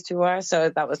either of these two are, so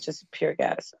that was just a pure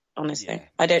guess, honestly. Yeah.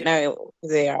 I don't know who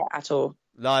they are at all.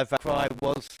 Lyra Valkyrie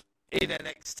was in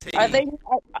NXT.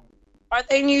 Are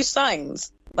they new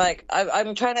signs? Like,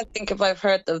 I'm trying to think if I've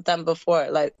heard of them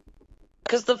before, like,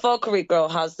 because the Valkyrie girl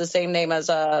has the same name as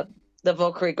the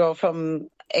Valkyrie girl from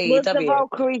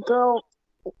AEW.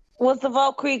 Was the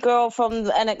Valkyrie girl from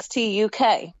the NXT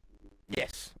UK?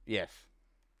 Yes.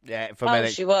 Yeah, from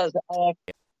NXT. She was.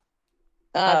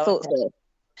 I thought so.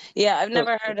 Yeah, I've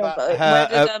never heard of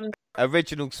her.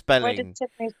 Original spelling. Where did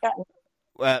Tiffany Stratton?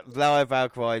 Lyra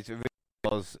Valkyrie's original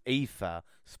was Aoife,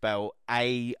 spelled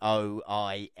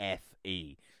Aoife.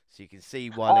 So you can see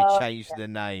why they changed the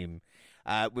name.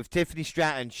 With Tiffany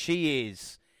Stratton, she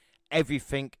is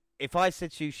everything. If I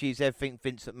said to you she's everything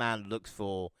Vince McMahon looks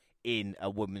for in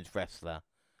a women's wrestler,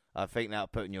 I think that'll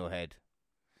put in your head.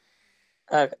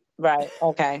 Okay, right,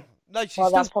 okay. No,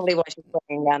 that's probably what she's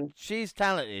doing then. She's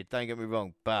talented, don't get me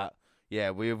wrong, but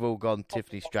yeah, we have all gone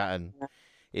Tiffany Stratton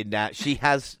in that. She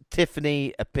has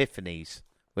Tiffany Epiphanies,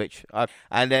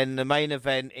 and then the main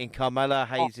event in Carmella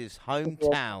Hayes'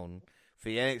 hometown for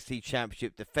the NXT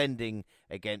Championship, defending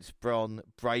against Bron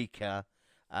Breakker.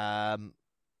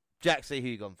 Jaxie, who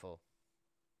you gone for?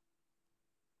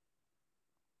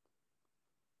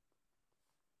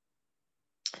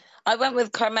 I went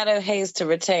with Carmelo Hayes to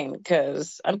retain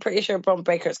because I'm pretty sure Bron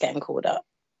Breakker's getting called up.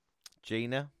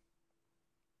 Gina?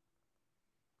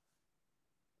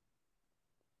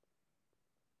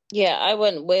 Yeah, I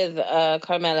went with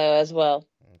Carmelo as well.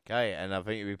 Okay, and I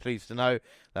think you'll be pleased to know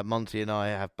that Monty and I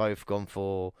have both gone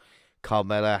for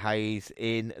Carmella Hayes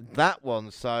in that one.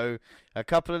 So a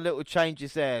couple of little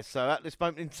changes there. So at this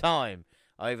moment in time,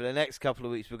 over the next couple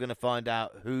of weeks, we're going to find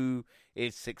out who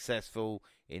is successful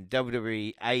in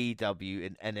WWE, AEW,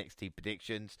 and NXT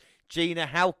predictions. Gina,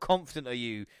 how confident are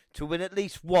you to win at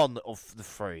least one of the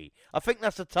three? I think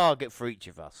that's a target for each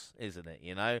of us, isn't it?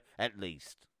 You know, at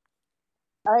least.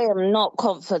 I am not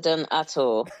confident at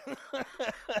all.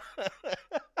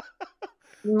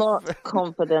 Not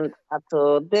confident at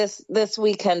all. This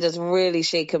weekend has really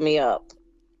shaken me up.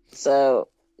 So,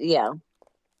 yeah.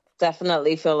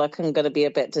 Definitely feel like I'm going to be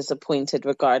a bit disappointed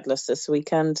regardless this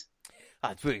weekend.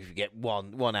 I'd really get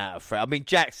one out of three. I mean,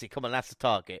 Jaxie, come on, that's the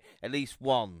target. At least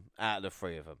one out of the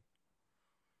three of them.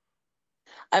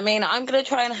 I mean, I'm going to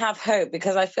try and have hope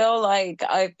because I feel like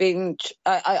I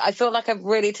feel like I've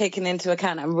really taken into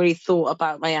account and really thought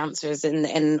about my answers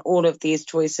in all of these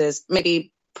choices.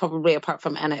 Maybe probably apart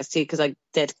from NXT because I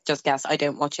did just guess. I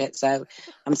don't watch it, so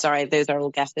I'm sorry. Those are all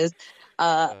guesses.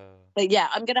 But yeah,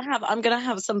 I'm gonna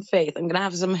have some faith. I'm gonna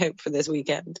have some hope for this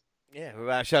weekend. Yeah,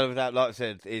 without a shadow of a doubt, like I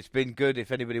said, it's been good.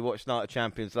 If anybody watched Night of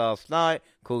Champions last night,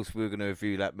 of course, we were going to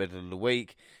review that middle of the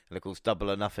week. And, of course, Double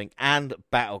or Nothing and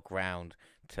Battleground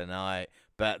tonight.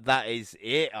 But that is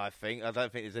it, I think. I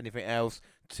don't think there's anything else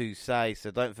to say.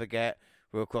 So don't forget,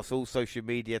 we're across all social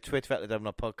media, Twitter at the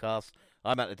WNR Podcast.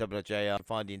 I'm at the WNRJR. You can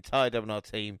find the entire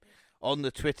WNR team on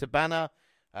the Twitter banner.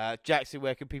 Jaxie,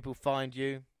 where can people find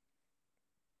you?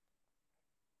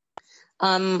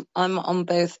 I'm on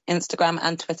both Instagram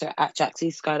and Twitter at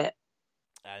Jaxie Scarlett.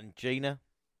 And Gina?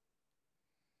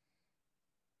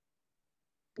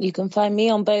 You can find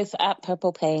me on both at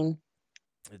Purple Pain.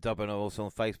 The WNR also on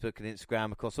Facebook and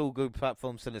Instagram. Across all good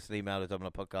platforms, send us an email to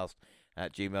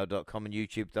WNRpodcast@gmail.com and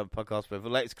YouTube, WNR Podcast, with the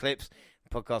latest clips. The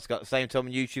podcast got the same time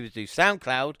on YouTube as do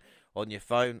SoundCloud on your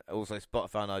phone. Also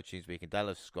Spotify and iTunes, where you can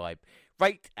download, subscribe,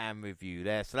 rate and review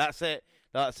there. So that's it.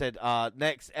 Like I said, our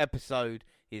next episode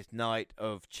is Night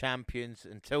of Champions.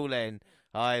 Until then,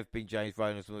 I've been James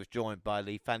Reynolds and was joined by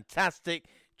the fantastic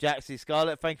Jaxie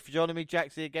Scarlett. Thank you for joining me,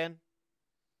 Jaxie, again.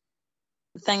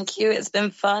 Thank you. It's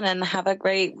been fun, and have a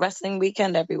great wrestling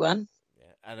weekend, everyone.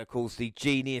 Yeah, and of course, the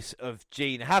genius of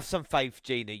Gina. Have some faith,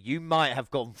 Gina. You might have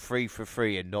gone 3 for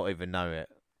 3 and not even know it.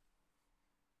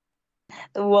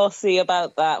 We'll see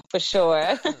about that for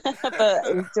sure. But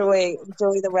enjoy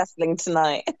the wrestling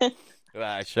tonight.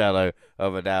 Right, shallow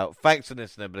of a doubt. Thanks for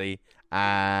listening, everybody,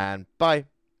 and bye.